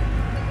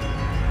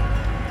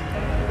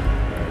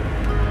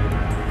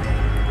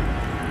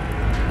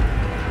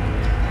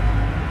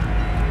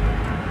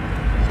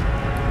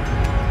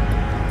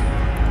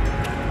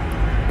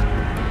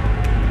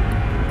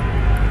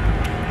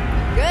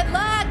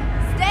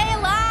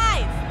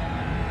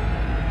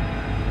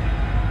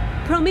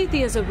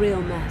 Promethea's a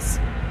real mess.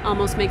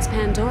 Almost makes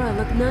Pandora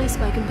look nice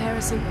by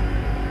comparison.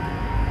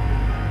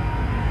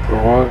 For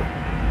what?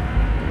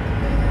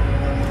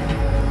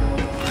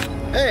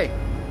 Hey,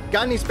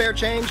 got any spare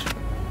change?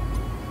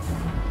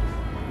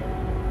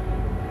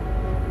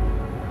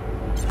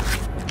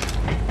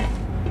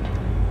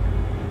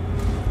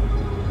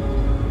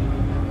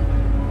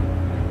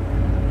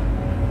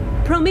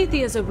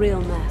 Promethea's a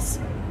real mess.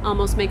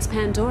 Almost makes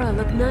Pandora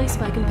look nice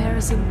by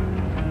comparison.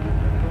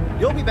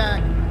 You'll be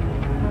back.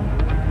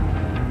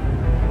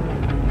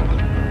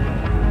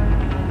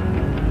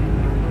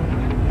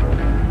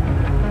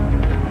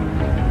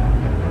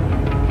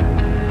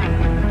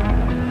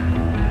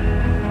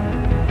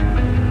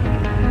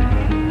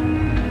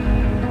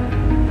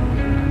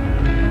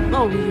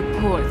 Oh, you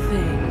poor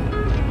thing.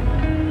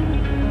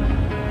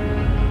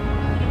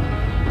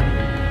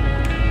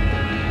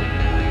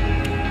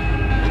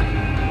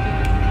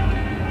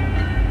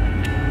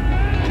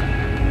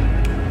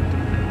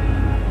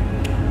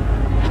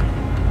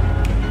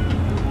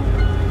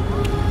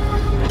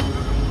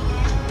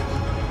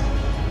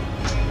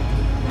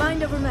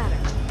 Mind over matter.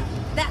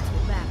 That's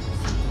what matters.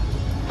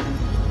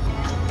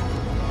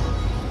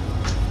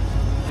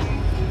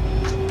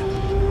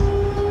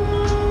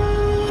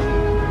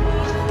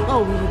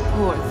 Oh, you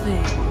poor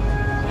thing.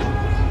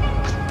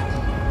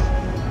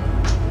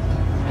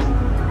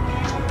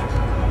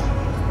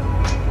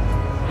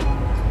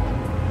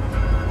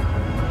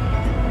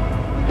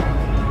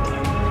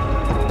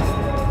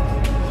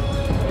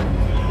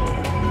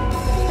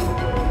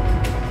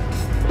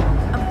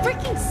 I'm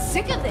freaking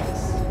sick of this.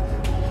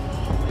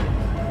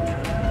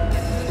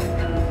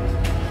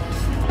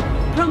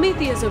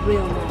 Promethea's a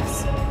real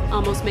mess.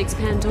 Almost makes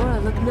Pandora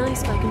look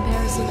nice by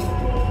comparison.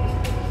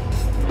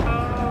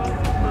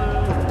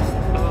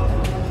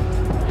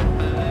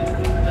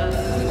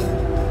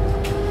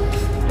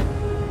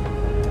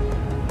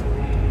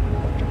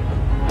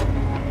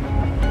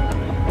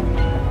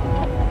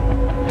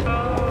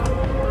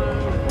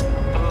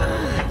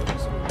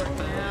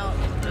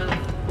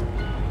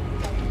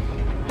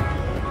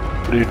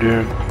 What are you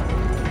doing?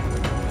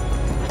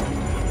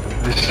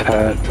 This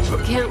hat.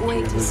 Can't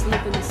wait to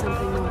slip into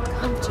something more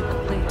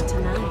comfortable later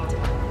tonight.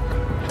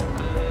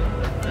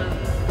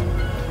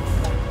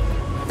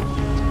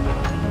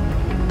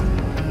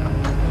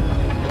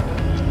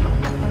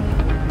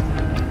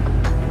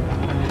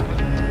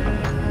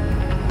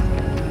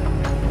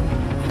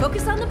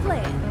 Focus on the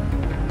plan.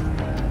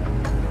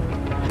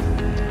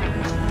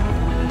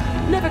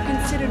 Never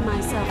considered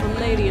myself a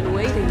lady in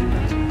waiting,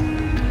 but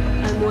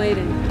I'm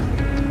waiting.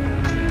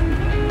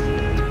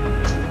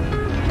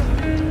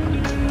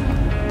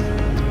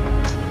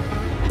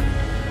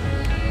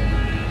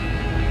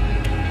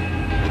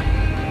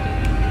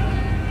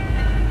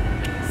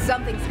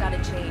 Something's gotta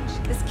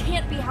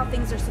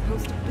things are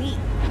supposed to be.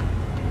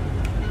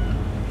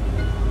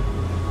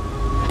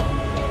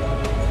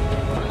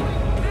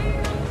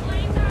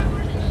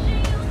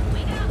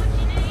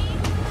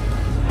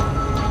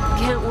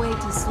 Can't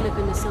wait to slip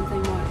into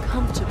something more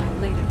comfortable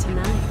later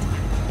tonight.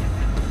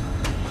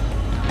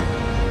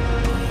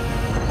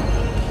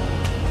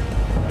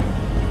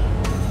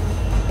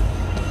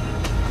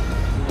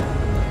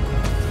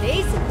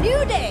 Today's a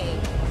new day.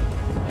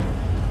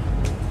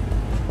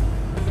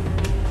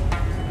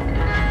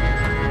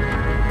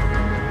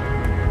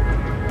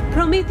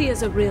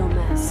 Promethea's a real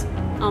mess.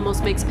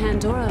 Almost makes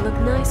Pandora look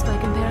nice by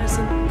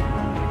comparison.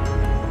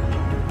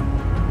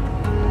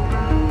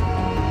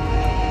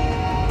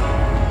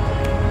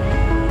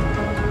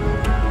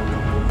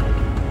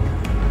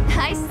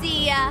 I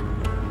see ya.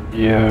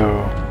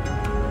 Yo.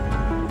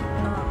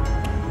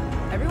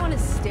 Everyone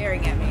is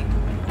staring at me.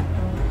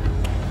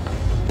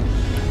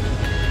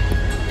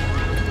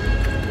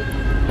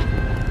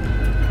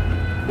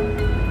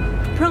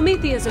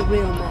 Promethea's a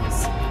real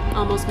mess.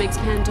 Almost makes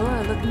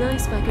Pandora look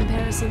nice by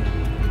comparison.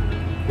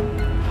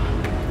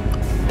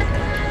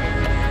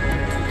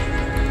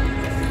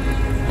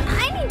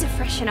 I need to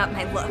freshen up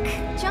my look.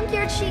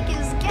 Junkyard chic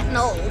is getting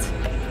old.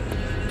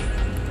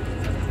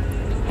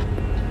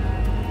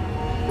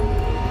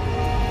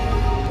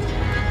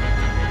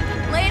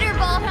 Later,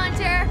 Vault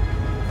Hunter.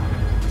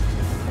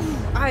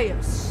 I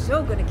am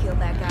so gonna kill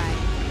that guy.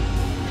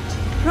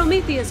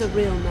 Promethea's a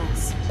real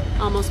mess.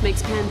 Almost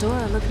makes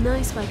Pandora look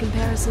nice by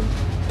comparison.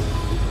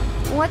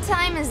 What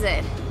time is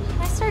it?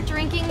 Can I start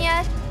drinking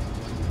yet?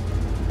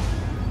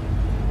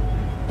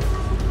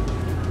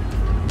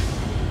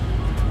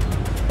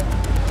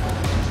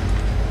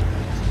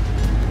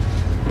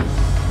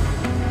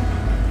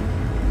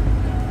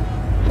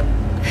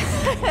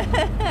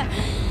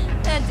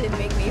 That did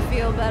make me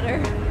feel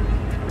better.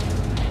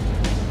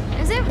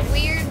 Is it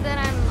weird that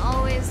I'm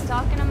always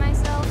talking to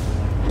myself?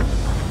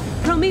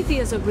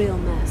 Promethea's a real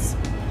mess.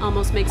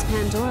 Almost makes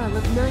Pandora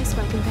look nice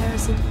by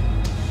comparison.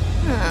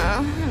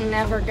 Oh, I'm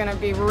never gonna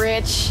be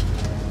rich.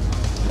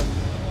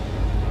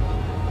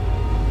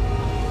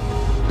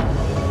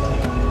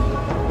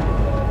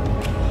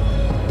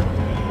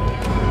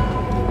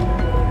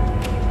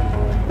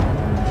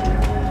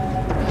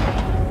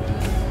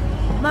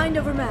 Mind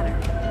over matter.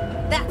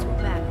 That's what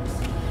matters.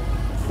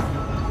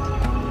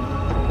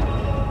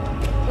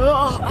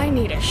 Ugh, I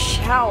need a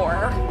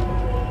shower.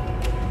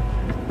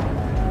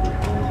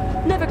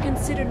 Never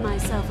considered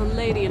myself a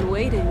lady in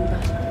waiting,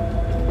 but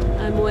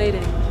I'm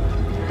waiting.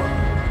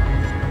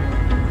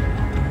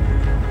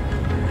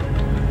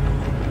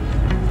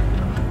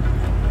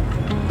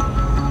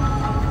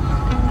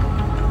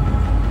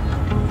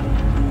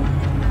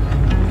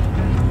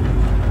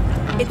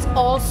 It's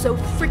all so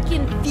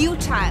freaking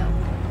futile.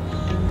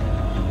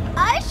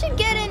 I should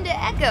get into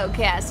echo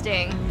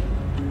casting.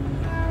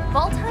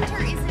 Vault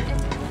Hunter isn't a...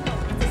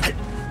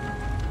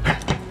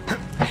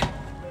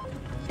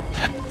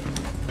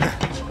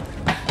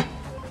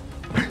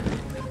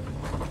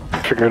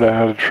 Figured out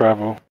how to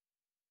travel.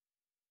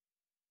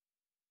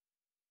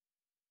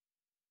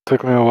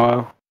 Took me a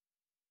while.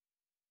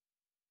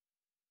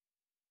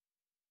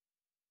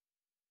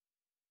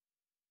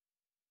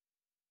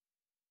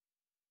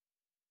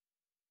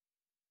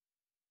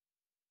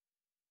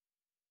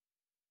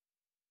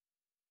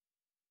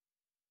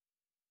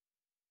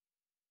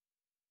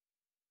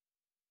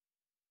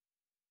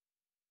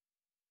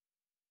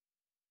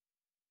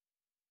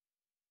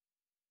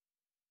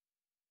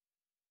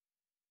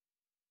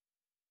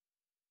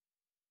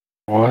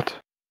 What?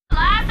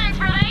 License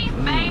for these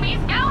babies,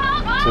 go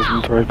on, go! Is this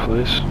in the right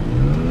place?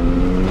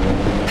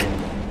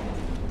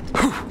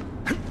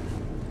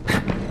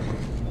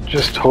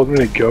 Just told me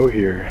to go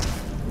here.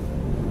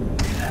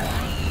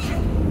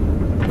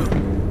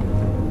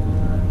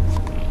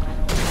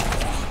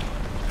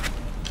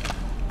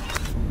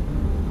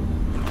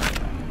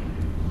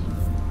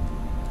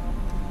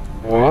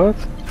 What?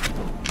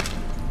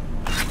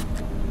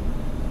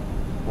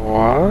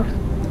 What?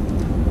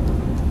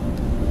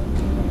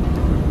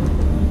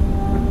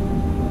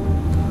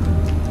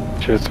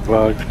 Shit's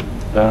bugged.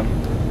 Done.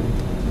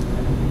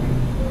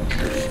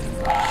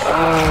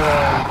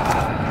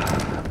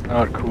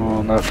 Not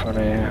cool, not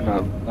funny,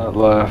 not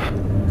laugh.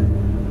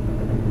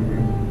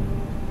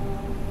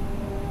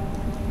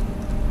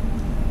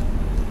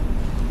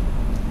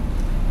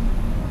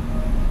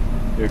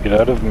 Yo, get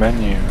out of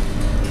menu.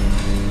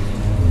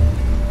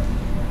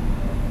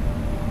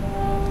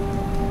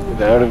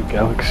 Get out of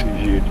galaxy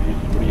view, dude.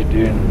 What are you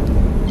doing?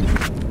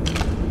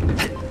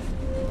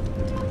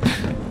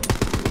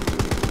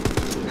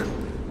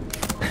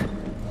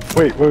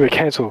 Wait,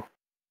 cancel.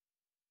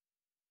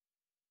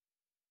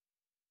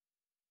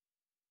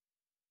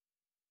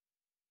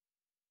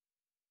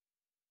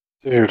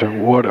 Dude,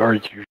 what are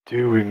you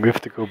doing? We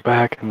have to go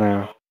back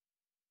now.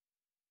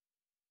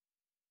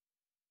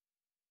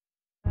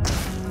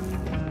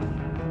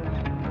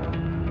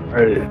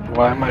 Alright,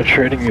 why am I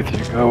trading with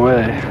you? Go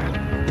away.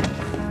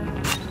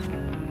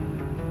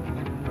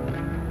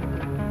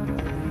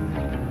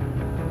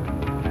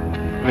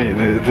 Wait,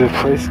 the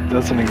place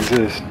doesn't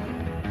exist.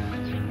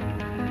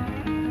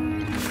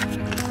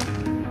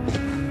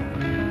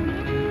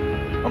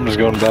 I'm just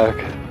going back.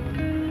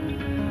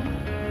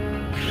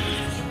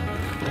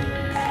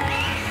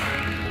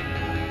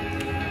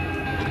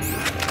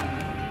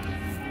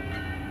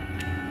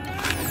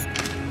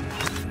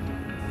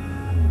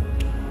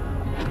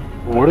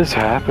 What is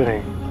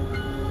happening?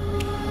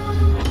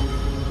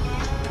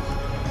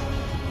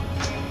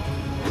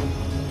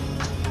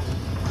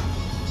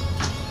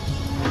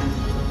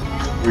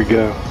 Here we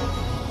go.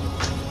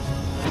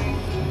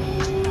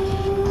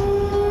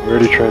 We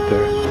already tried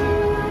there.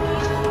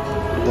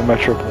 The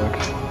Metroplex.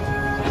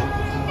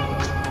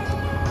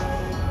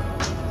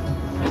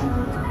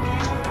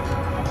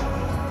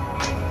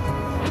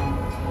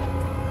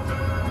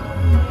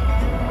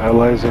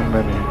 Allies and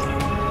menu.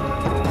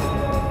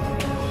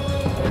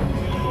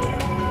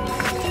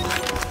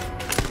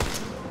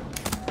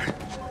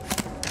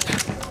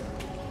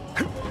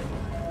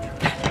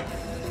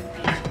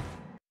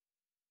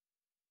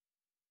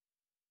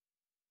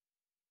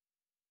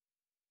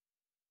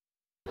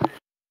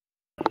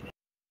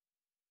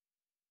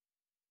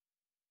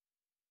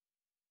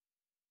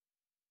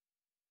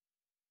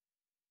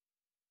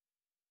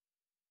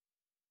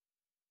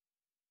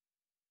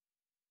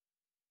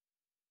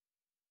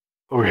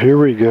 Oh, here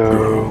we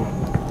go.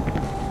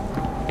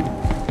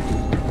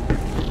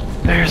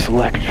 There's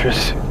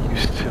electricity, you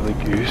silly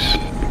goose.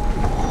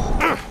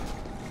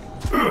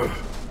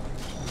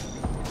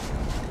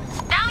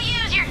 Don't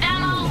use your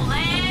dumb old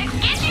legs.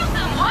 Get you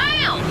some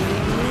wheels.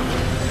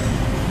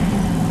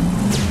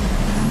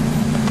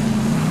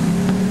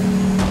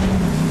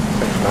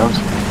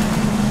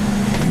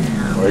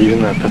 Why are you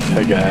using that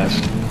pathetic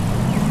ass?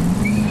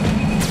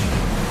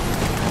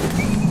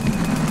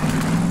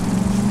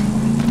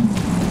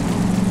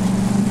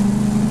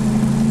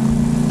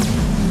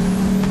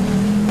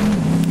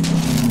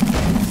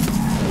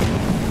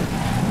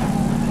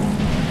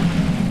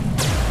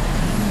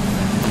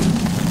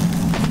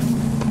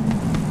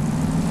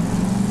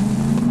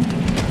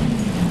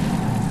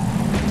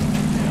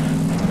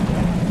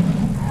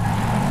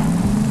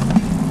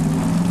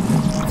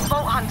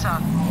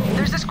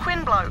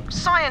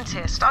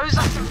 Scientist owes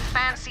us some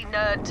fancy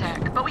nerd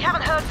tech, but we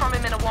haven't heard from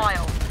him in a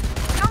while.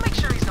 We gotta make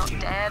sure he's not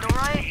dead,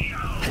 alright?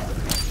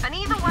 And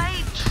either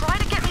way, try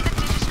to get me the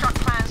Digistruct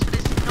plans for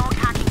this nog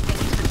hacking thing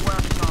he's been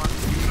working on.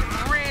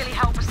 It would really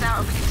help us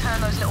out if we could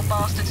turn those little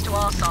bastards to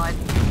our side.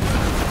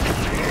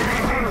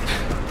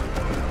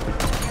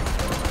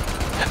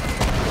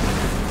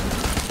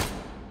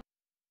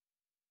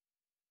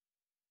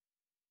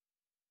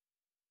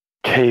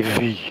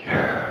 KV.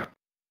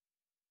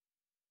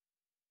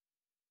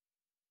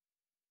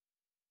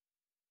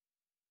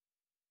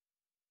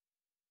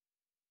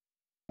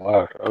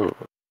 Loud. Oh.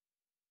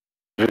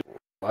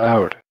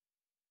 Loud.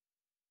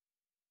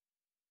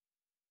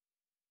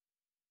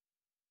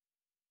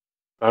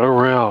 Battle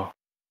Royale.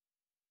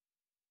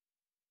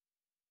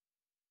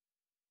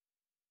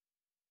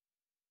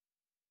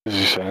 What is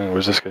he saying?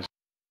 Where's this guy?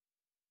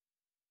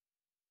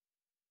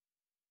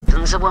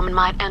 A woman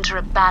might enter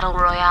a battle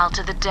royale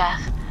to the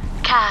death.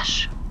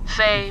 Cash,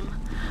 fame,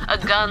 a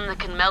gun that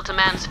can melt a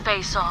man's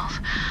face off.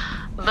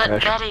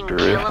 But betting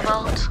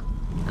kilovolt?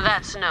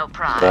 That's no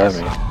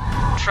prize.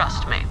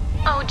 Trust me.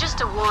 Oh, just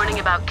a warning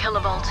about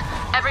kilovolt.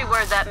 Every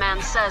word that man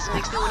says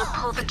makes me want to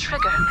pull the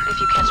trigger, if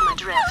you catch my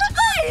drift.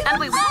 And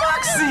we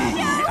Moxie!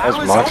 That's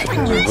Moxie.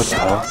 What the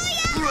hell?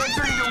 You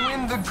entering to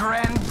win the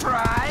grand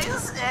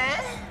prize, eh?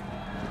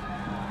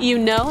 You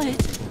know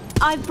it.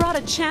 I've brought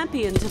a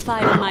champion to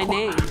fight in my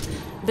name.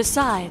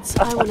 Besides,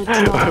 I want to draw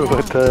it out.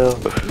 What the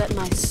hell? Let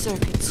my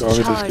circuits charge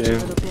a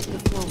little bit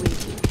before we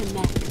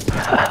connect.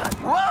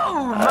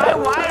 Whoa, my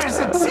wires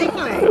are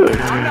tingling.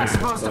 I'm not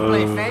supposed to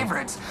play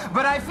favorites,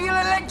 but I feel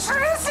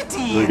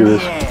electricity in the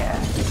air.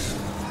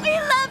 We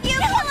love you,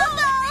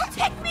 Kilovolt!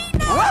 Pick me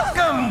now!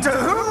 Welcome to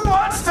Who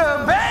Wants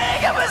to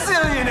Bang a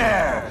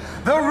Bazillionaire?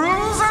 The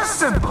rules are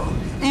simple.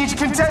 Each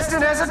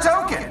contestant has a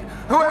token.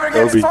 Whoever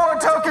gets 4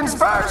 tokens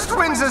first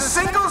wins a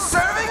single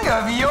serving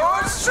of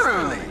yours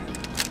truly.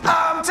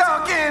 I'm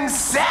talking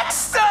sex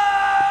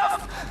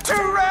stuff! 2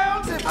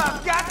 rounds if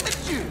I've got the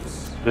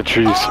juice. The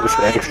juice is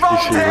the XQC,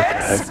 what the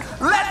heck?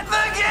 Let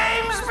the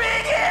games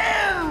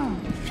begin!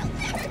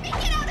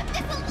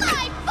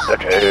 The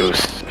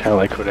juice. Kinda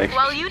like what XQC.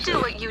 While you do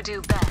what you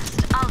do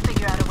best, I'll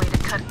figure out a way to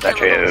cut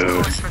kilovolt's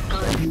course for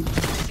good.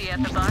 See you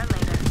at the bar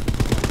later.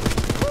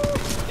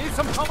 Need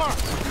some cover!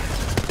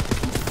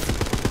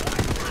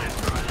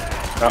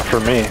 Not for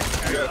me.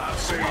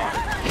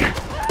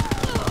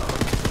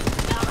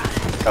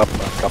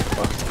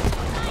 Kappa.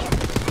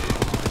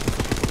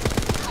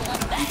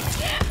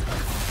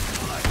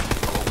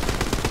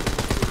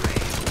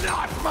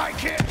 Not my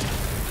kid!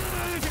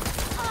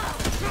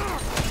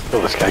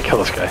 Kill this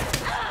guy.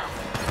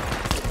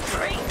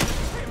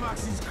 Hey,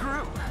 Moxie's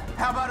crew.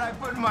 How about I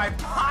put my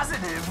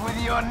positive with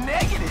your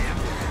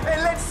negative?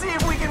 And let's see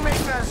if we can make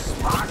the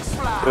sparks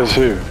fly. Who's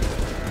who?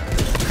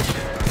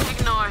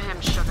 Ignore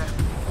him, sugar.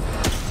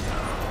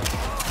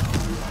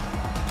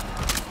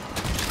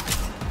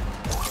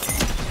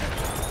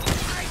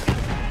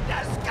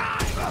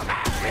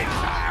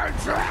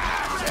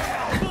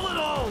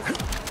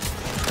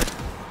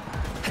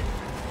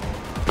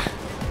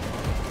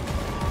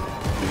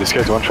 This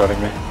guy's one-shotting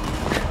me.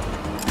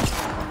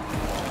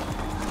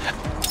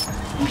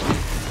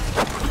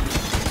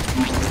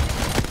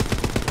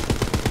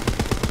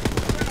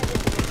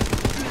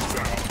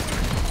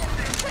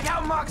 Check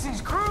out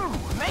Moxie's crew,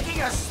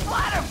 making a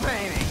splatter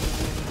painting.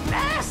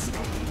 Nasty.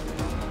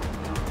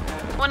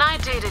 When I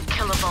dated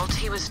Kilovolt,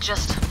 he was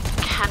just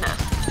Kenneth.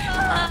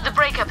 The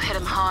breakup hit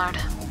him hard.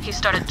 He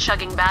started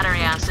chugging battery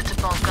acid to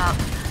bulk up.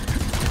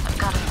 I've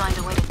got to find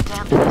a way to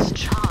dampen his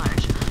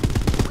charge,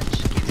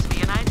 which gives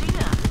me an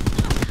idea.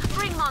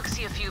 Bring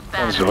Moxie a few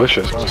batteries. Sounds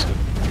delicious, honestly.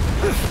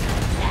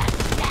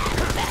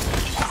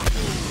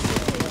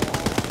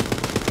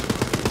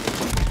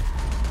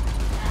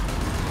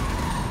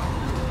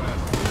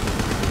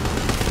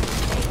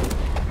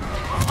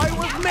 I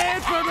was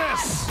made for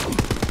this!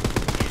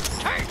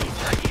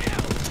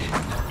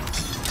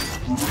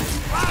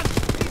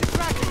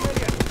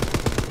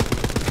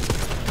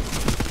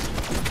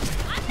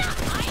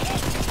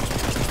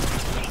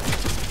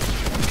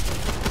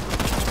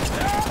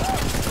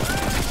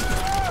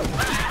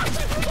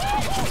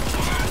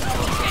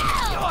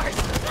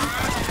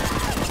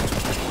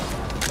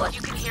 You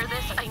can hear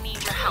this? I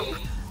need your help.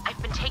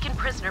 I've been taken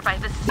prisoner by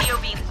this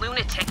COV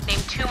lunatic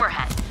named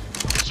Tumorhead.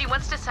 She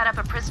wants to set up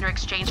a prisoner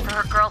exchange for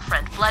her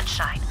girlfriend,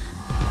 Bloodshine.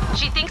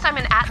 She thinks I'm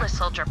an Atlas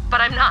soldier,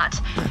 but I'm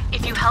not.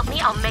 If you help me,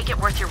 I'll make it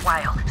worth your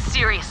while.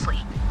 Seriously.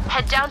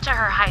 Head down to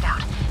her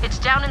hideout. It's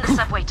down in the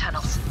subway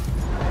tunnels.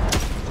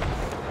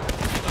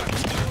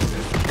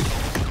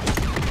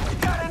 We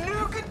got a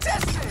new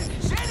contestant!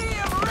 Jenny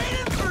of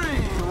Rated 3!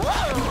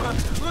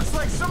 Whoa! Looks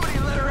like somebody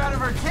let her out of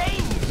her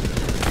cage!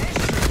 This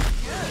should be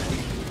good.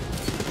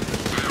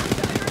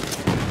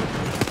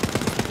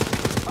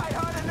 Fight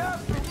hard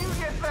enough and you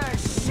get the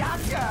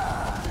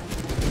shotgun!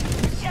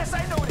 Yes,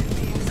 I know what it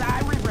means. I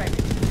regret it.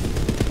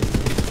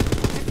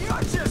 If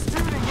you're just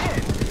tuning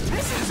in,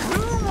 this is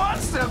Who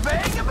Wants to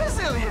Bang a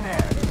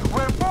Bazillionaire,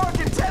 where 4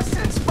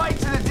 contestants fight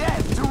to the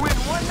death to win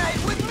one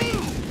night with me,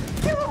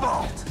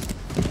 Kilovolt.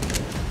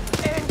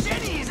 And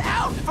Jenny's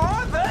out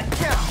for the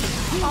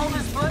count. All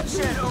this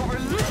bloodshed over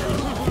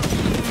little.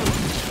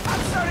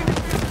 I'm starting to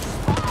feel the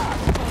spark.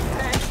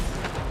 Hey.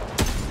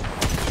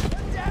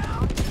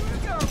 Down you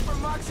go for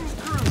Moxie's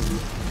crew.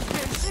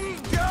 Can she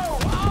go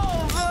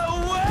all the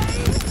way?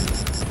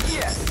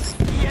 Yes.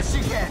 Yes,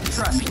 she can.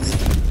 Trust me.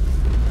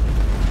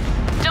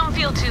 Don't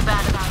feel too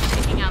bad about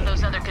taking out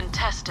those other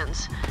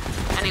contestants.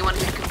 Anyone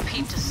who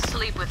compete to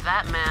sleep with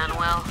that man,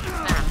 well,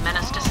 they're a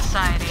menace to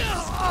society.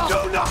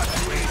 Do not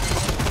wait.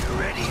 You're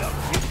ready up.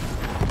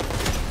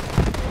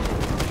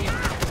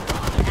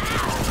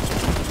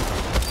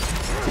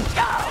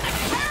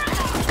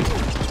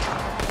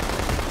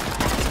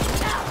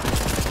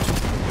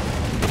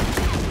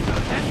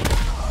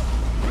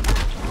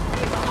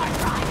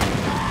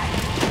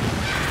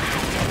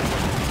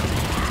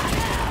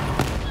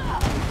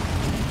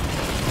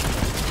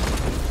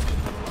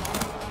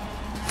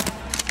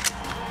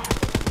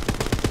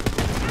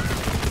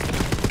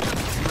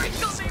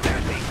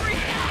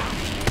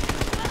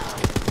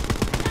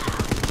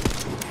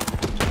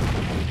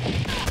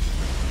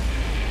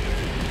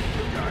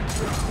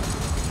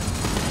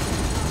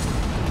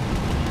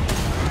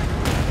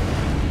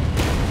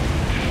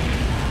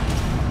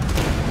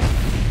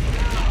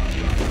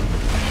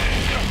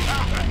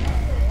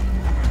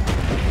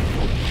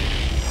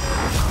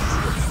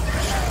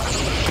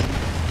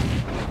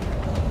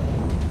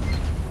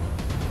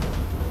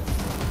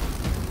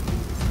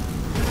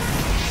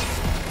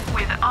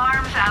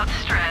 Arms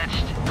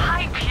outstretched.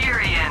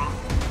 Hyperion.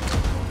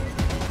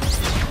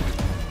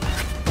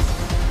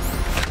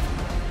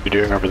 What are you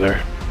doing over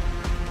there?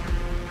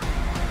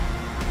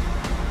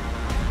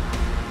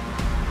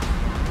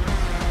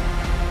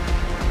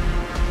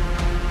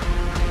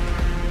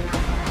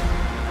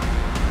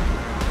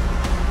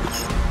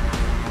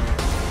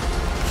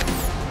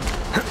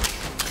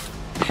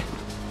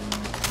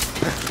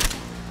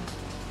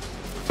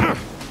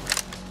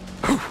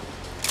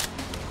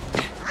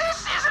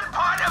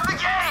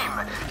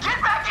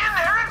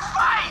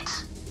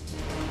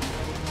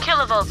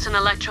 Kilovolt's an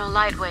electro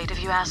lightweight,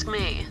 if you ask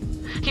me.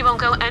 He won't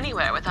go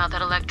anywhere without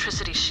that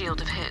electricity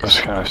shield of his. That's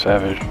kind of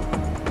savage.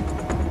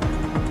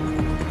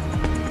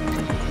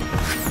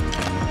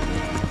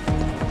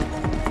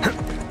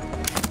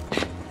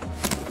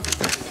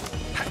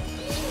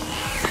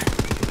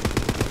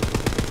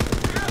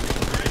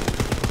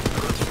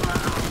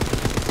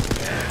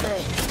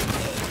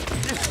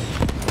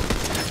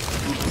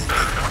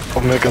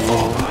 Omega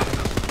lol.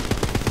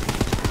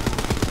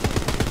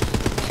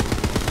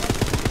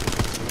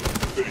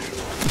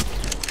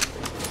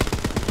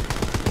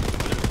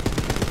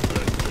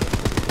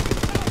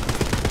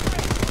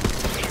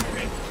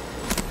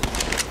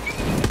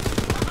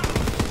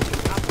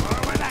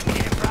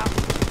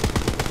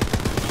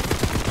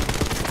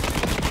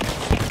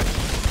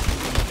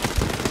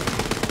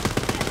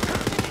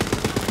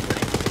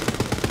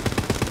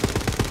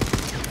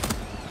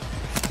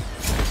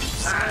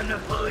 I'm the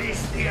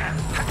police, yeah.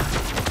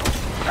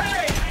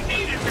 Hey, I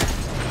needed that.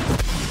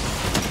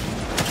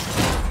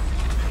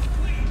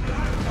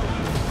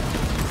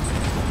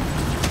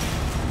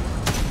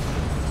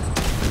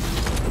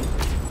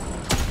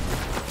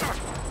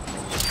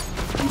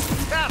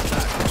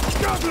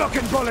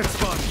 Good-looking bullet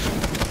sponge.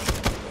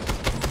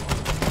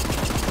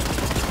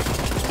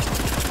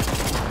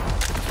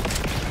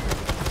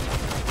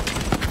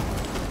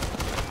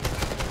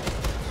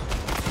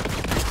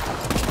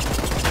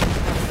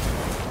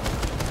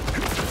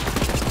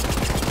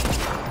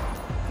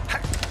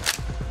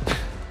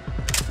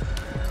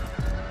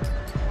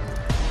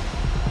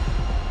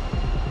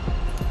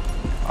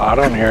 I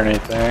don't hear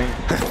anything.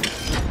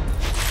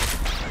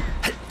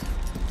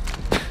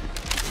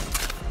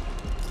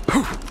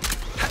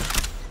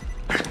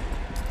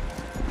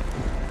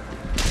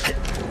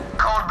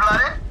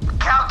 Cold-blooded,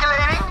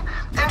 calculating,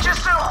 and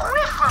just a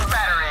whiff of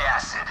battery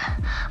acid.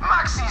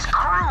 Moxie's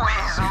crew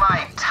is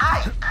my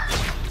type.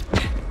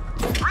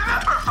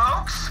 Remember,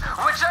 folks,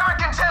 whichever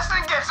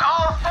contestant gets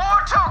all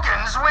 4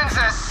 tokens wins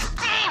a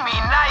steamy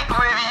night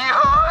with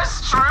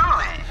yours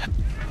truly.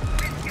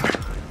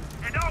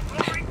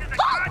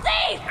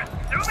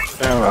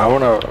 Damn, I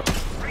wanna.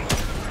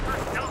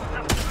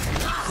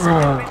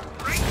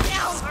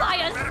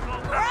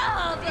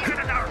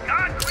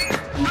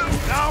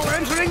 Now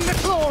entering the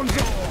clone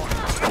door.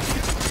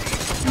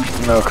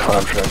 No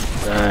contract.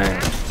 Dang.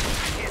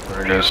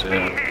 There goes in.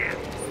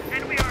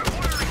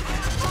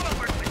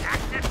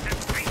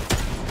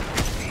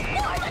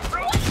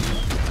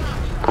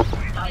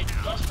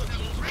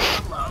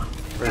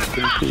 Rest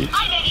in peace.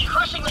 I may be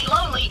crushingly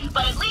lonely,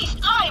 but at least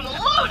I'm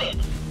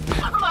loaded!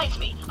 That reminds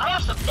me, I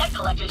have some debt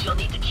collectors you'll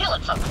need to kill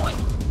at some point.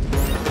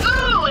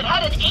 Ooh, it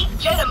had an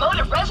 8th-gen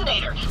emotive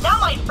resonator. Now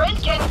my friend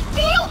can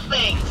feel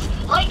things,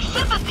 like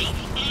sympathy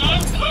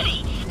and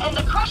pity, and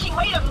the crushing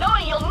weight of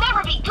knowing you'll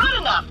never be good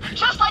enough,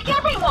 just like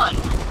everyone.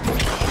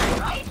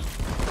 Right?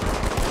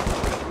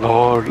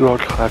 Lord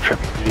Claptrap,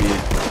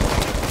 please.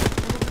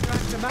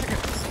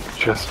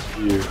 Just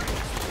you.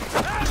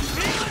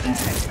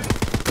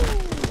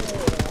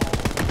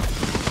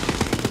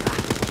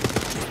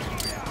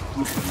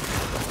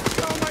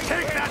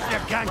 Take that, you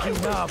ganky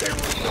knob.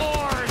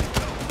 Lord.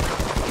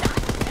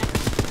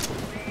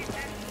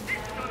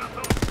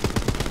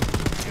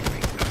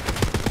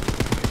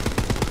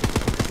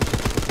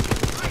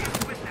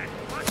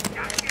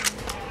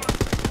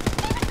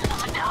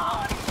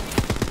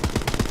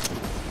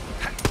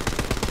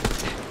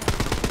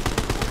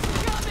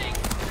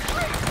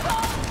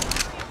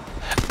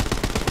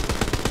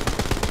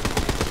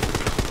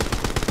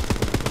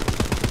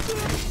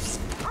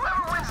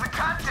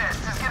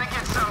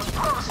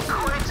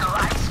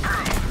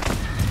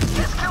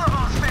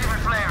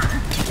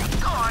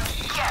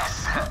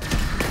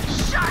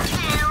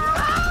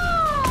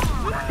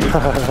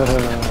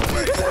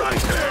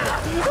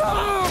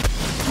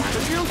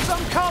 Use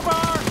some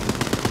cover!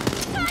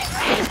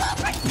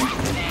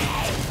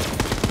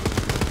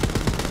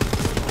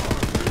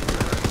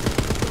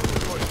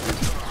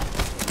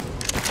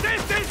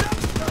 This is a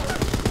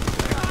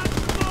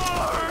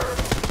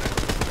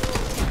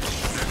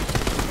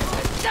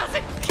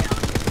doesn't kill.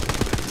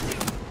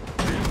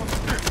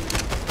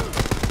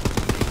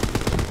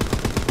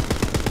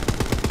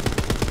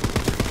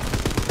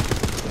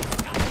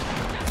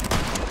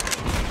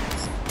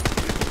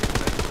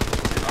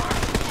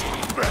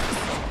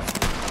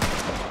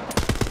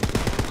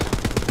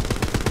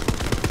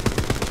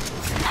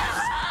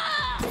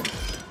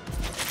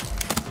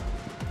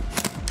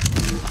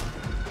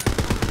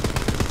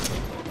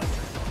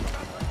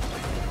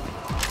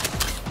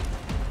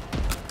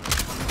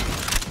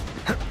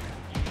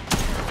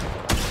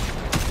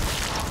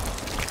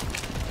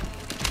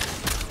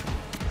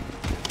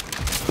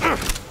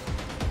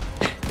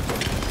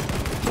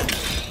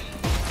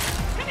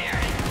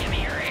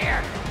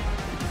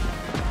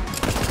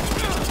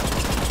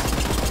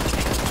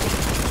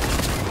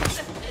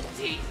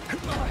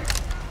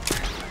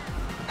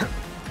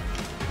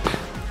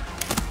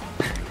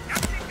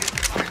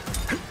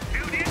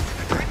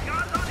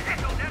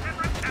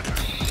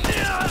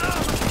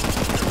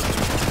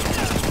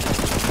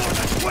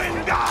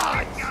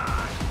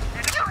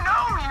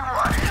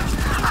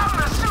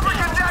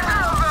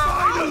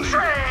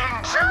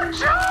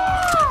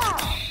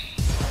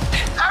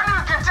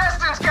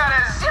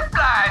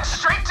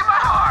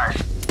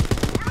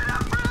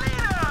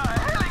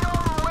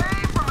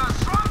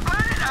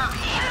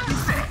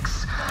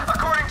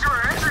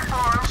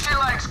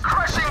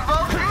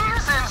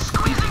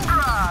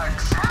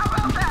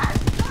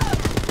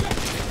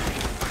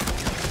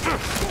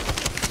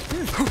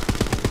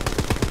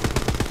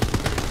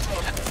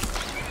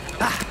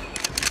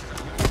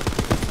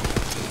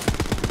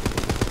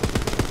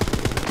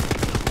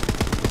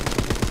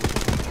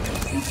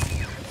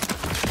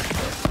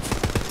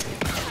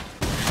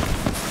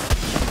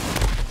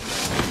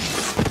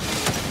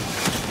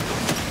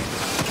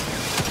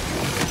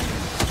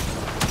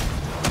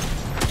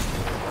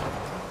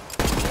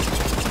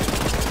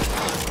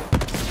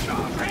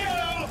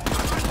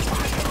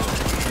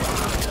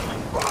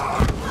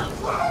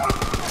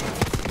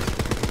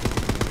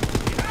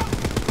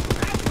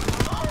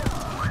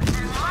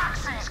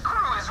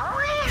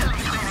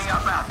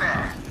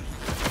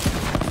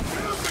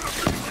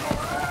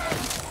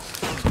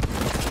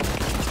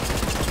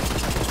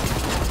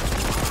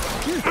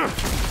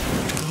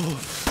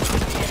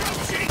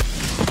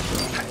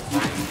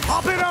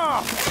 Pop it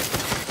off!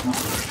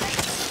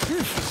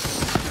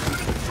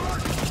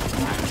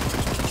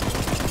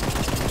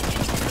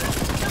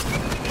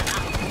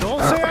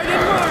 Don't say I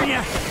didn't warn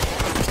you!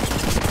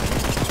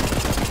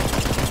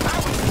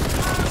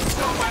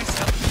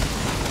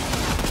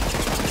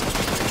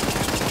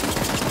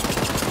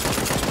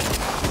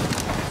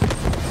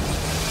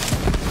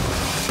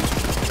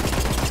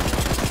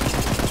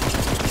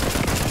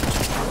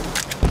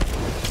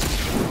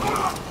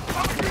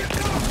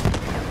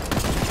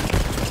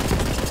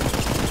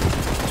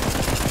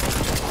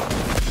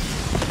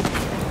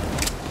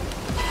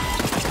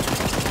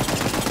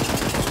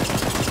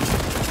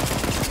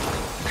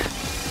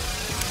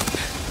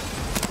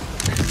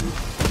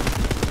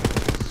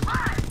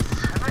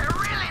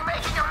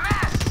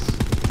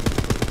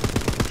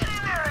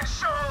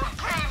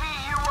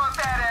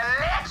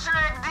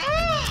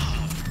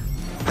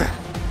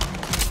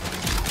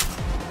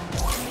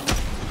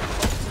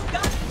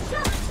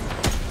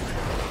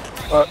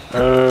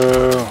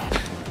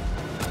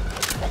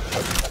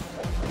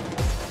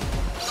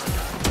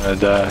 I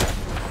die.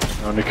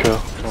 Only kill.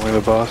 Only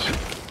the boss.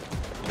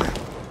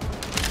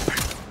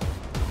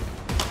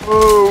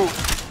 Whoa!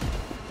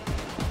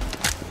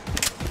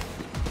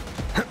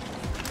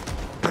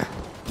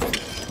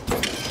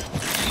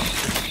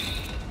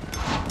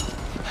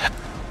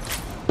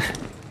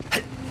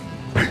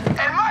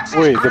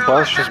 Wait, the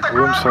boss just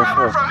blew himself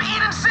up.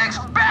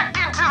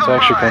 It's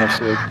actually kind of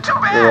sick.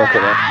 You're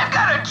welcome. I've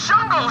got a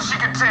jungle she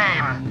could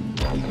tame.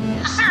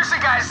 Seriously,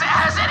 guys,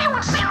 has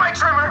anyone seen my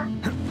trimmer?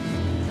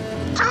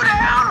 2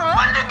 down,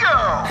 1 to go.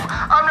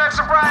 I'm not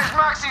surprised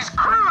Moxie's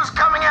crew's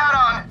coming out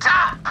on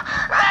top.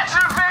 That's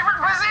her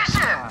favorite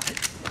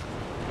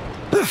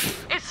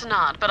position. It's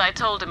not, but I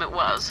told him it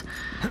was.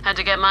 Had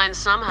to get mine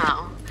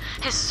somehow.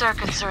 His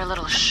circuits are a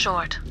little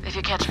short, if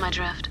you catch my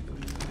drift.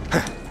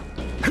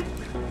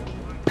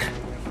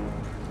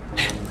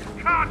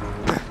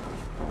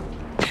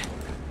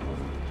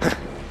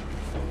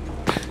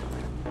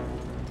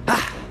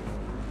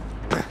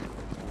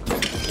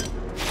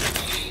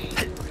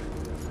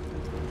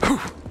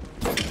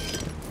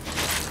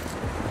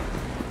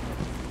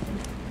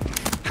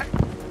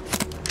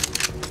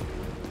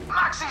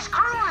 Moxie's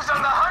crew is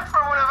on the hunt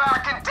for one of our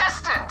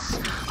contestants.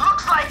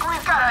 Looks like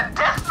we've got a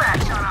death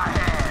match on our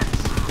hands.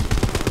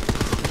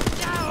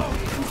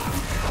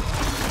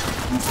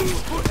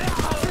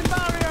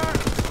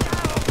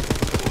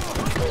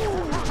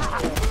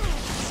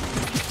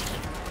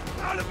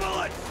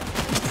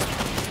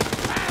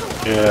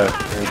 Yeah,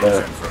 heard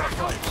that.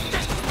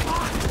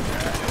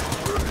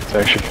 It's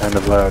actually kind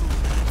of loud.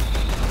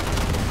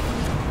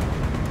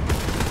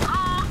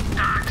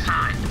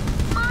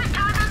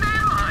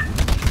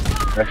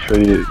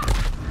 Actually, yeah.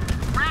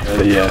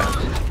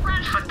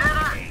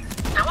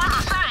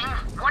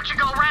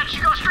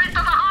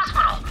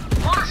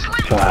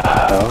 The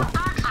hell?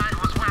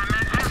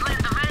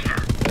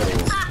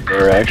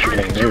 They're actually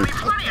getting nuked.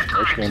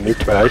 They're actually getting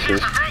nuked by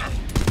ISIS.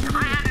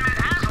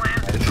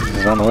 ISIS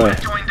is on the way.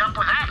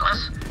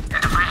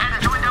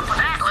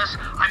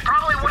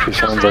 Actually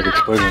sounds like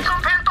explosions.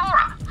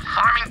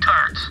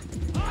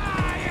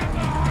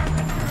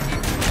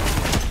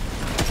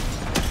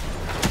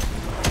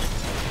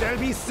 They'll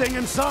be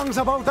singing songs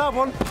about that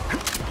one.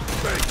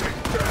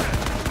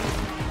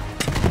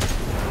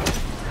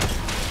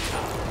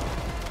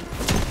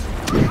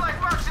 Looks like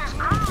Moxie's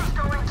crew's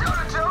going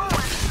toe-to-toe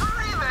with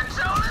 3 the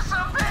Jonas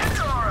of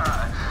Pandora.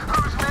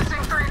 Who's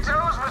missing 3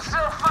 toes but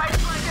still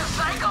fights like a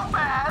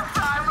psychopath?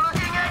 I'm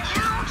looking at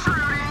you,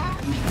 Trudy.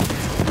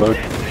 Look.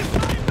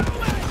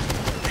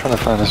 I'm trying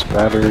to find this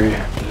battery.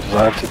 There's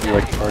allowed to be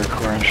like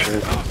parkour and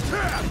shit.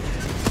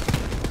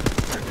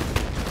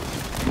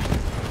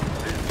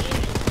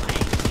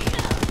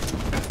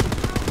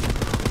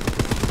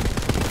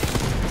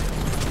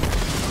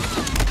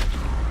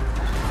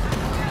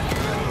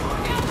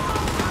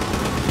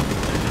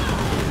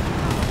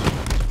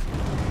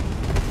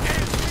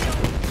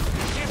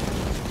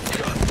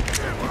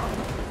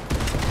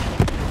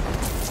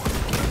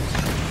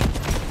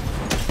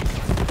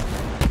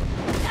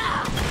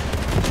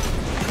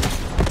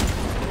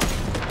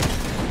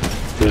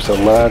 There's a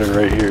ladder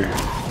right here.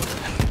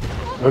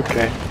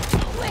 Okay. Hey,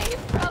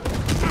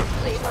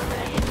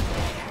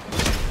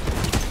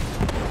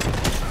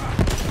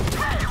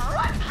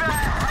 what the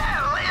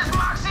hell is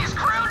Moxie's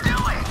crew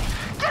doing?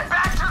 Get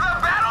back to the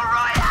battle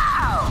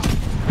royale!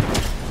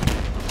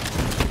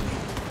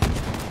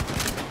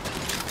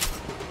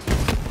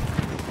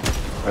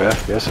 My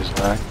FPS is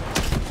high.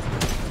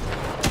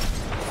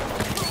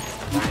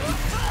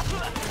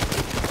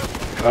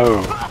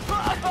 Oh.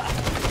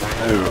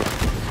 Oh.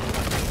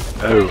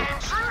 Oh.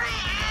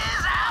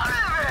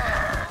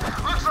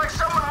 Looks like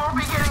someone won't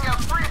be getting a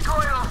free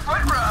coital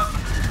foot rub.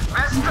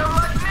 Best of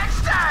luck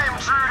next time,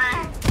 Trudy.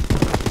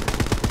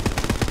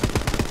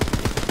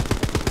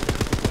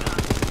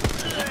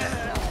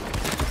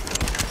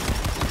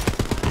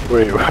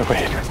 Wait.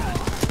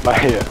 My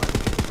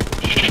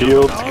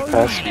shield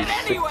capacity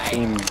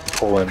 16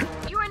 pulling.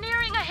 You are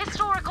nearing a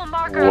historic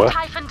Parker of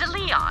Typhon de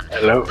Leon,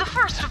 the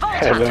first Vault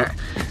Hunter.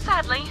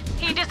 Sadly,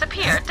 he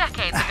disappeared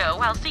decades ago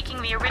while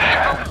seeking the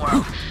Iridian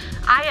homeworld.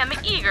 I am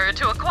eager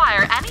to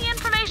acquire any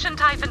information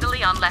Typhon de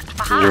Leon left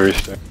behind.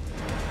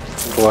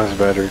 Blast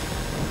battery.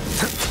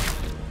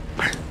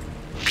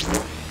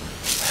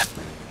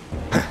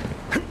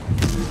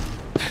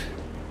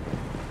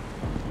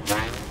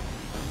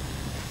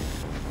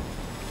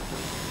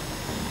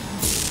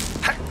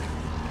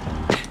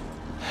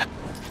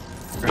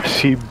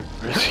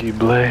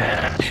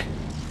 Recible.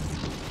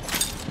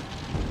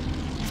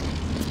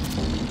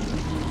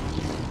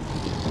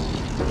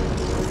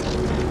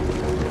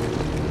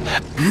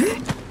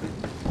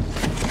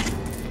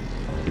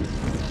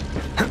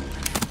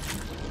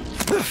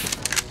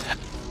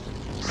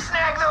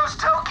 Snag those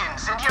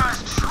tokens and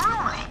yours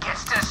truly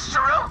gets to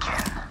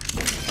stroking.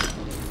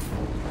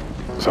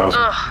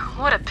 Ugh,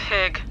 what a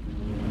pig.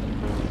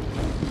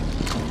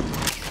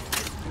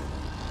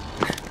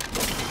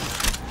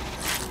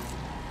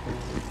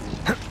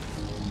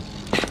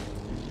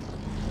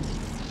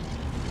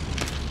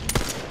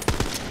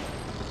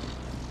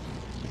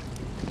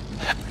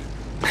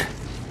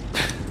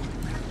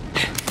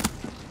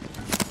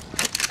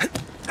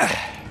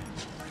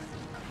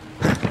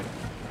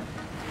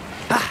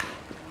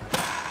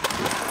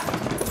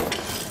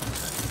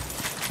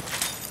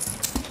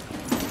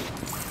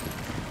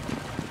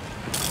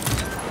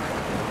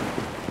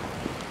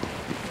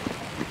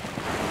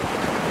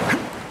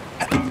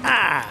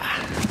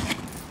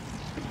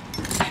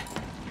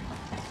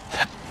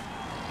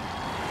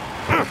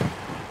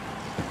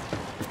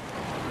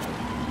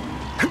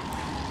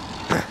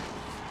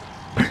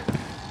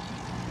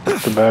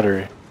 The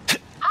battery.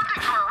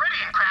 Hunting for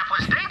Iridian crap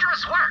was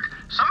dangerous work,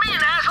 so me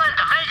and Aslan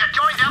de Vega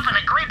joined up and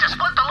agreed to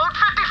split the loot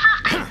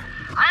 50-50.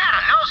 I had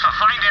a nose for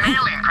finding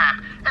alien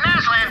crap, and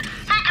Aslan,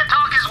 he could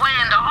talk his way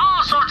into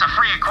all sorts of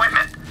free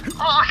equipment.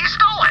 Oh, he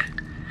stole it.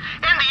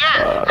 In the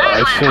end,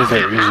 I'd Aslan say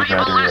told me that a is a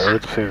valuable battery. I lesson.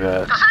 would say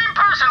that. The same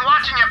person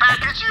watching your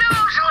back is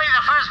usually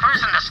the first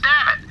person to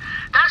stab it.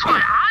 That's why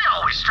I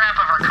always strap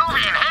a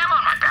Verkuvian ham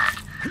on my back.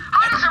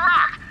 Hard as a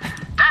rock.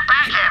 That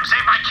back ham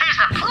saved my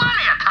case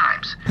plenty of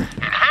times.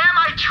 In ham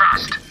I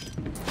trust.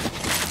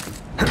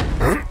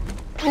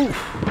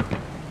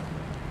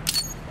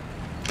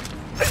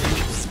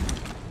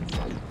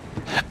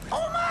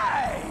 Oh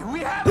my! We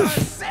have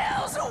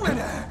ourselves a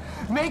winner!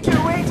 Make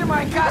your way to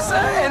my casa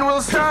and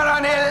we'll start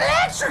on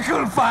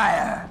electrical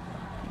fire!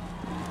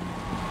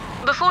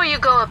 Before you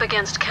go up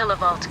against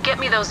Kilovolt, get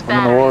me those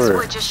batteries,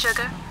 would you,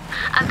 sugar?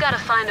 I've got to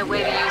find a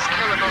way to use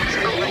Kilovolt's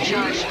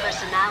overcharged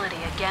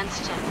personality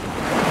against him.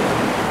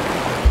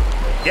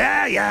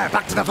 Yeah,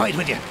 back to the fight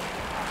with you.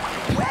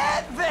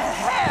 Where the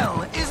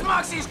hell is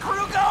Moxie's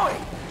crew going?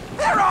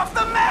 They're off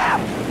the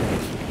map!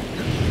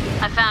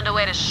 I found a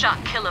way to shock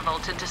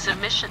Kilovolt into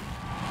submission.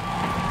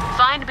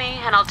 Find me,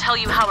 and I'll tell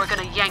you how we're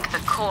gonna yank the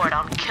cord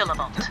on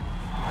Kilovolt.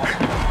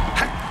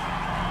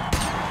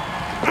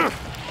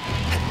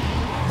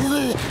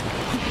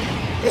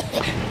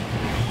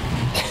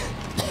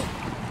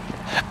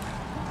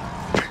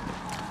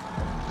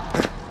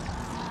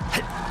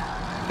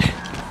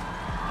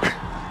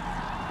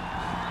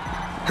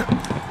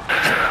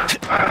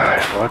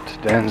 What?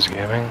 Dan's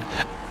gaming?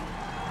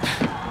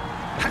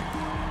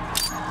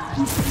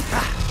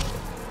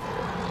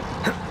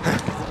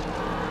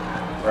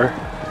 Where?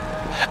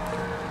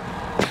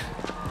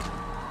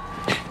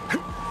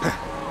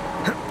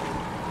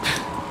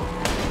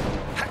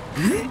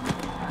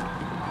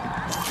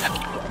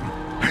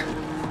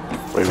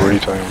 Wait, what are you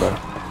talking about?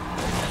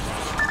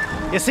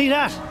 You see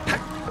that?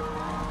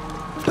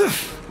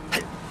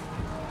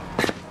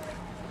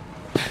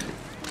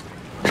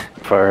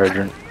 Fire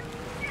hydrant.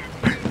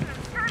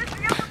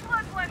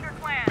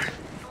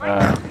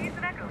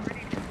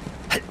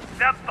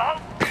 The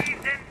Vault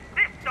Thieves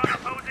insist on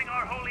opposing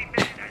our holy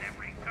mission at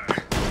every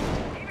turn.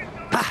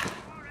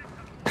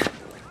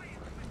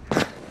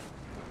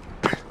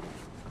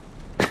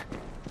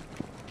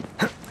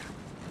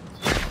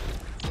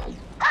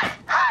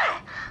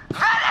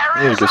 I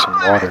need to get some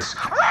water.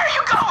 Where are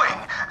you going?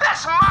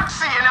 That's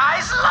Moxie and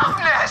I's love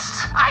nest!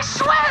 I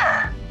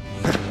swear!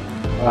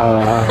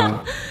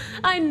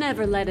 I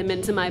never let him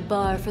into my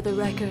bar, for the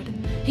record.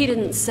 He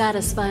didn't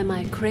satisfy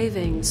my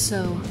cravings,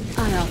 so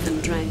I often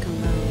drank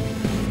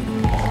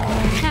alone.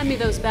 Hand me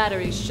those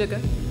batteries,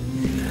 sugar.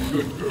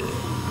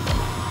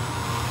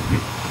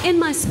 In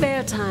my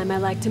spare time, I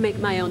like to make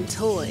my own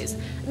toys.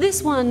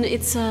 This one,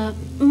 it's a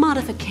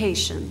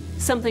modification,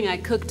 something I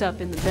cooked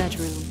up in the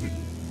bedroom.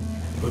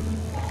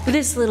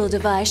 This little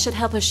device should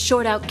help us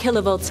short out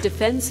Kilovolt's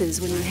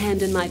defenses when you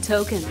hand in my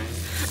token.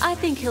 I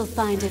think he'll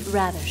find it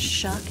rather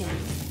shocking.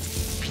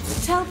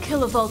 Tell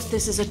Kilovolt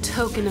this is a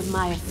token of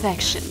my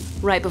affection,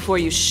 right before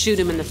you shoot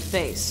him in the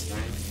face.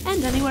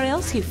 And anywhere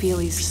else you feel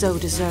he's so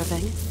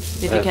deserving,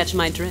 if you catch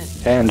my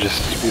drift. And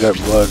just speed up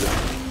blood.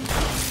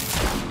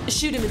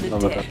 Shoot him in the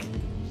dick.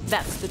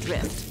 That's the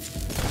drift.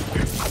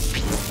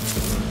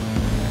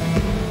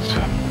 This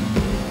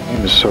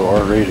game is so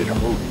R-rated.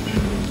 Holy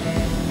shit.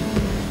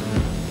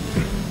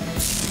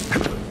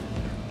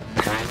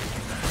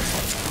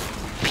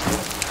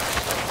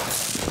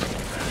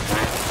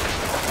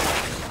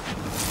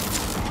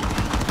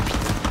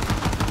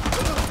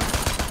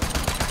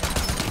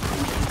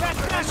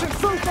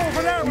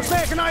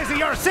 recognizing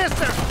your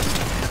sister!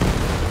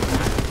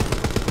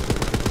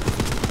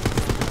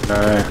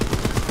 No.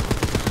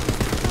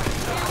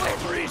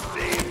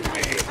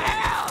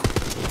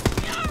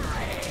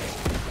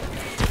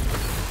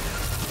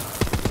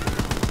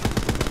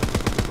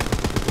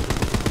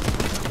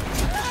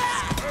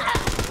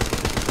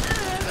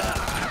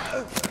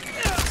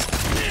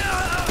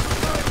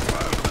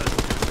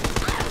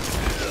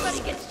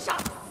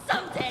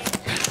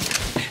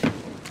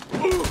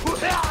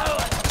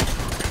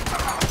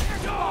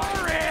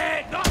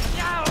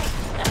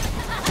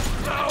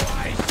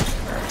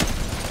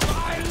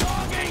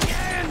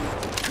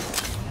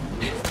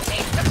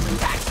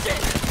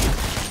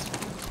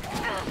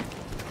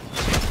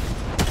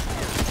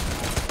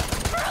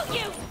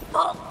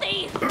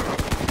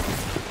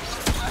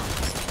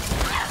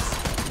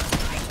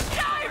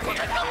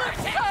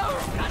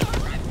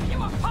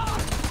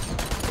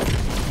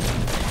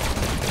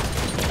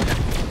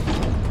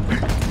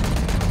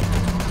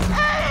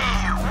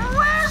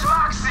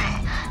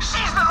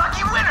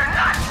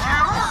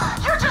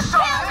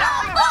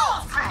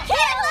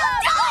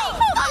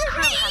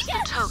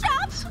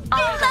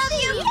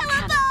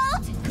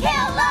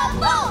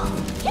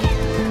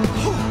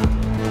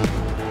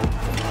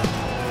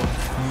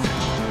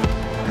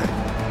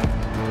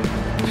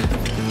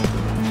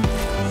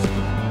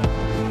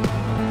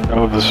 I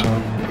love this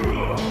one.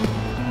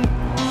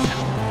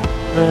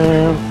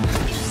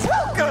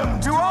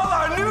 Welcome to all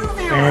our new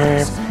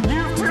viewers.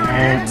 You've tuned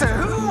in to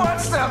Who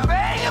Wants to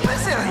Bang a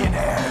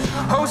Bazillionaire,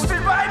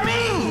 hosted by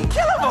me,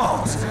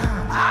 Kilovolt.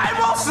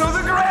 I'm also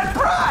the grand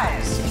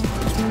prize.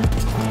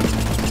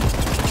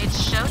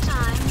 It's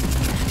showtime.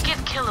 Give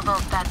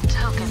Kilovolt that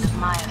token of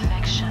my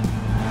affection.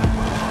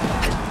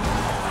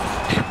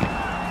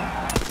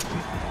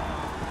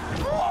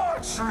 Poor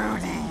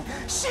Trudy.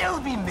 She'll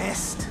be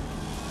missed.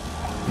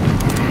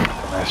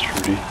 Nice,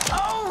 Trudy.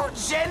 Oh,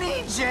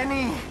 Jenny.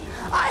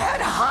 I had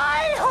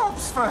high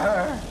hopes for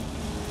her.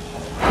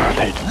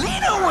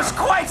 Lena was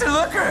quite a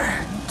looker.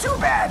 Too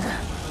bad.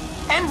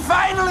 And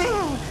finally,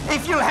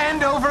 if you'll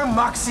hand over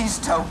Moxie's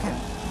token.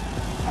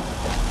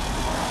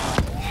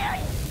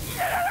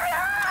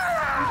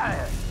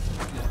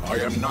 I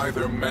am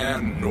neither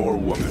man nor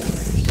woman,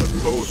 but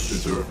both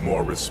deserve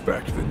more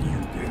respect than you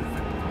give.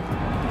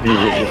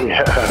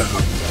 Yeah.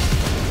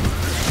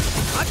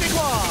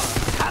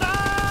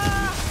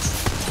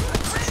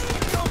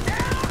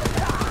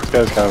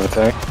 This guy's kind of a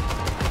tank.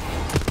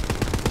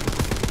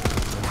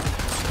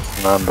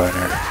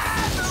 Non-binary.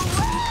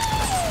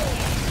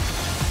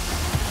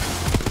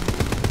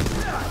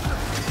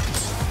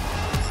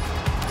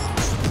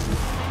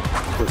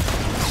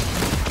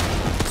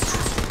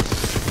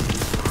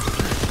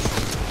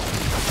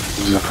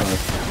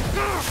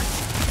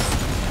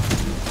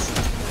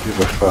 Give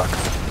a fuck.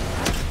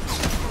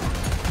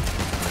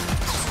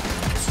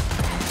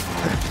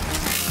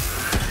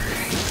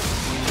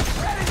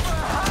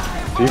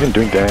 Is he even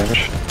doing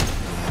damage?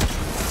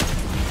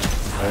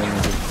 I didn't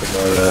even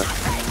ignore that.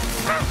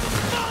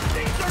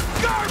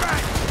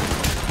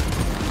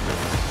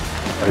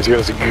 Oh, he's got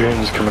his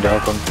goons coming to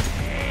help him.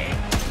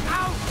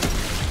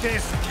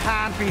 This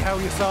can't be how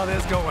you saw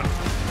this going.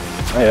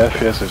 Oh yeah,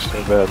 FPS is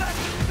so bad.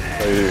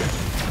 How are you?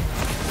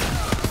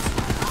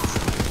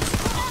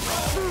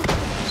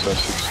 So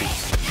 60.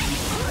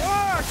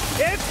 Look!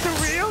 It's the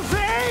real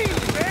thing!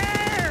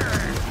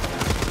 There!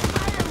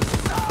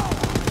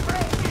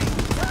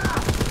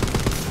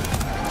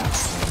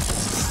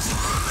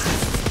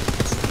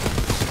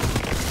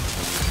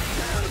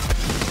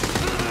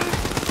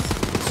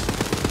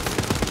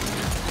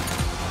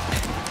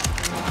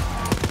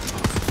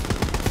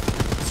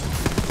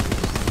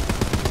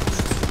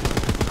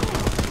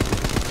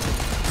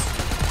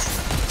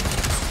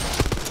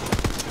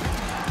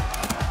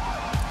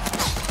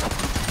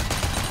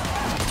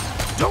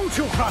 Don't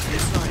you cross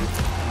this line!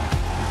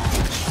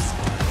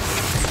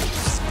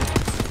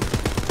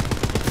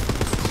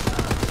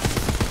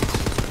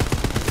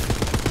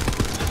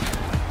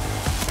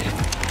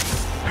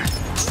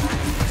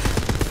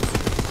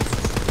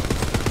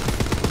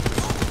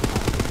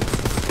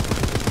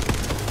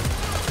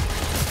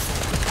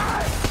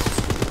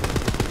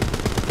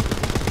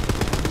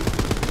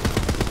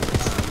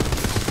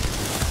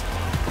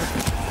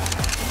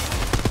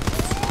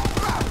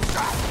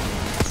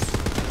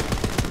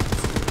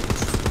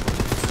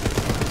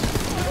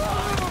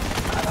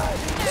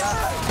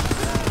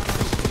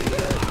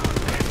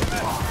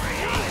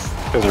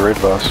 There's a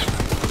raid boss.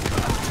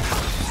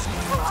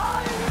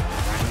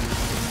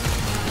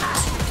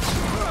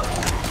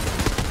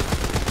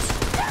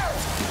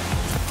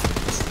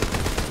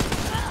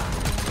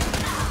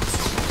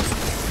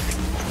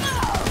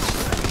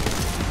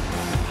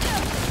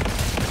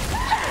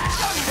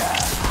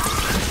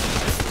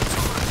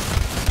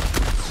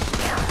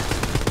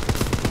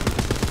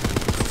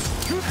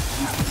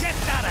 Get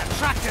that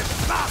attractive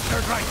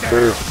bastard right there!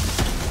 True.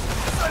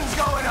 What's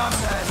going on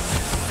then?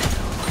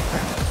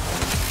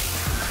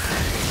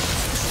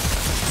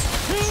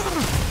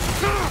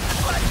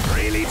 Let's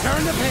really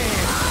turn the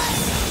page!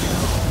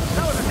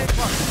 That was a big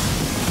one.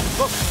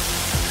 Look,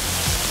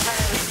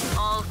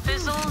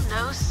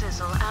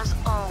 disposal, as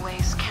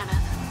always,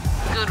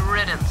 Kenneth. Good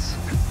riddance.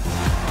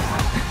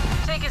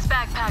 Take his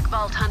backpack,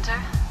 Vault Hunter.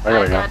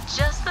 I've got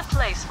just the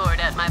place for it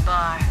at my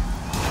bar.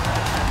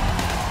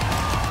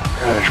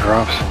 Gotta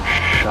drop some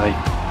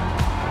shite.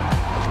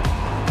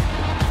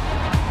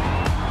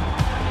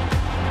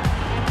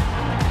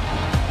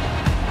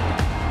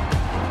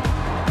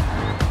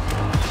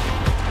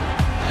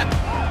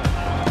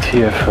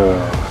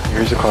 TFO.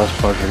 Here's a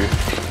class budget.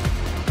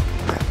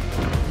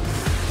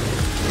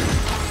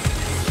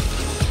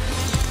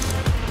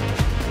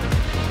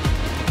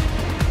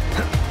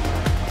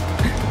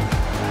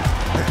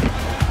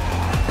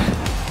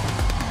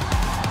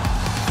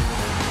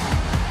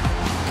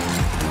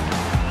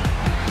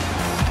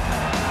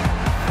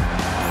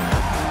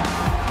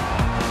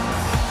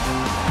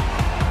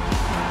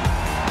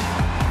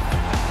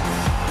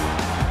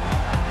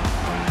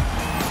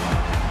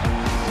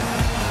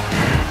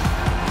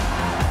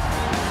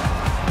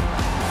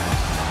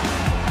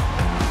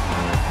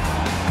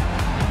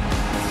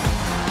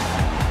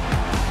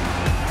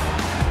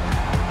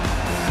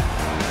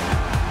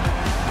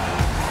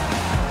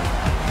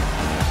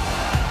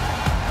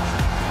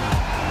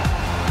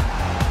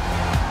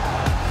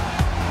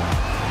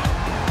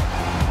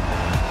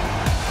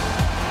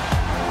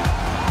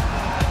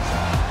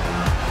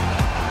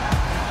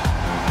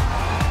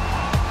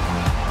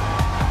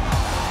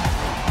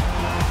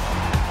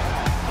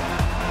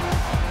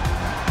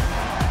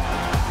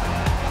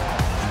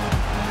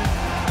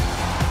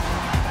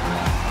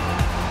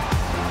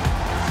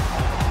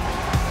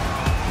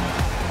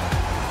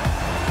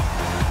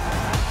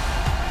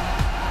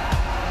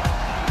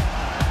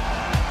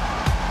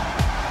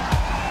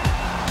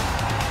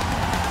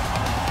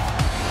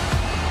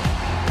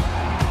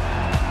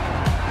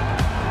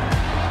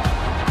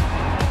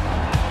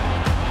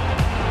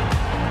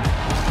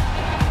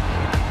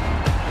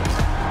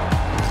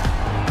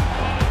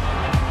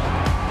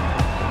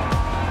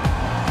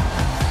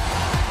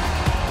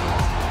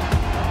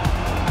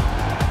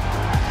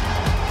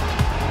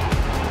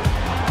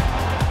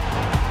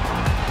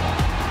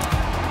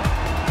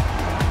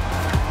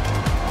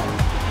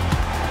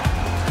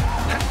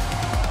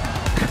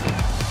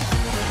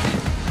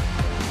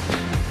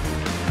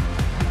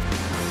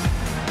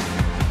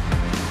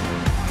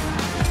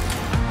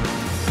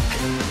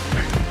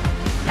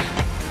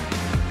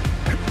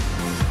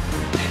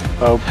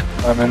 Oh,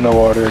 I'm in the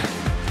water.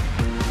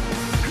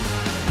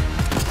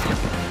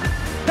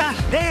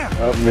 There!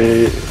 Help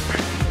me.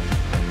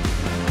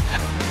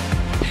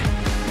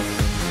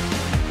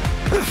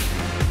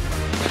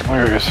 I'm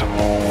gonna get some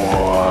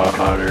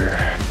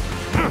water.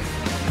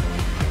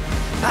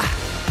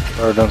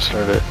 Or don't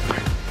start it.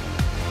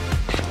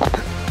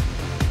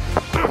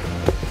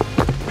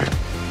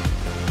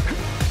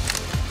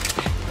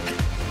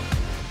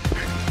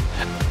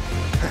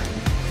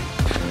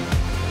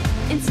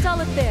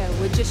 Install it there,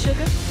 would you,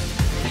 sugar?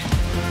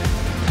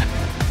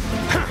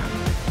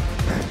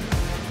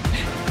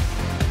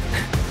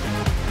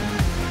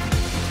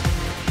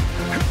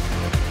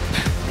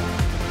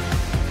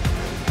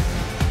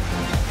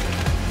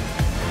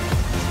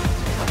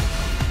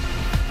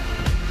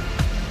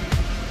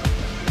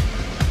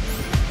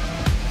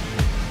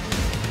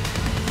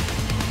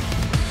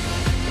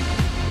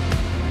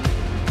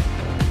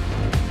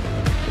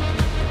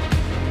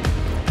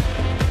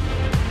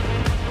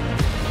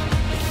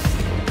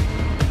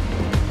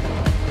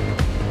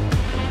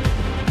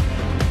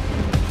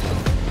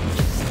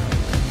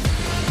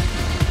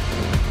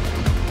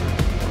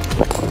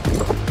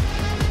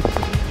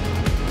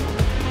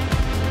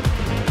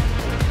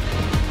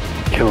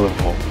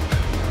 Kilovolt.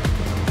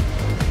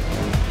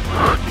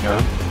 Yeah.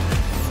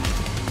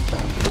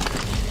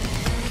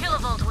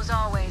 Kilovolt was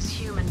always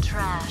human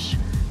trash.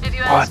 If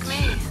you ask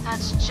me,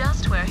 that's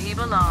just where he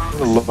belongs.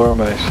 The lore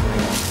am I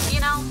saying? You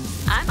know,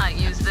 I might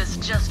use this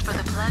just for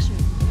the pleasure.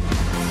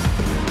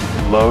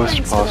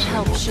 Lowest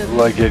possible.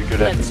 Will I get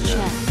good at it?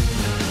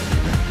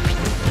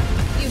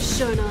 You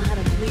sure know how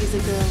to please a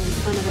girl in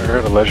front of I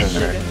got a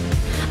legendary. Sugar.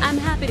 I'm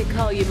happy to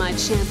call you my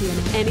champion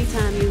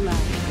anytime you like.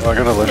 Oh, I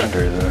got a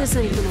legendary there. This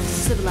ain't the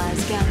most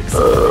civilized galaxy.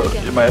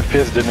 My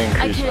FPS didn't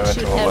increase. I can't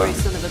shoot every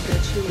son of a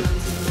bitch who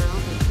runs his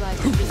mouth and tries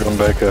to be Going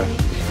back up.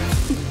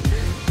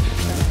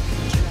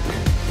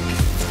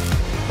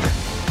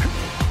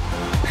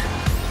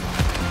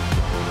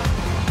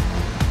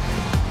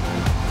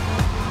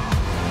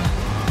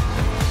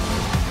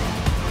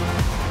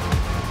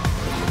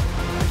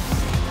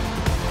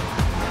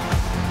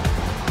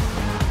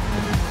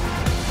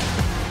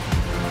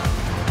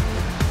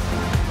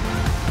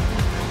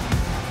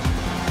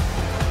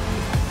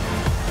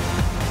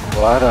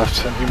 Vladov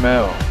sent you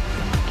mail.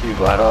 Thank you,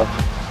 Vladov.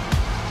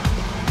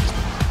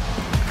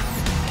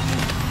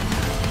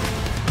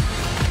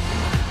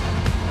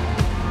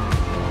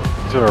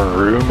 Is it a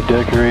room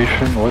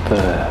decoration? What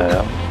the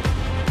hell?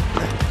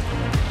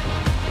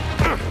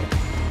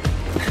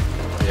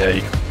 Yeah,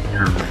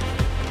 you're...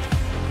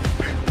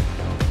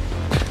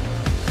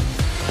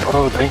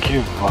 Oh, thank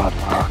you,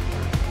 Vladov.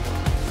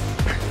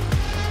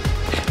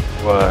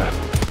 What?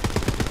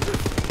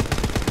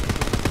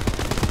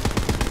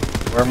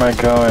 Where am I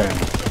going?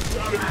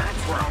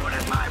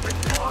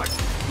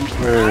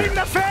 Where? I'm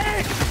the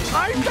fake!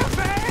 I'm the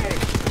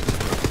fake!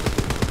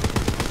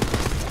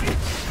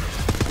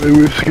 Wait,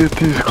 we have to get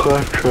these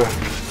claptraps.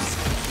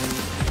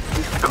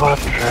 These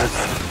claptraps.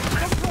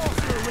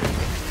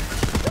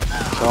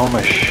 It's all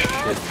my shit.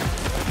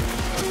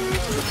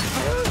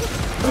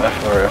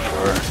 FR.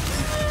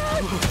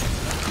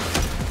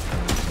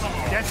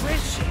 Death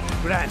wish?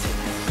 Granted.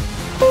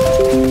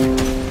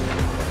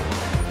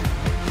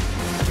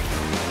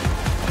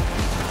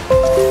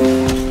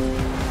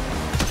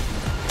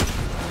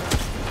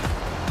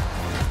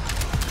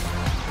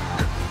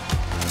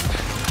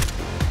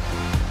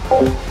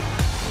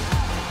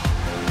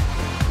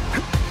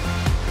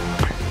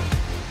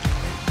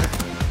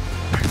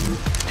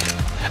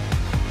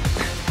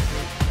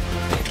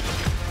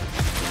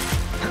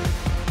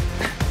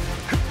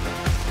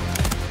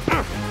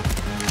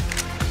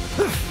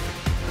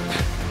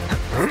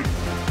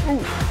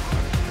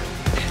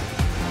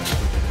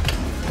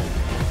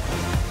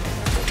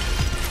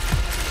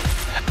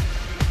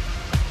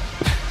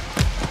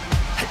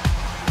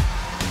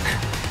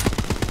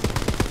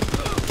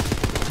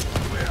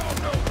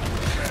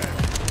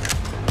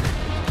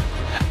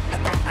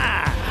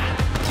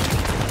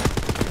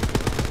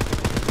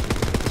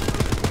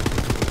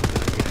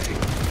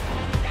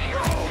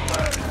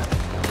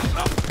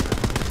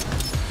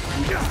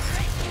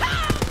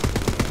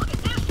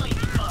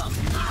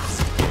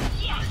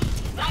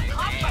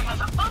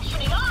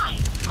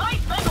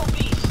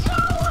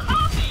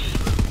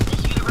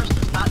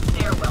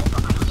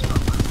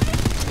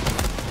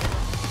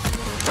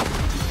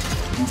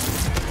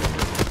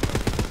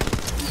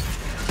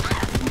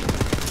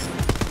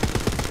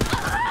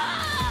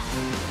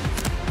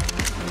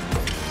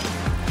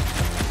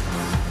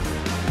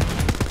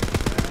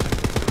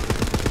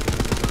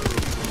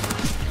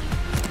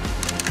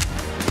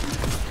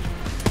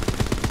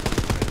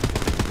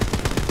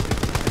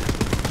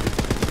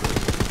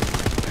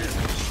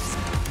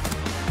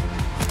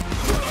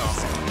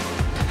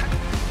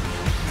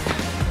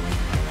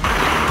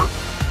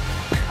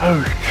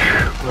 Ouch,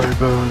 my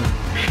bones.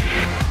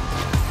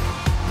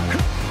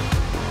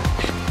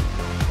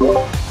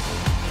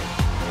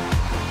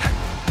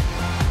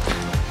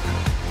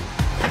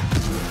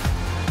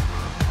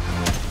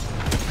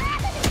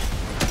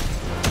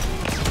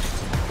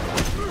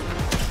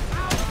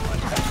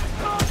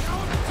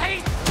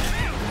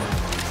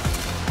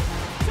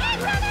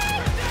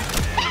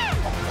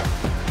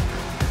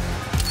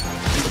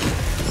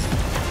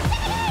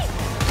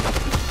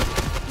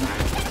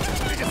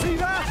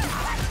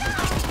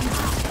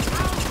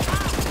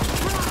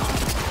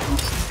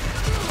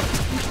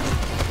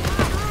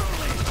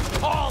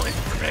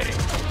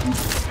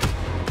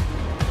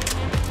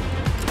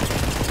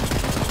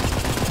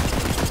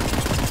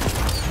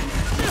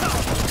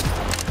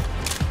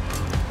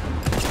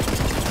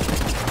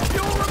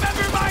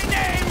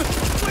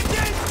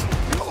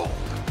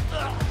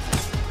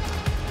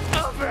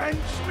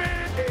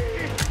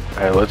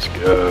 Alright, let's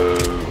go.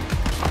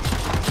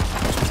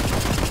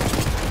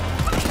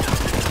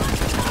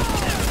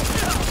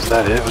 Was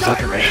that it? Was that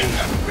the mission?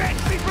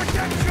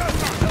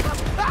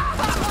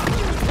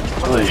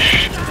 Holy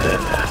shit.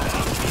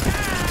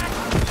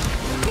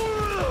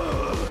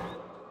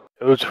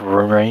 Oh, it's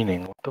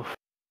raining. What the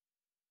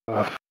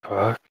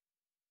fuck?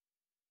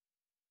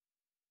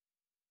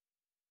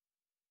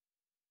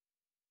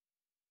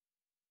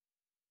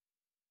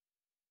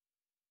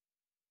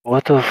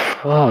 What the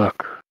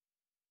fuck?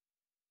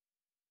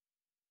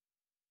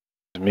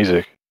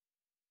 Music.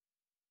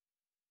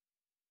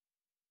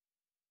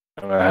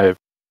 I'm not hype.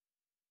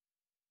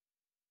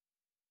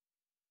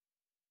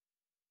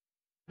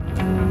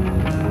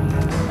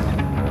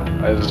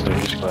 Why is this the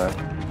music playing?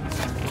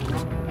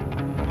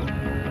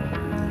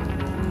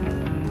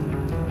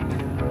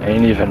 I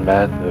ain't even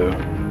mad though.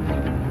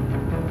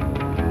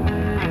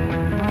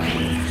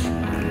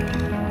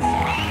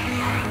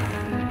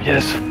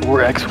 Yes,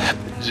 4x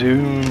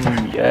zoom,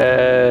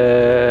 yeah.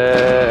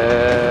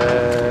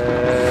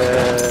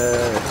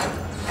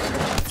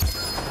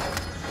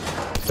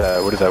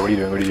 What is that? What are you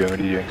doing? What are you doing? What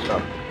are you doing?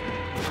 Stop.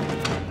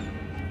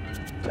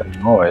 That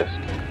noise.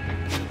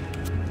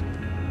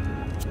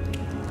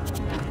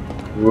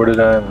 What did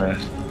I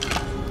miss?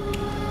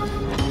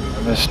 I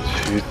missed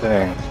 2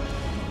 things.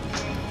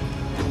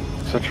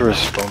 Such a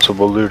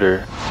responsible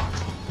looter.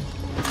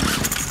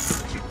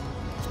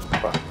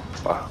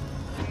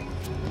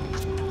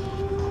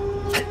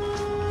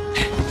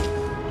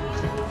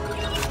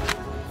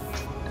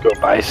 Go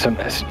buy some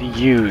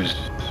SDUs.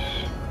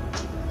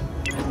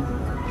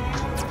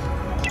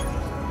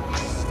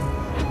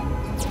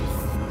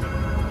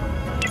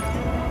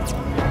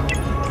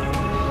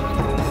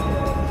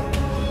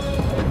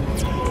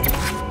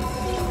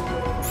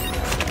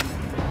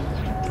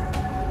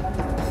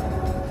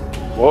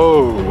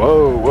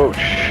 Whoa,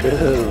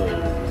 chill.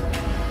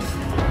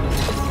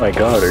 Oh my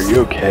god, are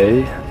you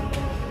okay?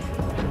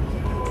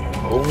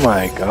 Oh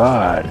my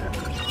god.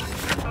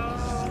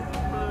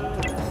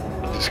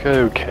 Is this guy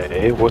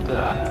okay? What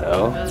the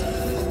hell?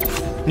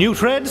 New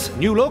threads,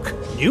 new look,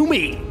 new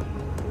me.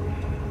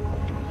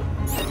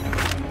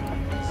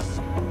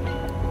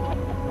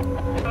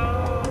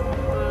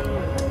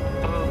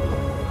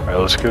 Alright,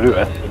 let's go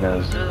to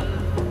Athena's.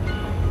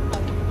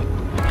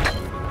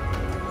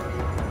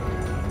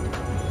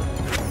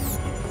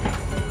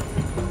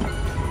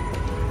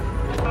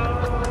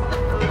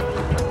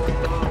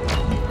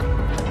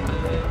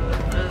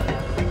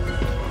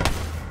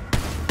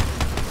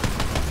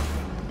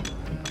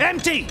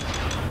 Empty!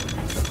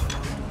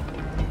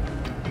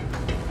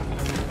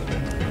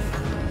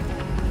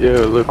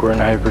 Yo, look, we're in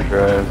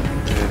hyperdrive.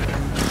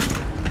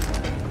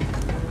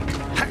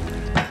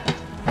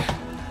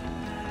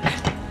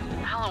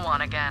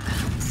 Malawan again.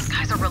 These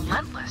guys are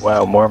relentless.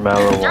 Wow, more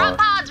Malawan. Drop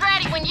pod's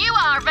ready when you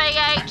are,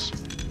 VH.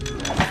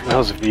 What the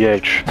hell's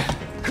VH?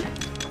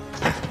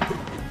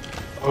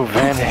 Oh,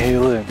 Van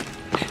Halen.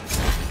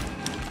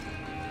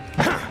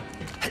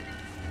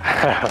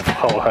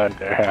 Oh,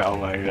 wonder. Oh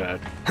my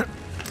god.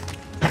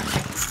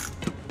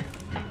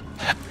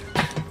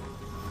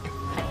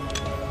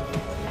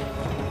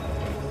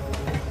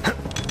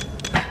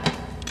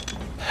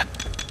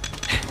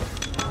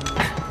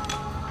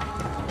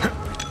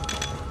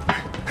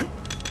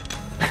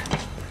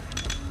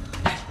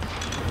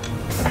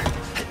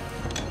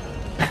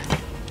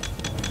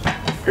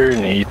 You're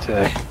an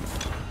E-Tech.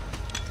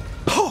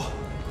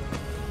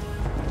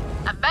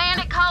 A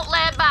bandit cult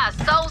led by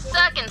a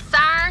soul-sucking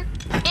siren?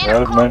 In Out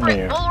a of my corporate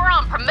name. war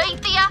on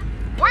Promethea?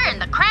 We're in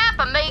the crap,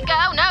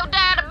 amigo, no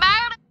doubt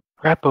about it.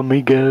 Crap,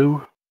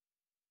 amigo.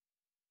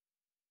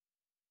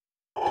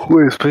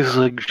 Wait, this place is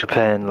like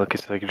Japan. Look,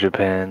 it's like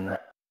Japan.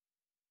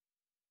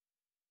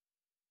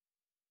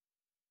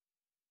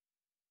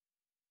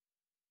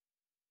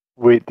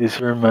 Wait, this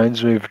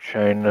reminds me of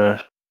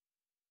China.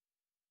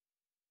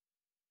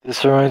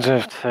 This reminds me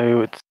of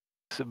Tao. It's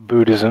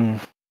Buddhism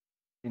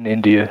in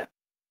India.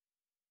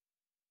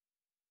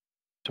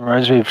 It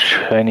reminds me of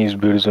Chinese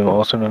Buddhism,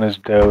 also known as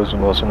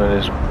Taoism, also known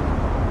as...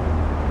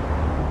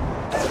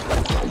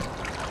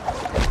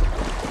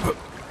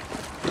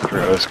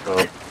 Gross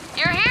called.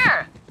 You're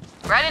here!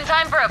 Right in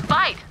time for a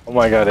fight. Oh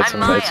my god, it's I'm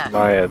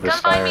Maya, the Come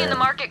find me in the siren.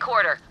 market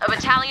quarter. A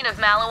battalion of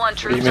Malawan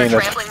do you troops mean are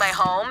that's- trampling my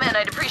home, and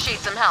I'd appreciate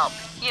some help.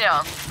 You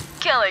know,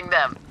 killing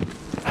them.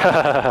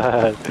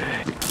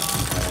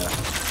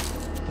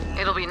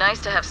 It'll be nice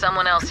to have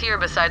someone else here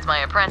besides my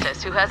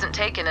apprentice who hasn't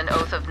taken an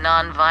oath of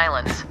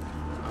non-violence.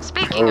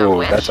 Speaking of Oh,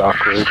 which... that's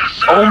awkward.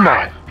 Oh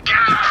my!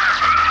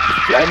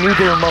 Yeah, I knew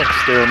they were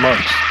monks. They were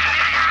monks.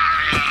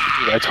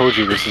 Dude, I told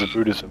you this is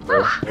Buddhism,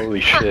 bro. Holy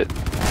shit.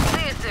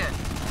 See you soon.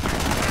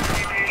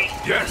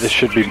 This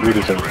should be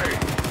Buddhism. You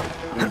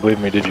didn't believe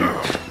me, did you? You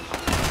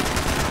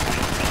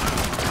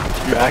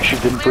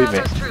actually didn't Clear believe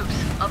out me. those troops.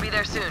 I'll be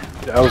there soon.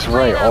 I was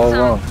right all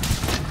along.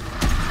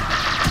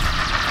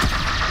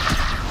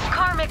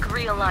 Karmic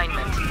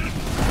realignment.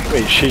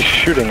 Wait, she's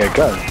shooting a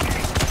gun.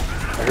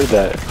 I heard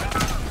that.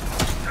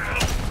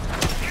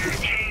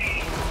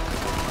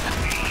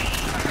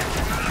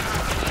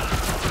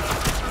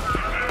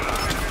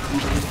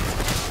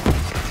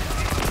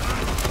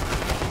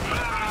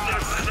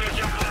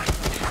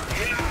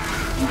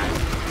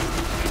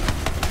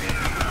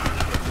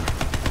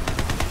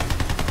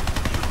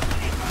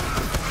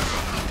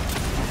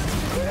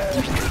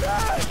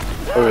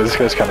 Oh, this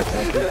guy's kind of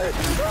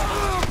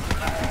tanky.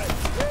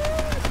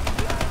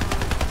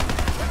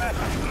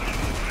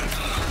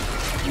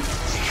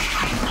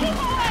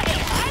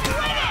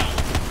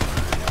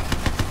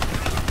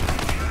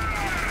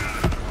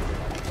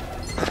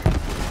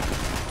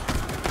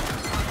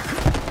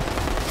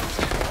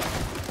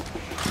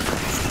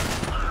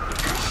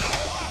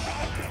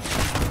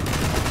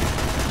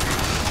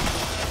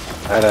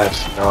 Badass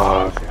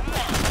nog.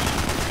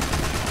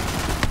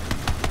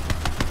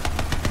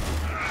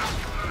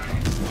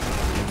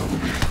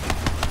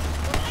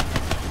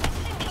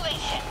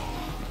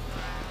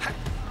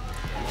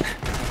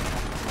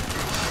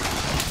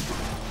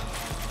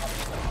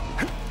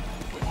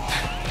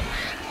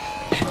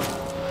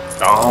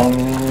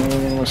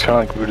 It's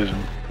kind of like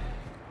Buddhism.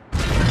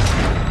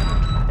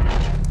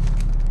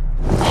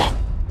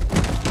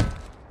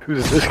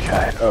 Who's this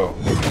guy? Oh.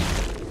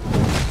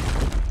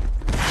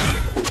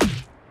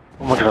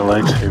 Oh, look at a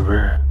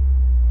lightsaber.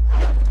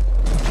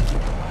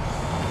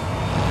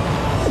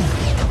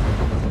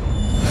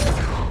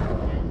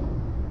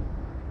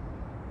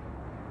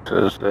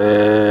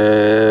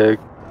 Slick.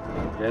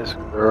 Yes,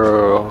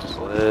 girl.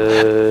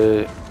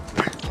 Slick.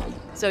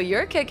 So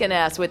you're kicking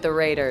ass with the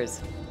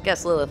Raiders.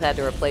 Guess Lilith had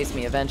to replace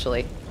me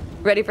eventually.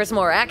 Ready for some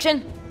more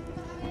action?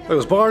 I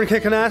was born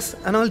kicking ass,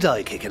 and I'll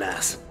die kicking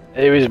ass.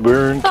 He was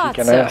born Thought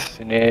kicking so. ass,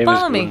 and he was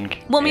Follow me. born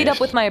kicking We'll meet up ass.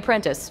 with my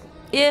apprentice.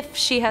 If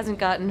she hasn't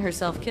gotten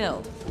herself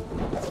killed.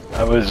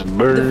 I was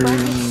burned.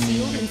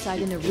 Sealed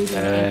inside an Iridian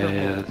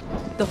anchor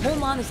hold. The whole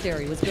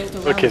monastery was built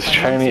around Look, it's the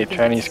Chinese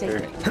Chinese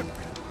skirt.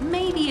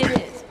 Maybe it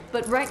is,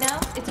 but right now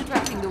it's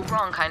attracting the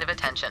Wrong kind of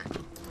attention.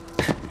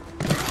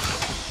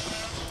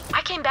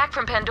 I came back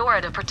from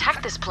Pandora to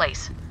protect this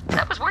place.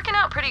 That was working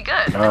out pretty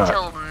good Ah.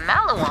 until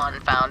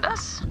Malawan found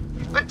us.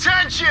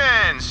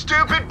 Attention,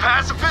 stupid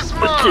pacifist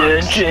monks!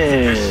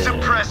 Attention!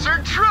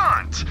 Suppressor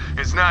Trant!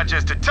 It's not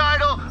just a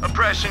title,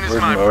 oppression is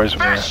my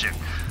profession.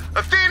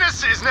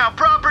 Athenas is now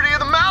property of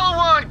the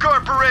Malawan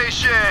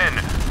Corporation!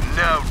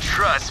 No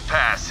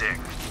trespassing.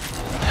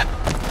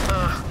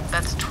 Ugh,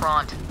 that's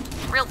Trant.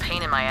 Real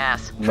pain in my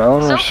ass.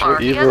 Malawan So are far,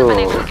 so he hasn't been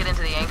able evil. to get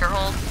into the anchor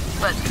hold,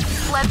 but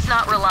let's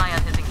not rely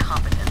on his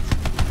incompetence.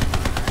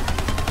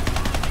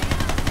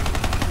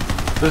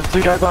 There's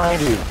the guy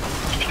behind you.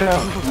 Get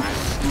out.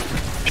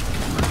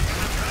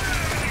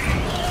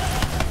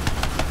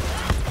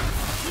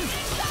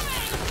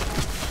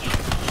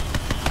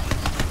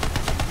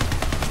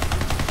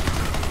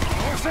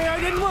 Say I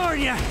didn't warn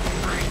you.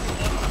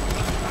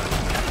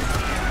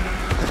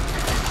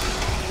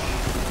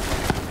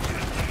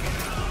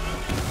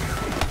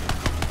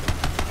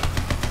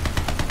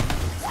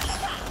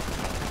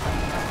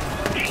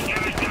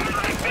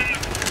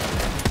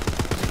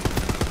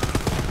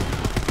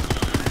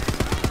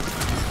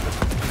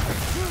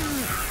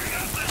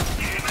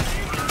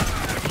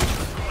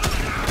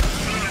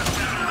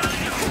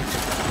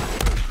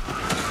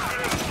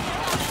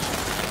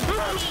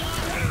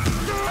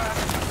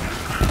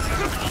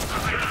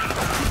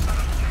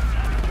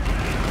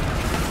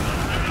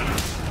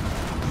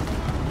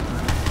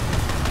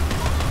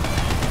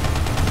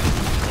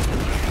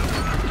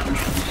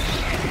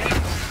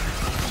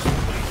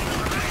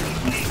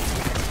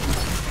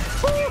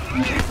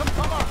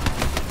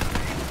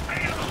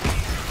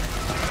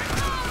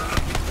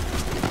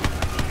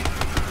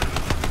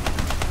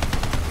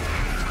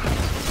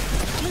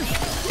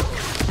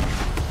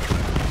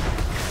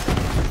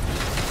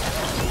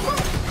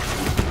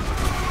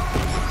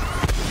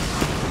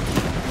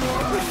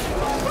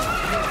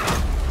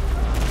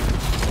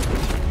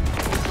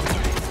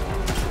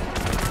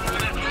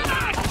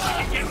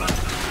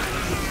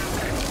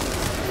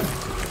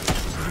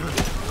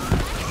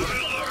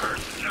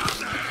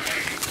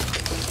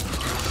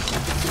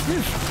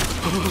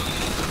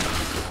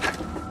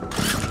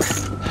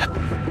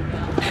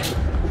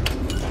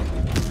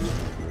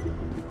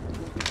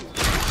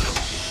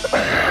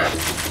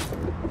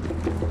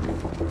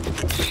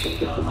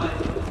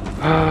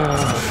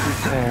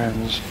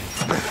 Hands.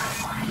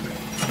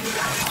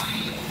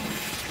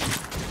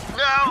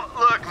 Now,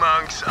 look,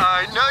 monks,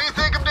 I know you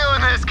think I'm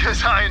doing this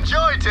because I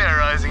enjoy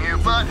terrorizing you,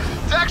 but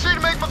it's actually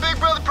to make my big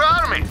brother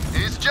proud of me.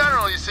 He's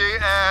general, you see,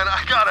 and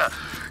I got a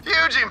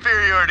huge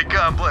inferiority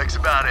complex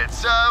about it.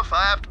 So if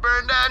I have to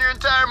burn down your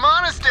entire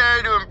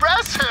monastery to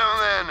impress him,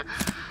 then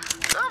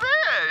so be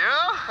it, you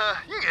know?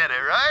 You get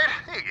it, right?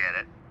 You get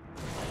it.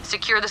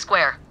 Secure the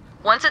square.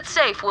 Once it's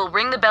safe, we'll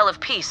ring the bell of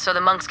peace so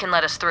the monks can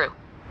let us through.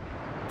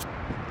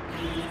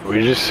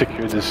 We just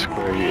secured this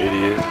square, you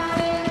idiot.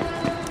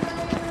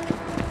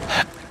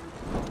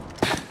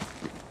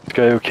 This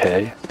guy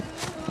okay?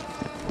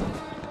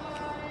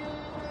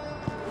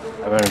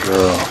 I'm a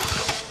girl.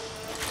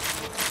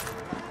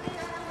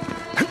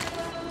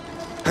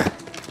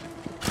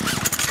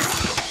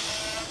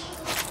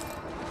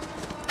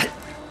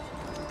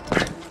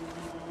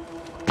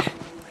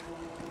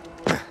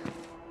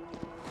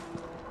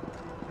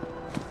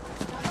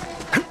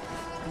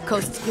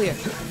 Coast's clear.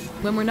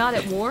 When we're not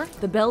at war,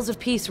 the bells of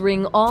peace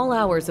ring all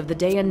hours of the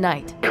day and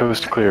night.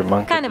 Coast clear,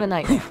 monkey. Kind of a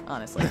nightmare,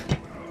 honestly.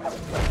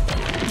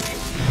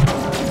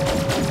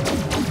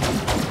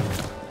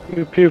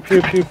 Pew pew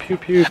pew pew pew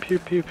pew pew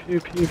pew pew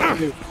pew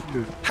pew.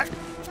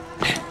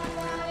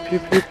 Pew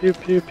pew pew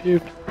pew pew.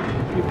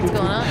 What's going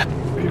on?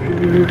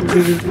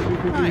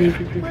 Hi,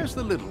 where's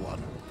the little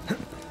one?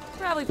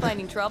 Probably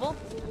finding trouble.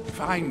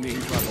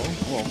 Finding trouble,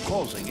 or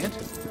causing it.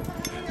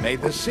 May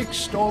the six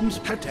storms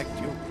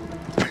protect you.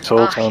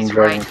 He's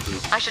right.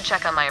 I should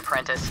check on my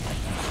apprentice.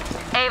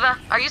 Ava,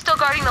 are you still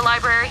guarding the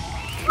library?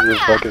 Who the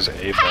fuck is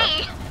Ava?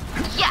 Hey!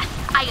 Yes,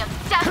 I am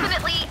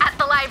definitely at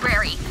the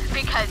library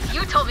because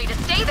you told me to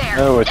stay there.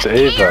 No, it's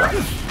Ava.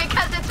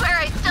 Because it's where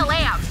I still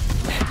am.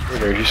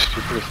 Wait, are you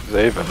stupid? This is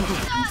Ava.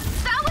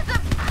 That was a...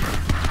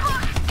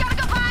 gotta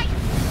go by.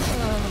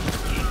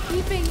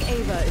 Keeping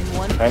Ava in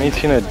one... Tiny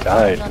Tina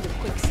died.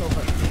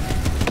 Quicksilver.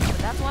 But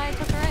that's why I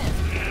took her in.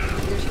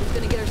 Either she was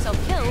gonna get herself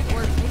killed,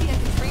 or maybe I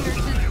can train her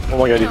to... Oh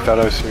my god, he thought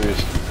I was serious.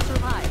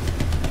 Survive.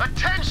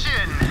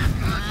 Attention,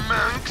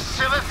 monks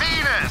of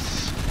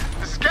Athenas!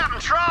 This is Captain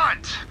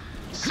Trant.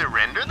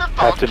 Surrender the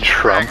faulty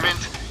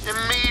fragment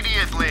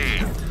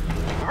immediately.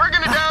 We're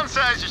gonna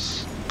downsize your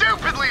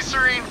stupidly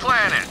serene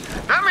planet.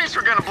 That means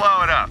we're gonna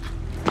blow it up.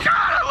 God,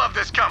 I love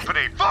this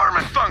company. Form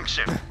and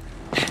function.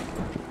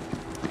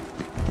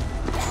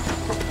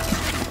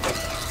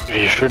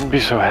 You shouldn't be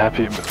so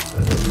happy about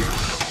that.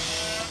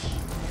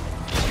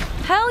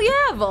 Hell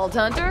yeah, Vault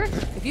Hunter!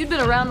 If you'd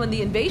been around when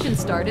the invasion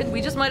started, we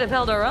just might have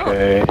held our own.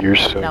 Okay, you're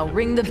so... Now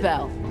ring the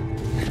bell.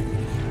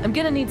 I'm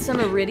gonna need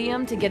some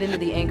iridium to get into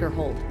the anchor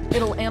hold.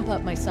 It'll amp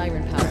up my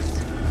siren powers.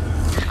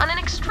 On an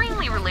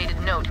extremely related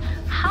note,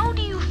 how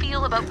do you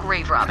feel about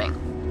grave robbing?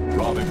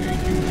 Robbing a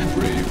huge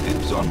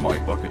grave is on my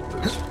bucket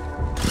list.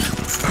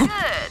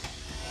 Good.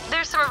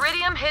 There's some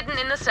iridium hidden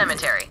in the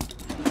cemetery.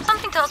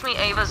 Something tells me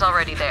Ava's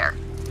already there.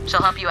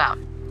 She'll help you out.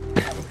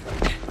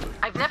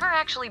 Never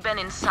actually been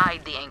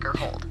inside the anchor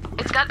hold.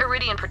 It's got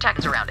iridium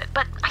protectors around it,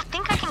 but I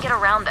think I can get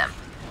around them.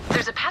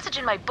 There's a passage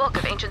in my book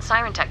of ancient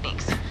siren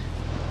techniques.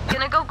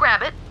 Gonna go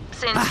grab it,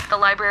 since the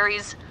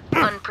library's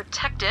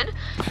unprotected,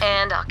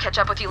 and I'll catch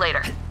up with you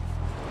later.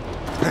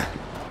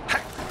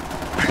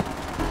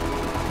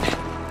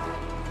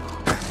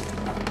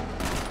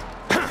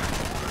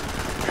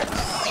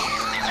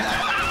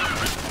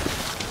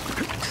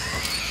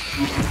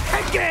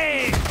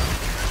 Hey!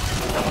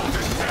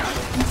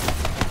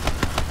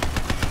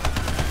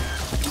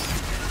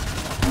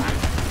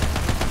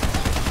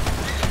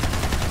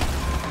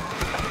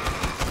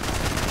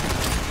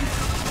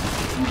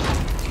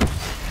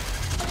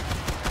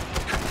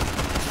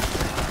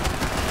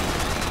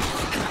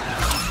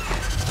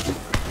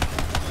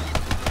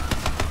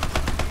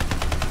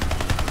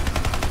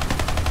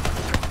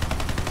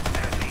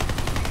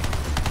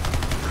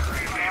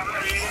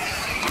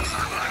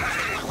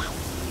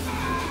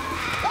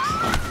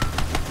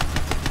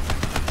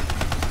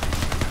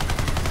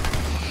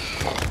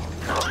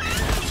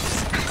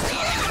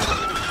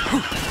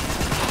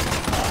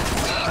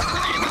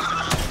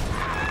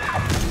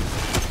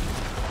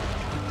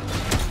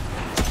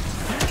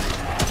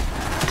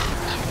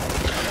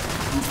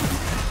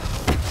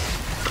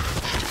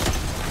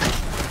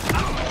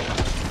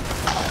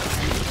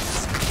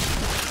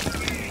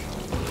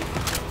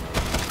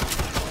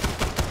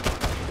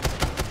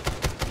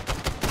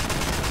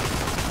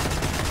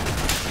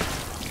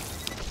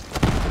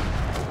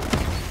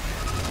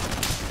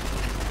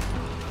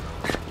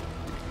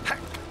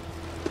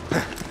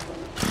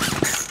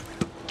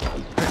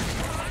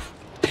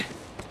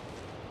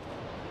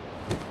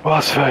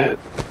 Boss fight.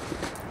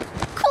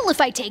 Cool if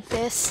I take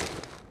this.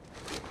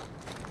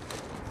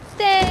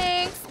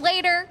 Thanks.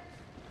 Later.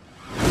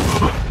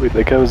 Wait,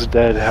 that guy was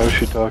dead. How is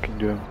she talking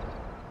to him?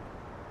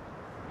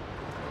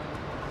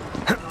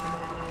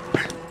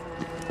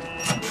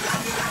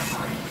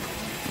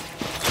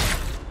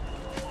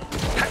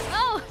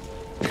 Oh,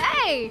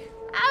 hey!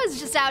 I was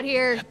just out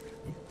here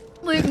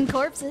looting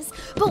corpses.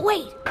 But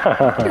wait,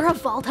 you're a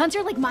vault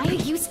hunter like Maya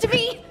used to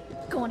be?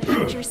 Go on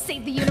adventures,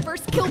 save the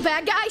universe, kill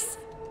bad guys?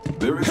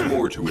 There is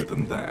more to it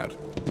than that.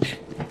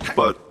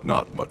 But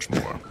not much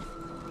more.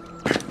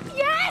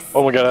 Yes!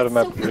 Oh my god, out of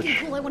map. So freaking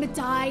cool, I want to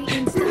die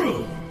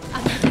instantly.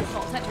 I'm gonna be a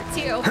vault hunter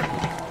too.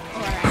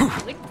 Or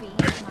I would be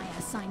if Maya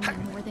assigned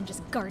me more than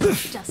just guarding a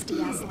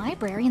dusty-ass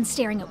library and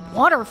staring at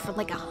water for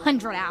like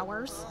 100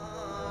 hours.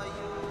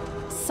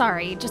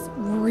 Sorry, just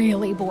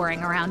really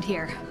boring around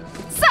here.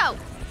 So,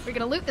 we're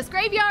gonna loot this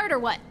graveyard or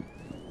what?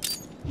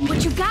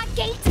 What you got,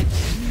 Gate?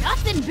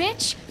 Nothing,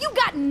 bitch! You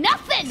got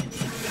nothing!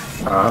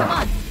 Come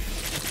on.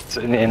 It's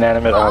an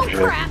inanimate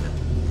object. Crap!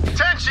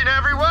 Attention,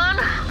 everyone!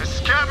 This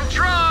is Captain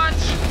Trot!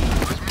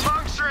 Those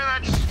monks are in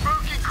that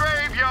spooky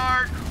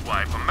graveyard.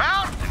 Wipe them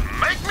out and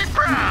make me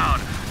proud.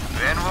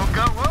 Then we'll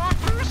go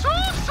over soon.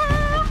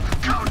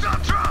 Go,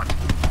 Don Trot!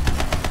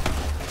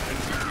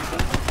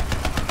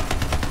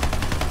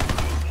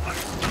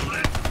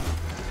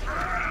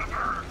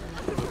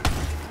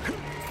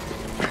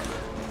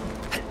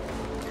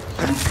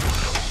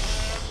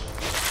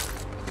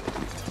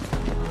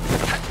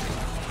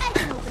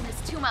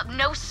 Up,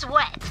 no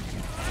sweat.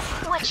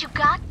 What you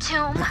got,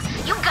 Tomb?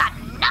 You got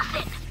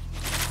nothing.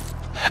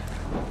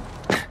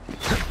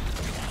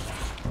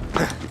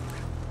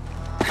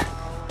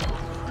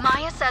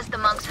 Maya says the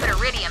monks put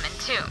iridium in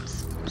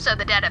tombs, so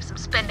the dead have some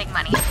spending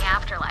money in the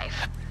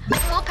afterlife.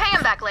 We'll pay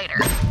them back later.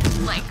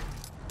 Like,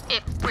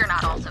 if we're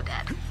not also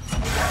dead.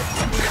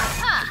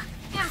 Huh,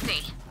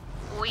 empty.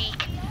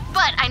 Weak.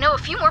 But I know a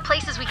few more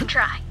places we can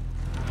try.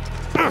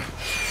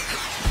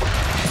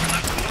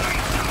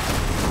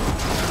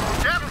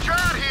 Captain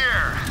Trot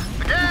here!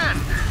 Again!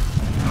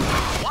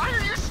 Why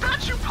are you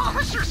statue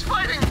polishers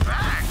fighting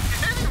back?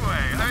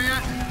 Anyway,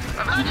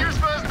 I thought you were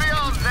supposed to be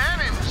all zen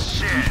and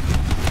shit.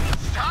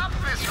 Stop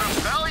this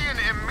rebellion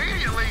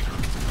immediately,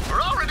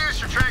 or I'll reduce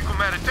your tranquil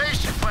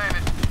meditation plan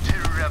to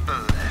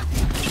rebel.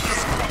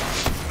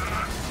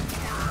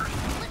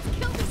 Let's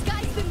kill these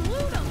guys and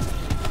loot them.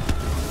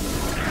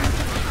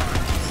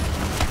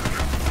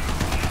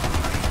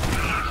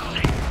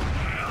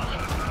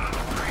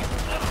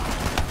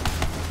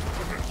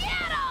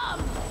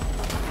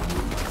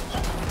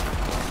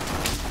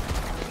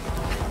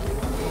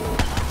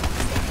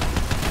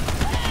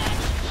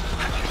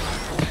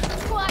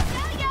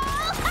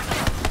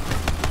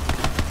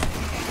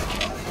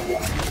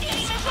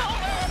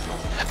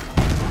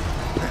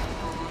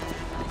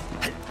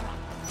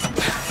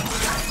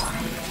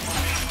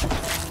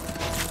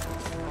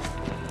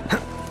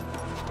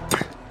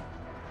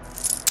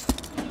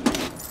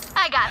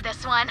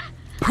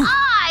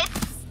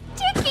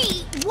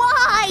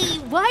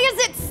 Why is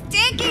it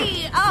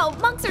sticky? Oh,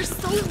 monks are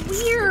so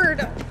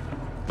weird.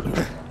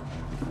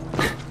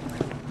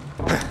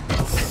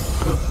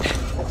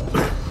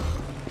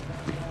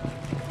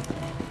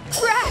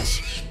 Ratch!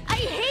 I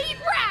hate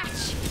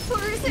Ratch!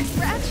 Or is it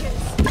Ratches?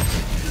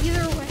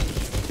 Either way.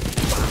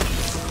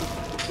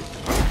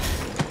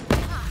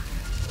 Huh.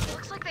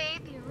 Looks like they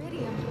ate the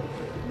iridium.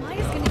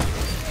 Maya's gonna...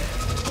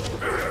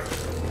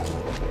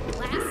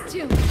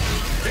 too.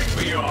 Pick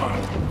me up.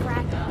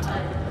 Fragment.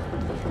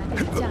 I've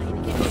been dying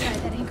to get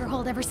inside that anchor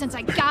hold ever since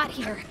I got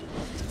here.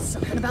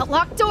 Something about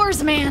locked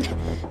doors, man.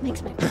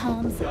 Makes my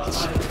palms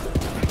itch.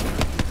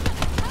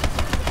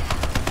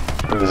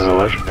 This is a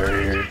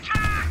legendary here.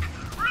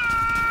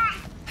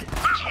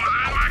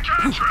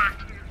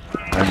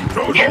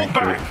 Don't hold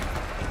back.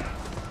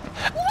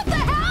 What the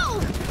hell?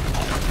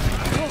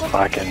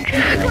 Fucking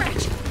drink.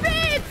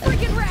 Big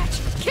freaking wretch!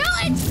 Kill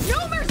it! No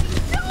mercy!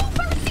 No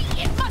mercy!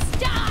 It must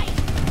die!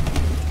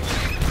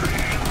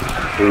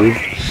 Move.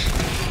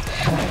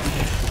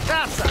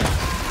 That's a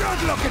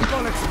good-looking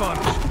bullet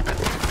sponge.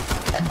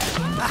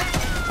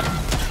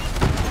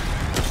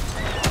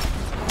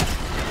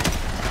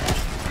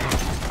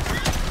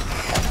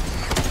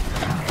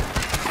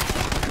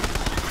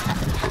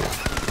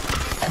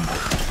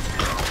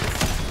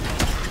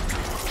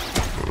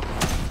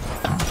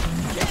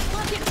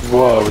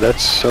 Whoa,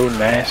 that's so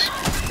nasty.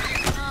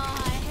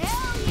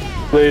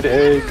 Laid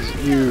eggs,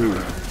 you.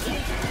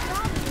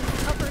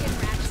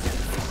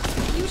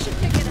 You should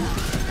pick it up.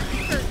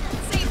 For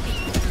safety.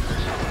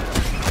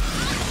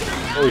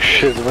 Holy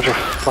shit, there's a bunch of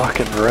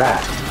fucking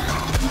rats.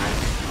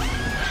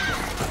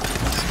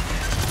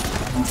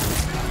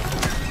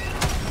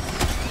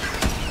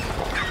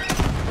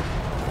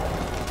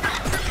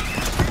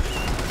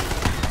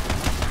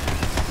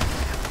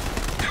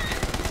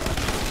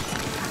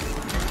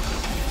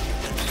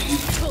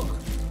 Cool.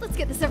 Let's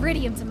get this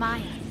iridium to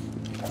Maya.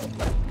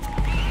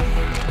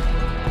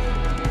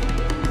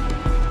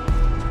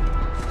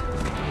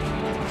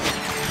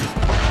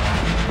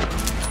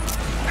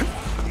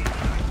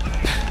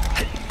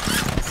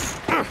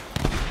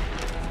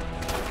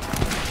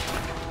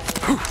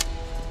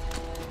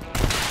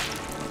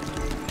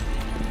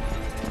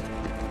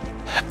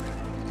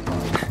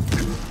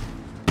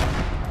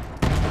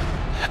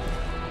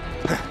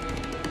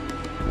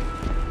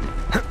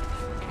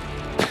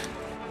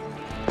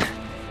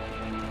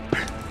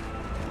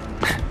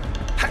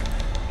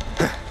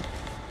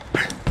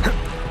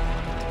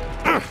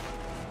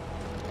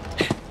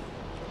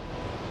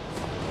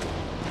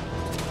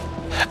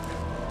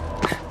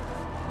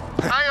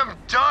 I am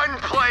done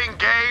playing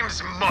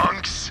games,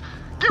 monks.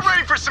 Get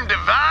ready for some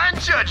divine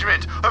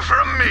judgment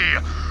from me,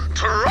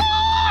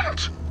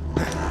 Trant!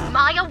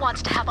 Maya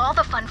wants to have all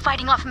the fun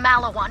fighting off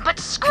Malawan, but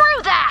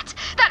screw that!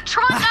 That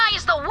Tron guy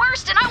is the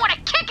worst, and I want to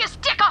kick his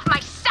dick off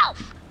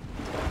myself!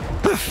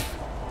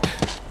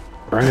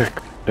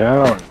 Rick,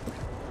 down.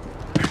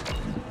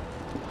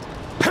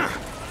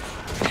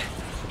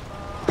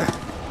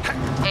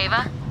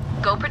 Ava,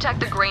 go protect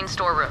the grain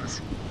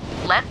storerooms.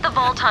 Let the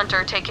Vault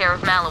Hunter take care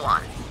of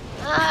Malawan.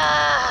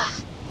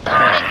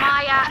 Got it,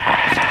 Maya.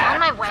 On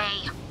my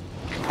way.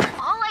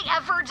 All I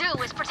ever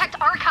do is protect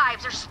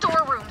archives or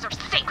storerooms or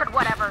sacred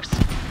whatevers.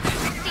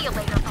 See you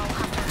later, Vault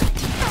Hunter.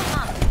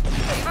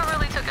 Ava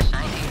really took a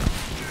shine to you.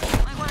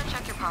 Might want to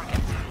check your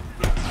pockets.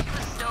 She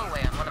was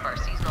stowaway on one of our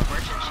seasonal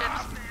merchant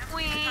ships.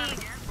 We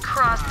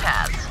crossed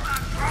paths.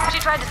 She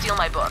tried to steal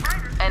my book,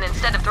 and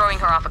instead of throwing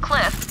her off a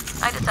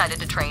cliff, I decided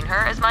to train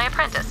her as my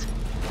apprentice.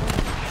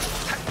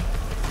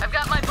 I've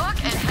got my book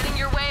and heading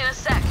your way in a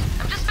sec.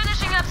 I'm just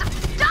finishing up some...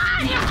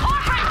 Die, you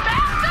corporate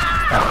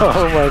bastard!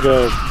 Oh my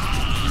god.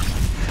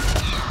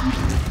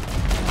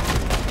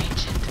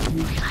 Ancient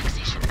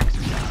relaxation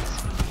exercises.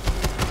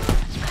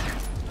 That's better.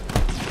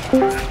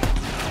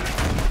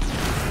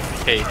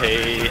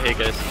 Hey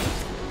guys.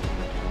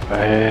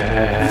 Hey.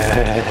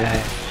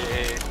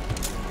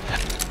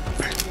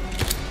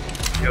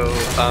 Yo,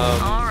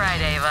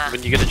 Alright, Ava.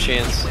 when you get a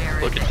chance,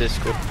 look at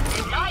Discord.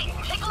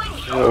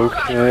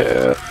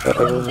 Okay.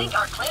 I think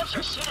our clamps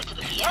are suited to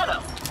the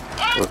piano.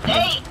 And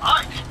they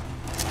aren't.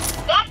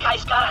 That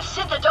guy's got a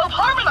synth-dope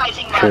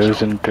harmonizing module.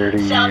 Chosen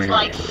 30 Sounds years.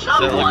 like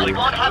someone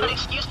won't have an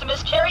excuse to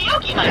miss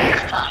karaoke night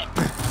this time.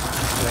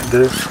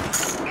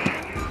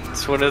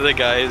 It's one of the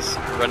guys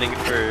running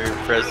for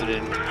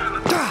president.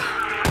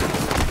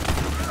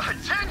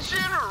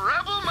 Attention,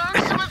 rebel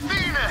monks of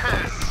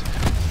Athenas!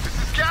 This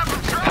is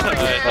Captain Trump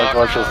again. Let's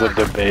watch the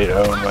debate,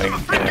 oh my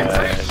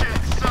god.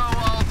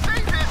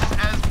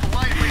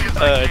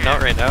 Not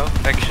right now.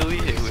 Actually,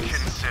 it was...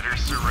 Consider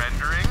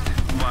surrendering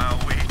while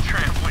we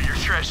trample your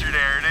treasured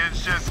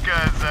heritage just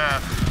cause,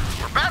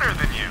 we're better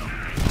than you.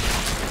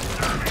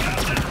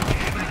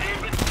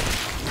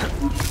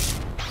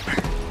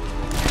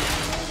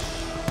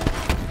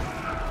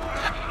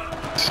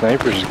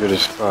 Sniper's good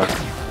as fuck.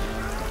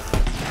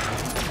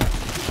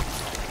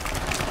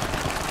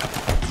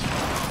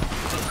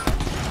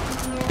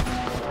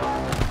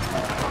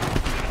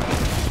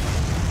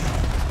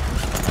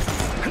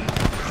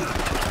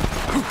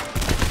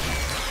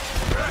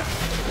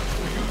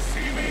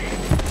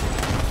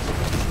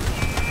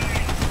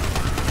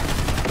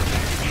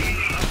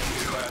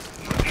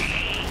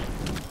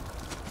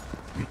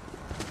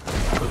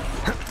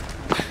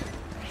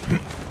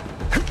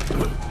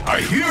 I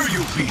hear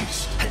you,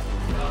 beast.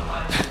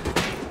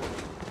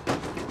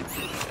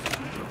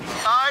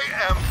 I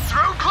am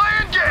through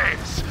playing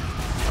games!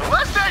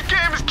 Unless that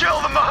game is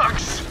Kill the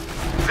Monks!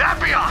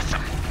 That'd be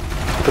awesome!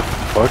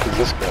 fuck is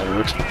this guy? He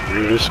looks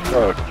weird as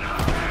fuck.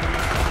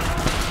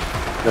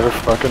 Got a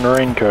fucking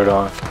raincoat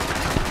on.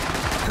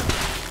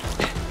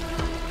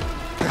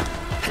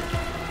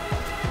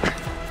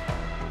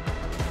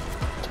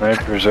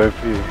 Sniper's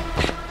OP.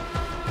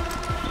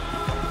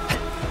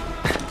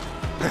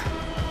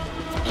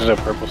 This is a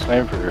purple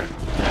sniper.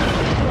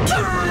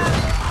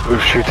 Ooh,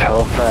 shoots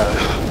hell fast.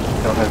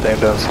 Don't have to aim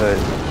down sight.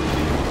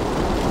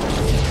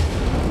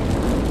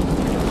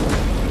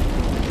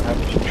 I'm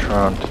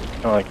Trump. I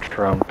don't like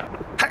Trump.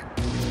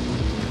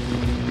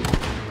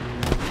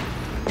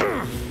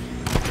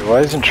 Why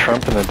isn't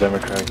Trump in the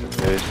Democratic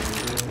debate?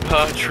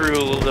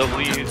 True,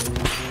 W.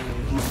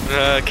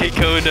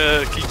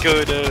 Kikona,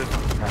 Kikona.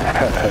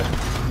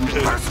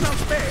 Personal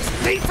space!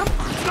 Need some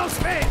personal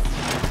space!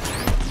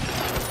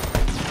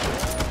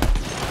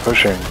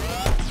 Pushing.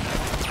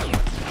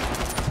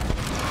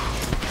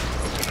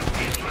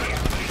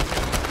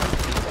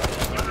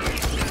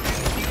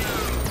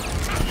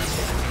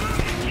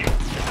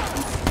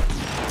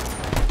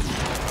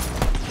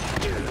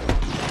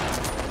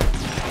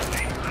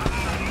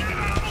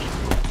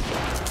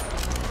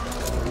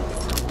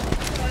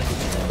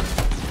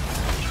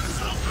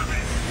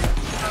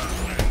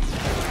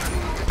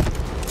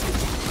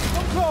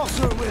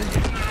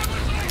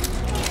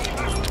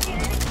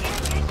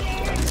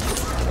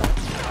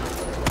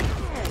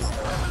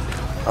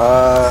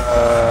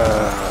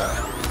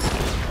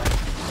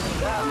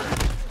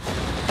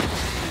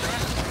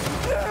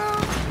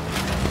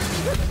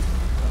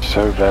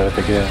 So bad at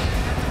the game.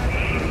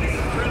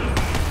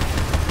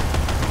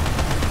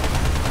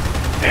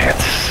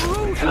 Dance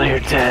until you're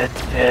dead.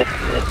 Dead.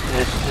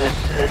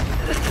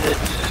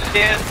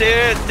 Dance,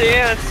 dance,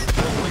 dance!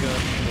 Oh my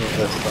god.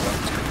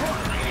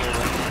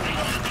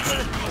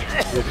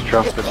 Let's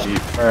drop the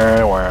beat.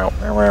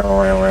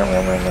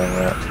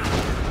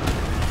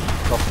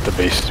 Drop the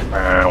bass.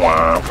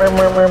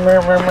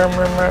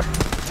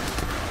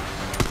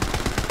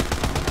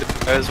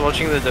 I was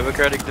watching the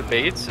Democratic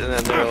debates, and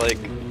then they're like,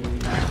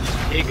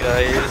 hey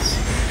guys,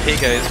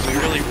 we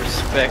really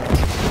respect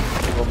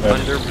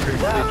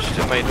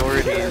underprivileged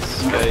minorities,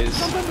 guys.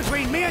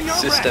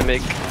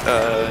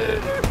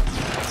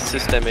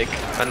 Systemic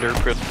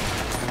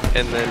underprivileged.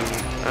 And then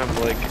I'm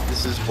like,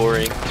 this is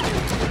boring.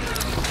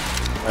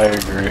 I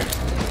agree.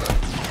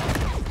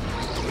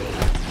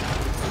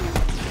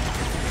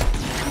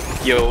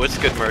 Yo, what's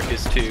good,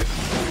 Marcus, too? You know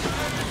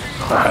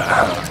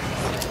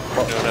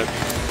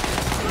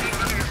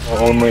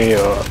what I mean?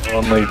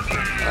 Only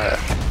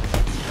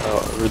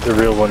the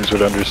real ones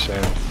would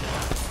understand.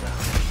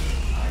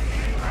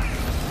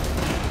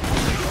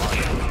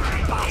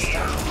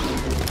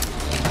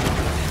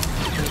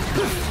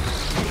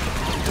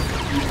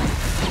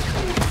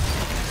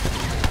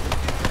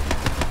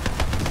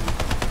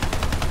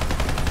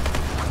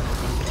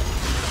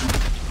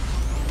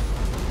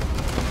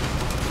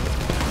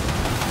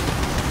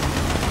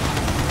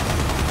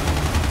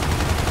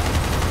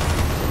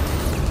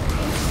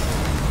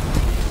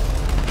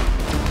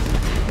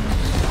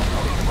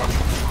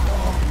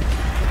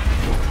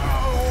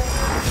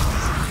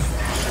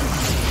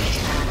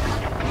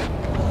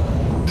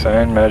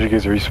 Sign magic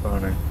is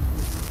respawning.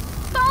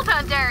 Vault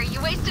Hunter,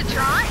 you wasted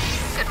Tron?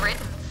 Good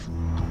riddance.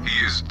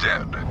 He is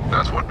dead.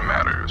 That's what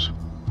matters.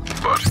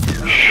 But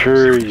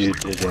sure you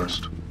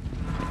didn't.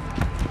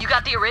 You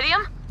got the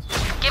iridium?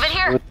 Give it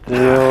here. What the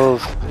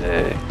hell's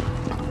that?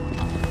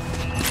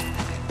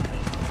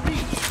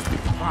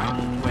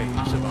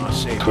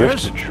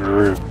 Switch to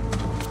Drew.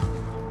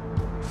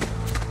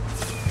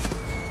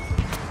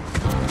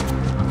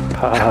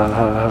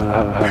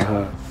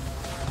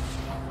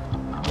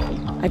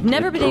 I've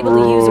never been able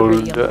to use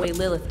iridium the way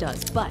Lilith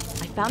does, but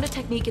I found a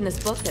technique in this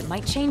book that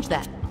might change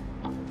that.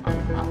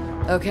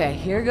 Okay,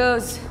 here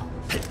goes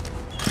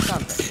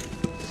something.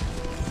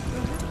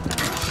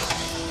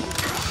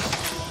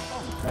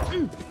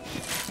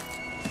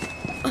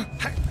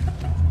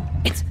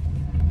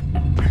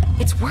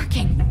 It's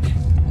working.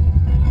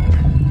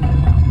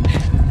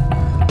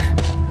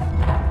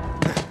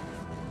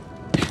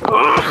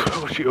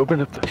 Oh, she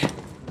opened up the...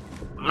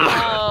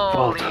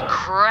 Holy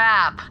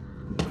crap.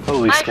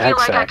 Holy I feel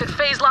like I sack. could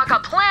phase lock a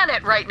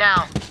planet right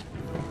now.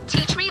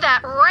 Teach me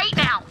that right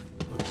now.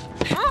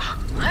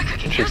 I could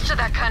get used to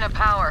that kind of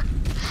power.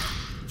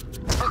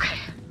 Okay,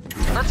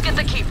 let's get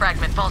the key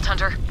fragment, Vault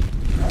Hunter.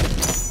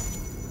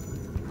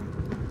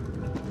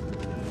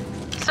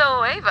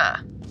 So,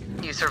 Ava,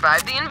 you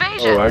survived the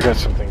invasion. Oh, I got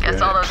something Guess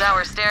good. all those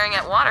hours staring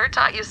at water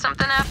taught you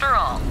something after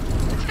all.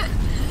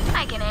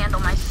 I can handle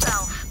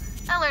myself.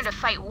 I learned to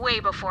fight way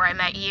before I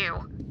met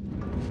you.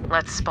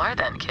 Let's spar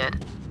then,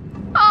 kid.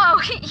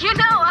 Oh, you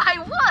know I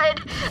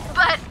would,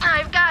 but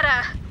I've got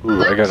a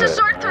loop to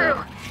sort through.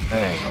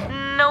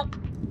 Nope.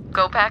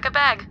 Go pack a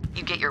bag.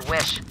 You get your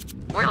wish.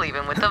 We're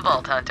leaving with the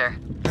Vault Hunter.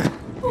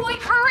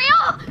 Wait, for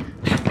real?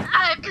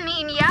 I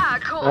mean, yeah,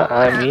 cool. Fun,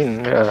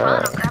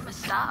 I'll grab my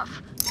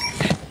stuff.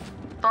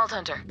 Vault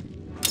Hunter.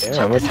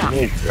 Yeah, what you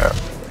need, bro?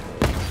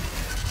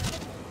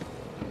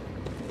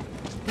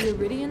 The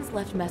Iridians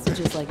left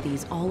messages like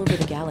these all over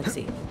the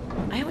galaxy.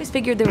 I always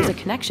figured there was a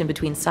connection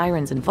between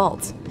sirens and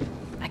vaults.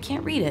 I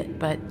can't read it,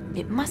 but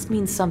it must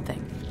mean something.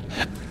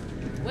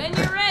 When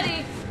you're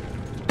ready.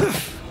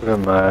 What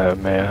am I,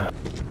 man?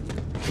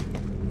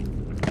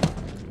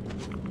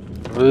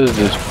 What is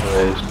this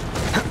place?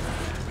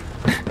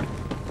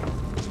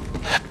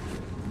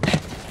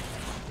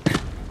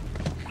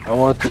 I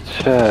want the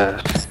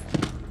chest.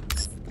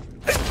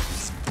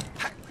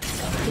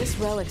 This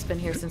relic's been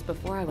here since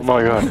before I was. Oh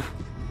my god.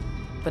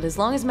 But as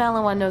long as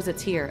Malawan knows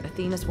it's here,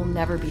 Athenas will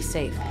never be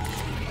safe.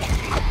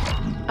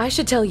 I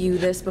should tell you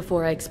this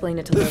before I explain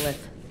it to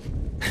Lilith.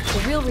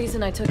 The real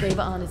reason I took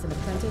Ava on as an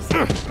apprentice,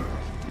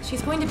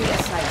 she's going to be a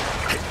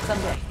siren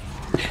someday.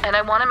 And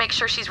I want to make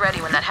sure she's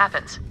ready when that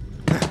happens.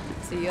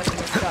 See you up in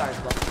the stars,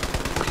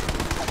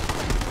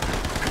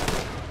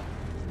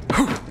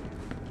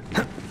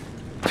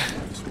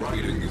 This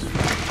writing is I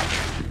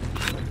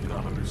do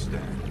not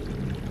understand.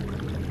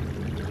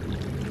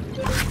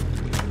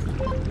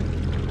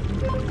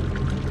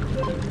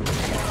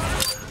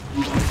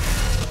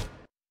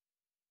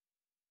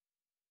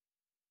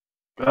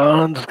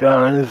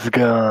 It's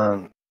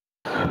gone.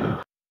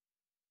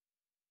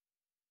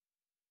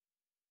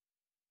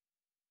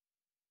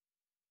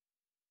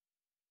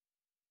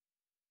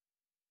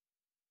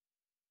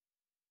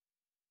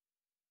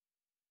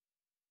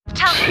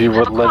 See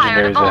what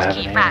legendaries I have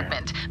in here.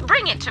 Fragment.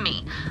 Bring it to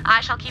me.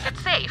 I shall keep it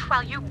safe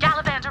while you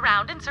gallivant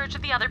around in search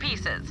of the other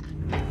pieces.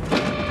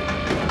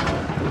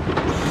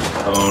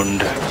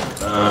 Owned.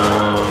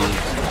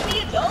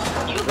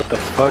 What the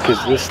fuck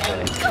is this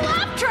thing?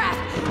 Claptrap!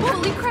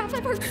 Holy crap,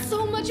 I've heard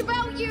so much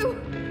about you!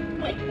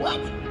 Wait, what?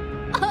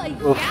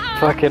 Little Yeah.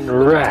 fucking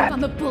rat. On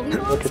the bully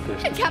Look monks, at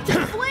this. and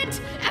Captain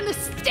Flint, and the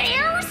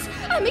stairs!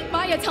 I make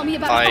Maya tell me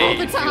about it all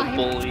the I feel time.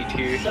 bullied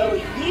here. So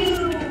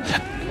you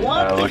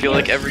I feel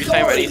like every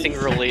time anything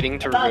relating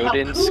to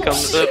rodents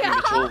comes up,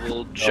 Mitchell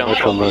will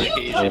jump on the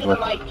occasion.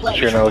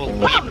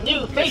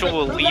 Mitchell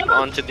will leap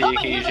onto the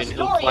occasion,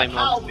 he'll climb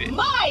onto it.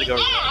 My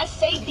ass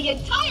saved the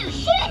entire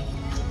ship!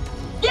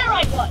 There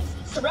I was,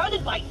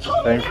 surrounded by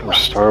Thing from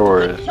Star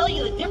Wars. tell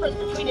you the difference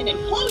between an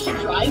implosion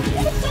drive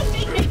and a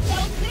Sunday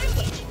McDowell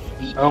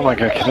sandwich. Oh my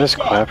god, can this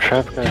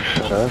claptrap guy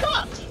shut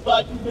up?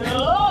 But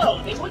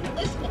no, they wouldn't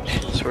listen to me.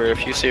 I swear,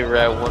 if you say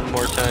rat one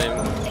more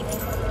time,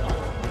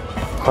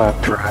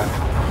 Claptrap.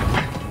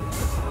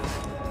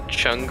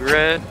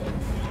 Chungrat?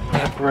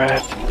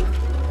 Claprat.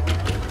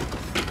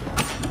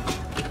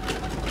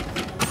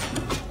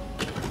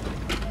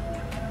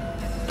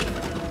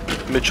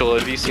 Mitchell,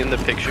 have you seen the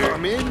picture?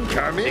 Come in,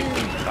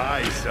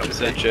 buy something. Is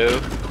that Joe?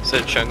 Is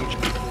that Chung?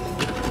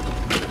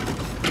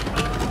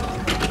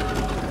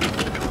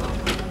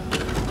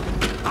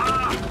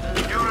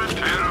 You're a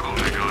terrible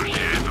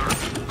negotiator.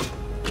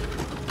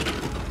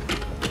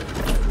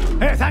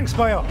 Hey, thanks,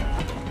 Boyle.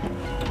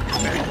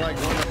 Make like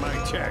one of my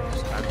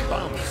checks. I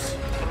bounce.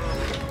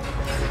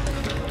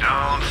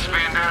 Don't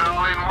spend it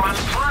all in one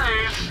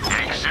place,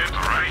 except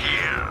right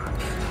here.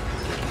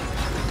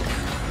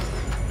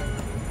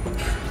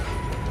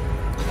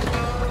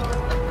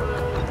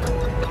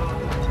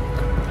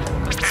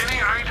 Any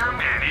item,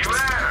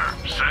 anywhere.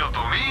 Sell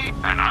to me,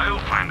 and I'll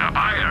find a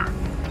buyer.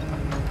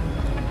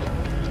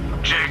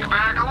 Check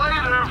back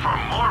later for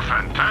more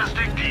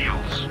fantastic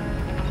deals.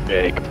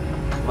 Jake.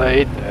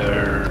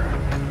 Later.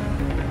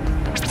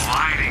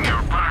 Lighting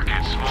your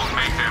pockets won't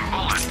make them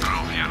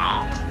bulletproof, you know.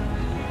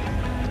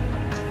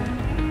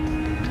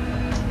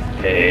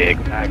 Take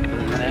back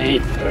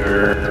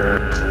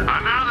later.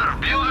 Another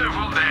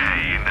beautiful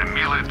day in the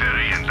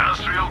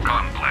military-industrial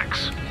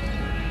complex.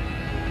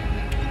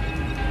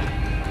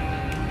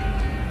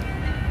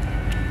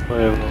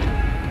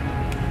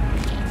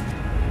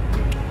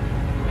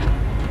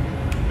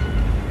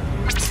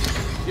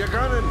 You're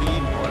gonna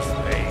need more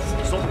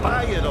space, so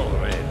buy it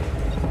already.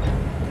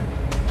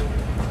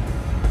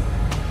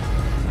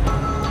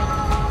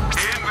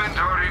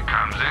 Inventory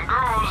comes and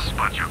goes,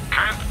 but you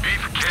can't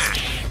beat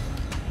cash.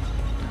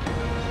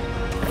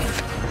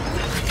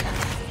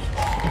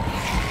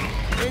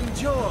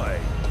 Enjoy.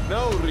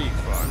 No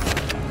refund.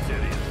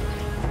 Serious.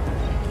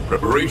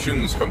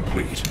 Preparations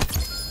complete.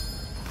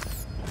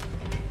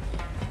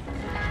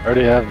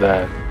 Already have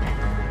that.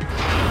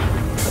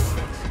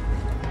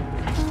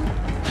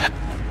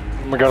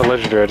 Oh my god, a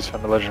legendary. I just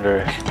found a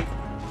legendary.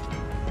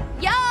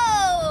 Yo!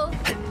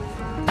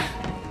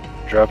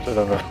 Dropped it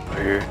on the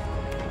floor here.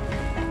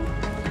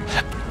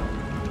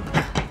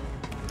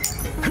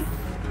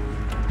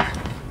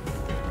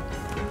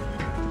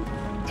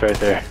 It's right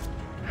there.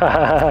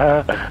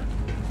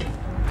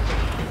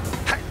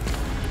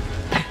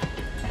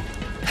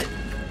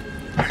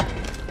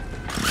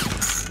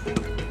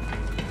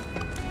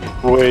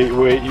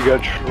 Wait, you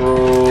got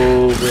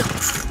trolled.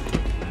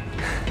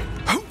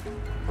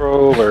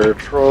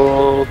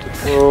 Trolled.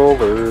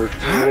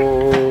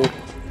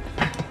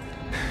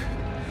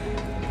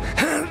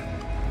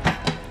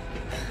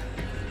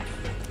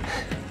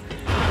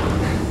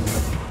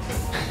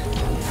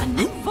 A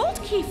new vault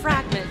key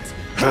fragment.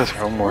 That's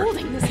homework.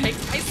 Holding this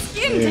makes my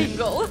skin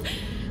tingle.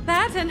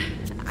 That and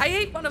I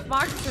ate one of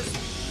Marcus's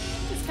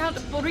discount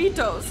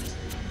burritos.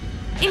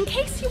 In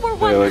case you were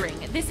wondering,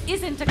 this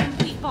isn't a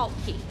complete vault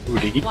key.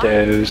 Burritos.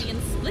 Why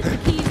Vivian split the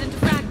keys into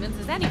fragments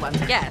is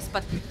anyone's guess,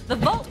 but the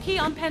vault key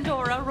on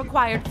Pandora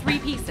required 3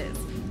 pieces.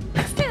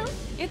 Still,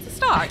 it's a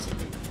start.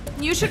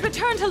 You should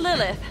return to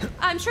Lilith.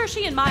 I'm sure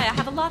she and Maya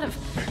have a lot of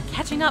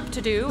catching up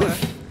to do, or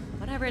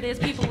whatever it is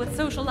people with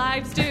social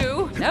lives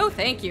do. No,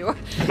 thank you.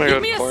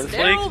 Give me a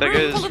sterile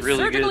room full of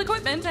surgical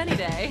equipment any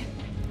day.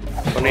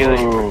 Funny that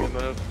you bring him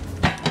up.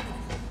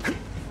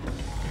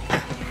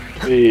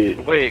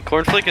 Wait,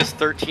 Cornflake is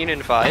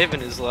 13-5 in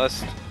his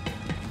last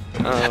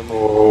 18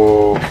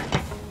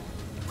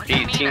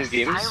 games.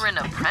 Siren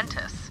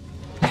Apprentice.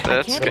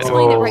 I can't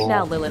explain it right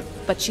now, Lilith,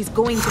 but she's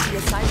going to be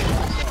a siren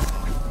someday.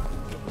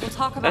 We'll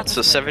talk about That's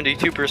a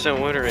 72%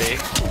 win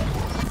rate.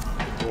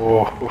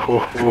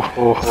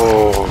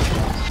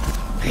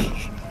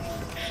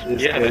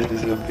 This guy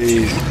is a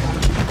beast.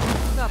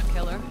 What's up,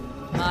 killer?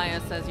 Maya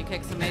says you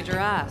kicked some major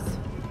ass.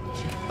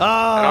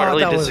 Ah,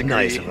 that was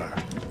nice of her.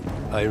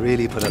 I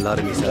really put a lot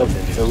of myself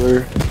into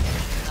killer.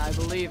 I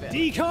believe it.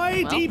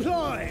 Decoy, well,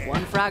 deploy!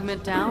 1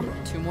 fragment down,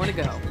 2 more to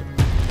go.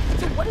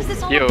 So what is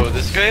this all Yo, about?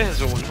 this guy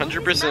has a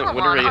 100%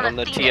 win rate on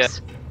the TS.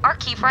 Our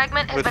key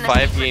fragment has with been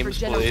 5 games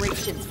for played.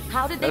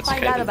 How did they That's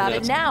find kind out of about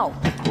nuts. it now?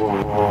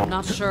 I'm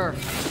not sure.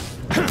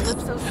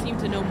 Calypso seemed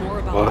to know more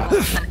about the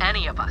vault than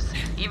any of us,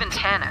 even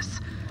Tanis.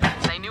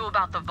 They knew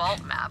about the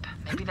vault map.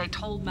 Maybe they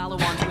told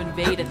Malawan to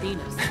invade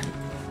Athenas.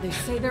 They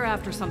say they're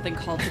after something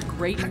called the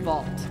Great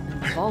Vault.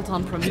 And the vault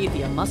on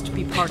Promethea must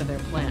be part of their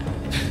plan.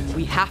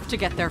 We have to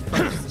get there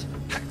first.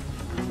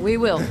 We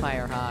will,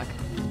 Firehawk.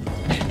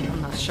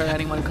 I'm not sure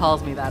anyone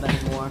calls me that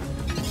anymore.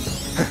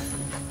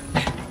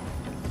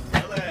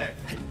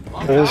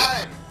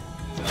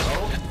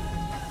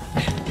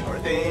 More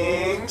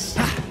things.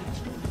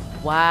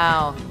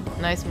 Wow,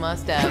 nice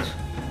mustache.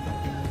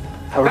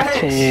 How are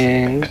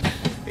things?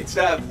 It's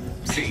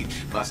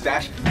Siege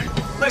mustache.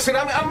 Listen,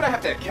 I'm gonna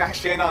have to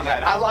cash in on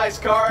that Allies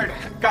card.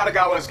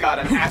 Katagawa's got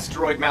an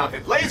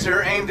asteroid-mounted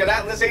laser aimed at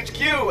Atlas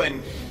HQ,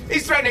 and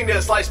he's threatening to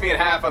slice me in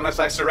half unless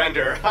I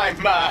surrender. I'm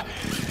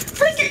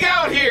freaking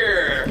out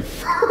here!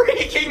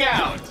 Freaking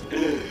out!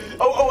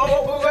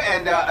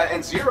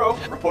 And Zero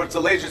reports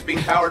the laser's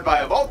being powered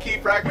by a vault key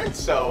fragment,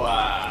 so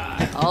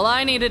All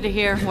I needed to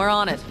hear, we're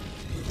on it.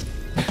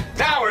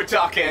 Now we're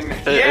talking!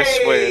 I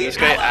swear, this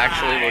guy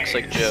actually looks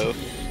like Joe.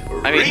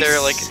 I mean, they're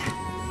like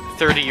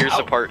 30 years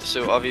apart,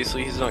 so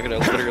obviously he's not gonna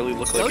literally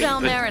look like Go him.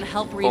 down there and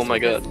help Reese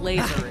with this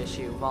laser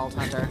issue, Vault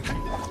Hunter.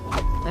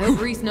 I hope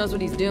Reese knows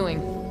what he's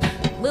doing.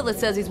 Lilith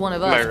says he's one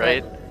of us, Am I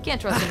right? but can't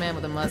trust a man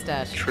with a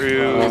mustache.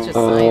 True. That's just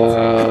science.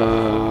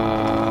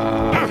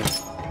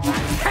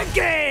 Head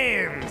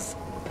games!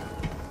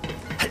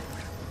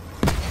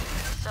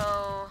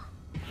 So,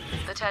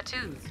 the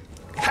tattoos.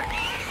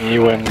 Me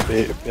when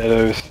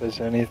Beto says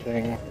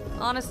anything.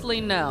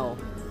 Honestly, no.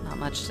 Not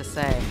much to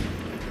say.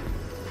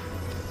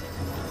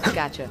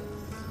 Gotcha.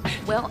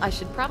 Well, I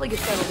should probably get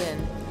settled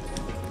in.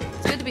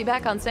 It's good to be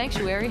back on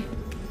Sanctuary.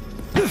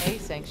 Hey,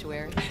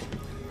 Sanctuary.